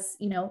 as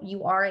you know,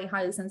 you are a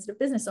highly sensitive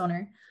business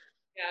owner.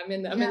 Yeah, I'm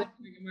in the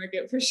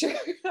market for sure.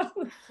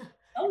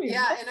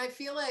 Yeah. And I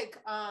feel like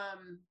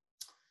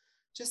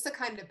just to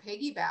kind of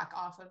piggyback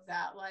off of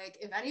that, like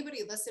if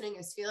anybody listening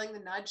is feeling the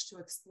nudge to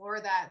explore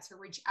that, to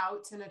reach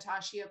out to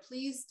Natasha,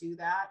 please do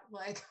that.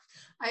 Like,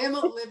 I am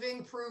a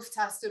living proof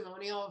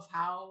testimonial of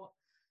how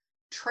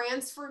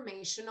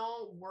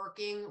transformational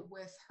working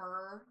with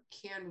her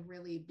can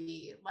really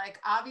be. Like,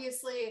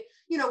 obviously,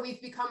 you know,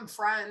 we've become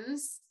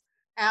friends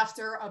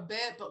after a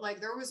bit, but like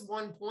there was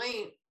one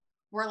point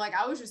where like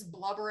I was just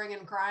blubbering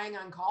and crying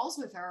on calls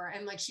with her,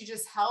 and like she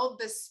just held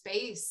this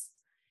space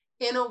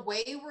in a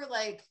way where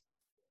like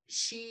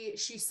she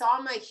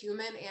saw my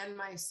human and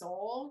my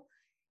soul,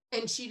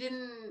 and she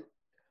didn't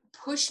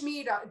push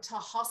me to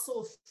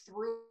hustle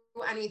through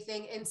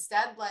anything.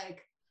 Instead,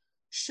 like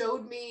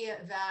showed me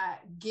that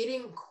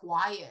getting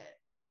quiet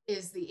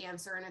is the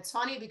answer. And it's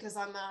funny because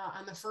on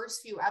the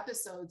first few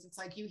episodes, it's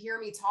like you hear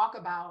me talk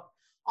about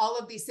all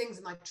of these things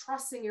and like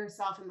trusting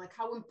yourself and like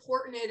how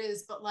important it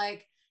is, but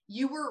like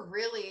you were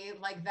really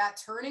like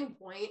that turning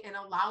point and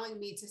allowing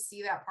me to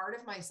see that part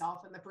of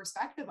myself and the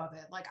perspective of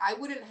it. Like I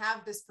wouldn't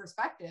have this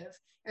perspective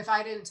if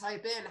I didn't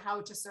type in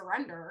how to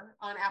surrender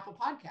on Apple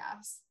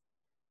Podcasts.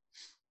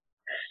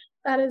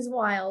 That is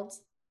wild.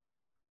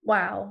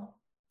 Wow.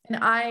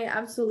 And I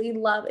absolutely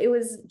love it.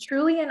 Was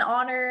truly an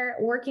honor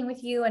working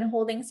with you and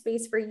holding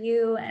space for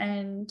you.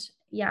 And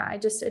yeah, I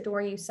just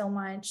adore you so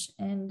much.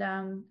 And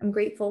I'm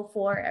grateful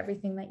for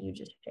everything that you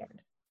just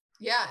shared.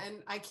 Yeah, and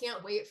I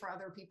can't wait for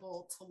other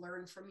people to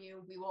learn from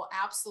you. We will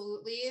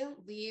absolutely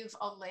leave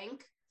a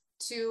link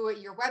to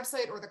your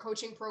website or the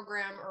coaching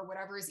program or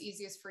whatever is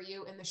easiest for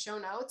you in the show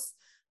notes.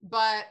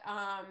 But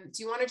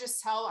do you want to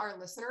just tell our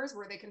listeners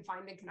where they can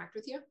find and connect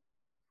with you?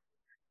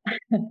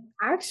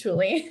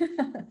 Actually,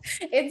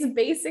 it's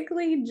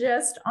basically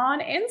just on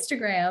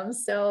Instagram.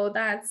 So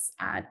that's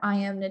at I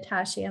am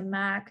Natasha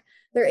Mack.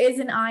 There is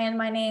an I in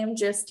my name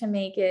just to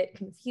make it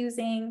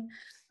confusing.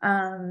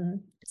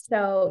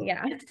 So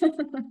yeah,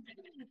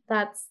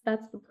 that's the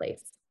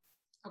place.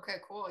 Okay,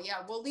 cool.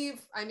 Yeah, we'll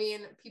leave. I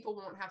mean, people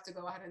won't have to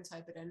go ahead and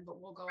type it in,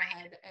 but we'll go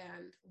ahead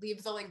and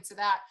leave the link to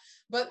that.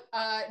 But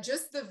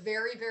just the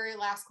very, very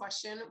last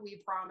question,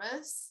 we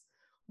promise.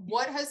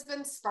 What has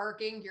been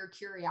sparking your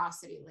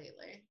curiosity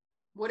lately?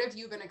 What have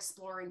you been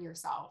exploring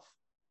yourself?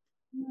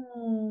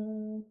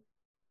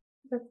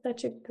 That's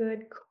such a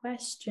good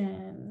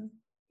question.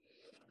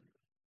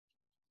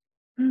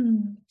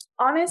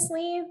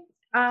 Honestly,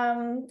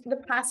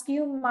 the past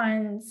few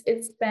months,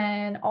 it's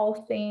been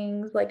all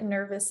things like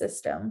nervous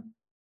system.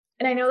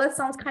 And I know that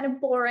sounds kind of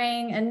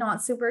boring and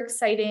not super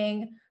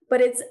exciting,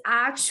 but it's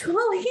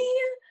actually,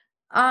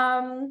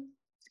 um,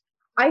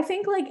 I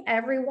think like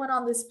everyone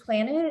on this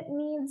planet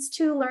needs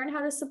to learn how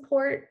to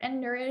support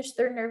and nourish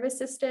their nervous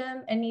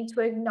system and need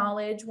to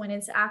acknowledge when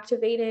it's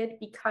activated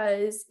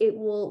because it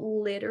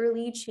will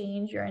literally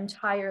change your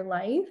entire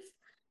life.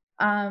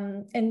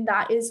 And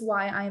that is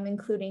why I'm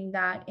including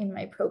that in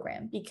my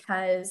program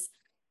because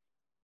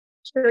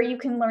sure, you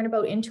can learn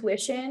about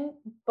intuition,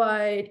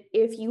 but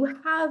if you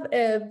have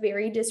a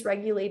very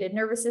dysregulated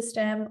nervous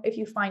system, if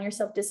you find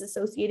yourself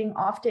disassociating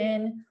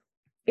often,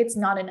 it's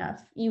not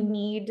enough. You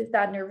need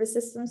that nervous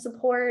system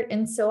support.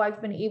 And so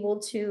I've been able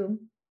to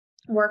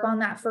work on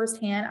that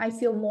firsthand. I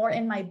feel more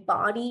in my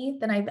body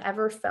than I've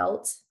ever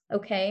felt.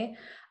 Okay.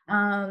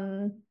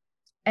 Um,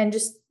 and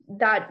just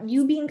that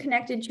you being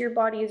connected to your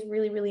body is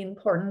really, really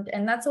important.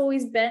 And that's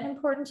always been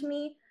important to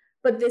me.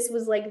 But this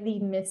was like the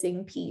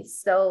missing piece.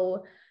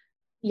 So,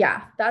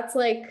 yeah, that's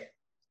like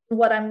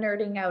what I'm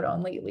nerding out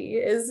on lately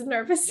is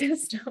nervous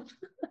system.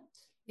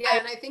 Yeah,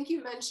 and I think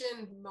you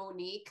mentioned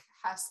Monique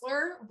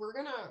Hessler.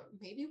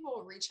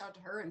 We'll reach out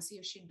to her and see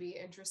if she'd be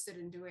interested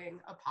in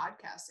doing a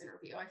podcast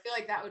interview. I feel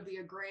like that would be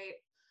a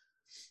great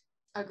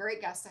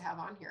guest to have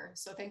on here.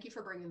 So thank you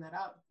for bringing that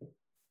up.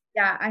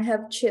 Yeah, I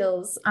have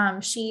chills.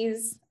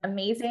 She's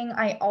amazing.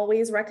 I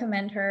always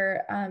recommend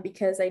her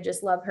because I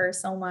just love her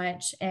so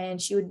much,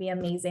 and she would be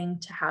amazing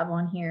to have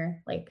on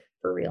here, like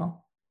for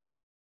real.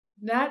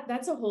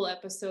 That's a whole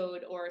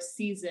episode or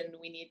season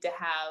we need to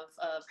have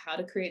of how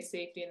to create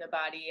safety in the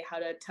body, how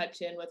to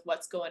touch in with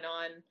what's going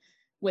on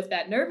with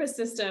that nervous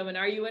system, and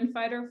are you in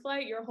fight or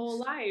flight your whole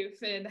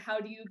life, and how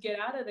do you get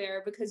out of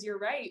there? Because you're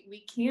right,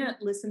 we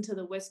can't listen to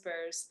the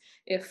whispers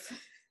if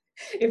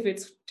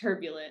it's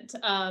turbulent.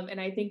 And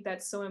I think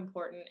that's so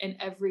important, and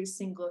every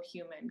single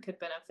human could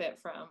benefit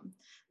from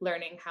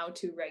learning how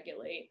to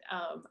regulate.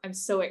 I'm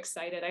so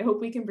excited. I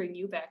hope we can bring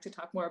you back to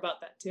talk more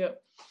about that too.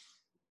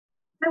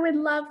 I would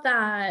love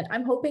that.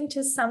 I'm hoping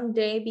to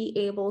someday be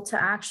able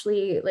to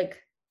actually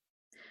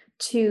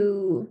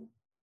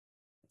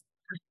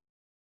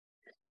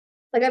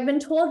I've been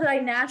told that I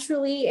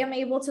naturally am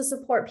able to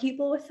support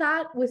people with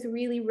that, with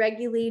really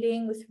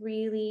regulating, with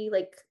really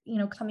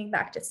coming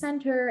back to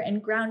center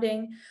and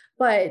grounding,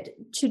 but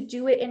to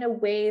do it in a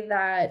way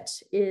that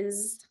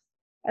is,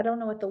 I don't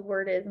know what the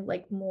word is,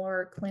 like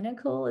more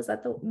clinical. Is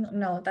that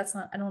no, that's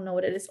not, I don't know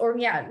what it is. Or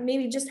yeah,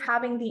 maybe just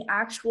having the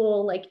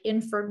actual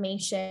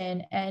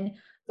information and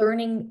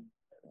learning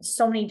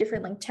so many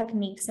different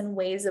techniques and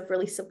ways of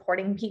really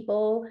supporting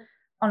people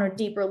on a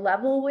deeper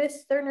level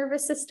with their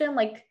nervous system.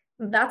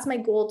 That's my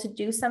goal to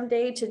do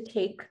someday, to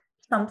take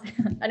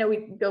something. I know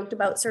we joked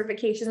about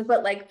certifications,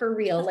 but for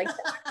real,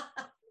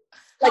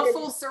 a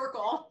full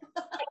circle.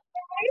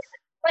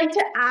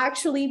 To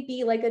actually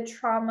be a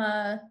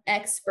trauma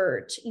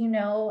expert,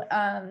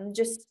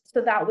 just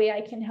so that way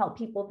I can help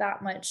people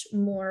that much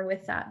more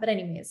with that. But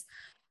anyways,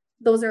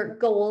 those are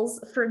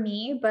goals for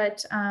me.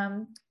 But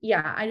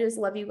yeah, I just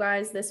love you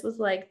guys. This was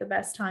the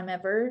best time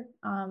ever.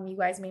 You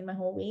guys made my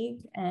whole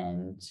week,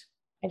 and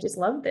I just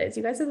love this.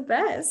 You guys are the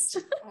best.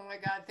 Oh my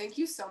God. Thank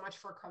you so much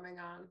for coming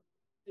on.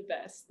 The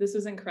best. This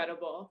was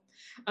incredible.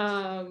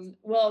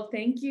 Well,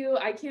 thank you.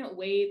 I can't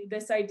wait.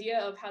 This idea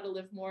of how to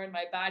live more in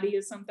my body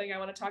is something I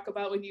want to talk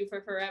about with you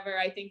for forever.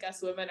 I think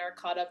us women are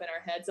caught up in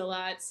our heads a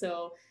lot.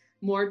 So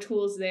more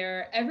tools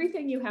there.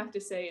 Everything you have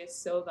to say is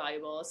so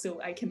valuable.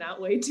 So I cannot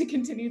wait to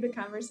continue the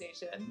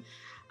conversation.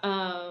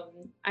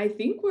 I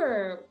think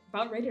we're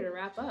about ready to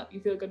wrap up. You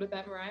feel good with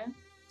that, Mariah?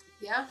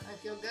 Yeah, I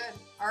feel good.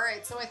 All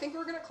right. So I think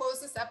we're going to close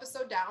this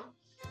episode down.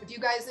 If you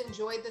guys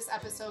enjoyed this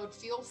episode,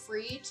 feel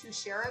free to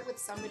share it with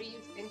somebody you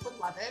think would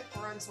love it,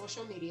 or on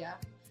social media,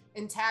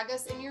 and tag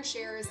us in your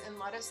shares and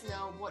let us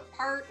know what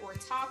part or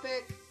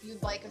topic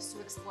you'd like us to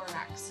explore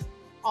next.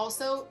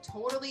 Also,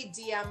 totally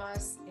DM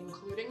us,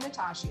 including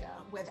Natasha,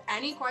 with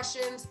any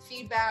questions,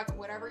 feedback,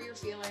 whatever you're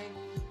feeling.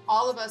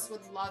 All of us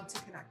would love to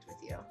connect with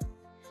you.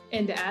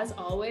 And as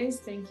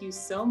always, thank you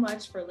so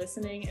much for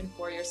listening and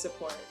for your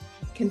support.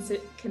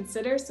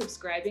 Consider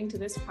subscribing to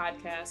this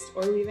podcast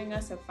or leaving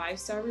us a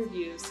 5-star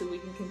review so we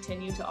can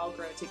continue to all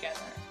grow together.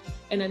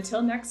 And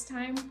until next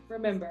time,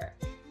 remember,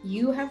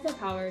 you have the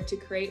power to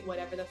create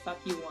whatever the fuck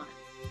you want.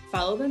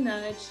 Follow the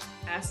nudge,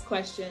 ask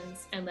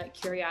questions, and let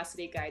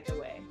curiosity guide the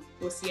way.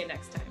 We'll see you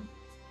next time.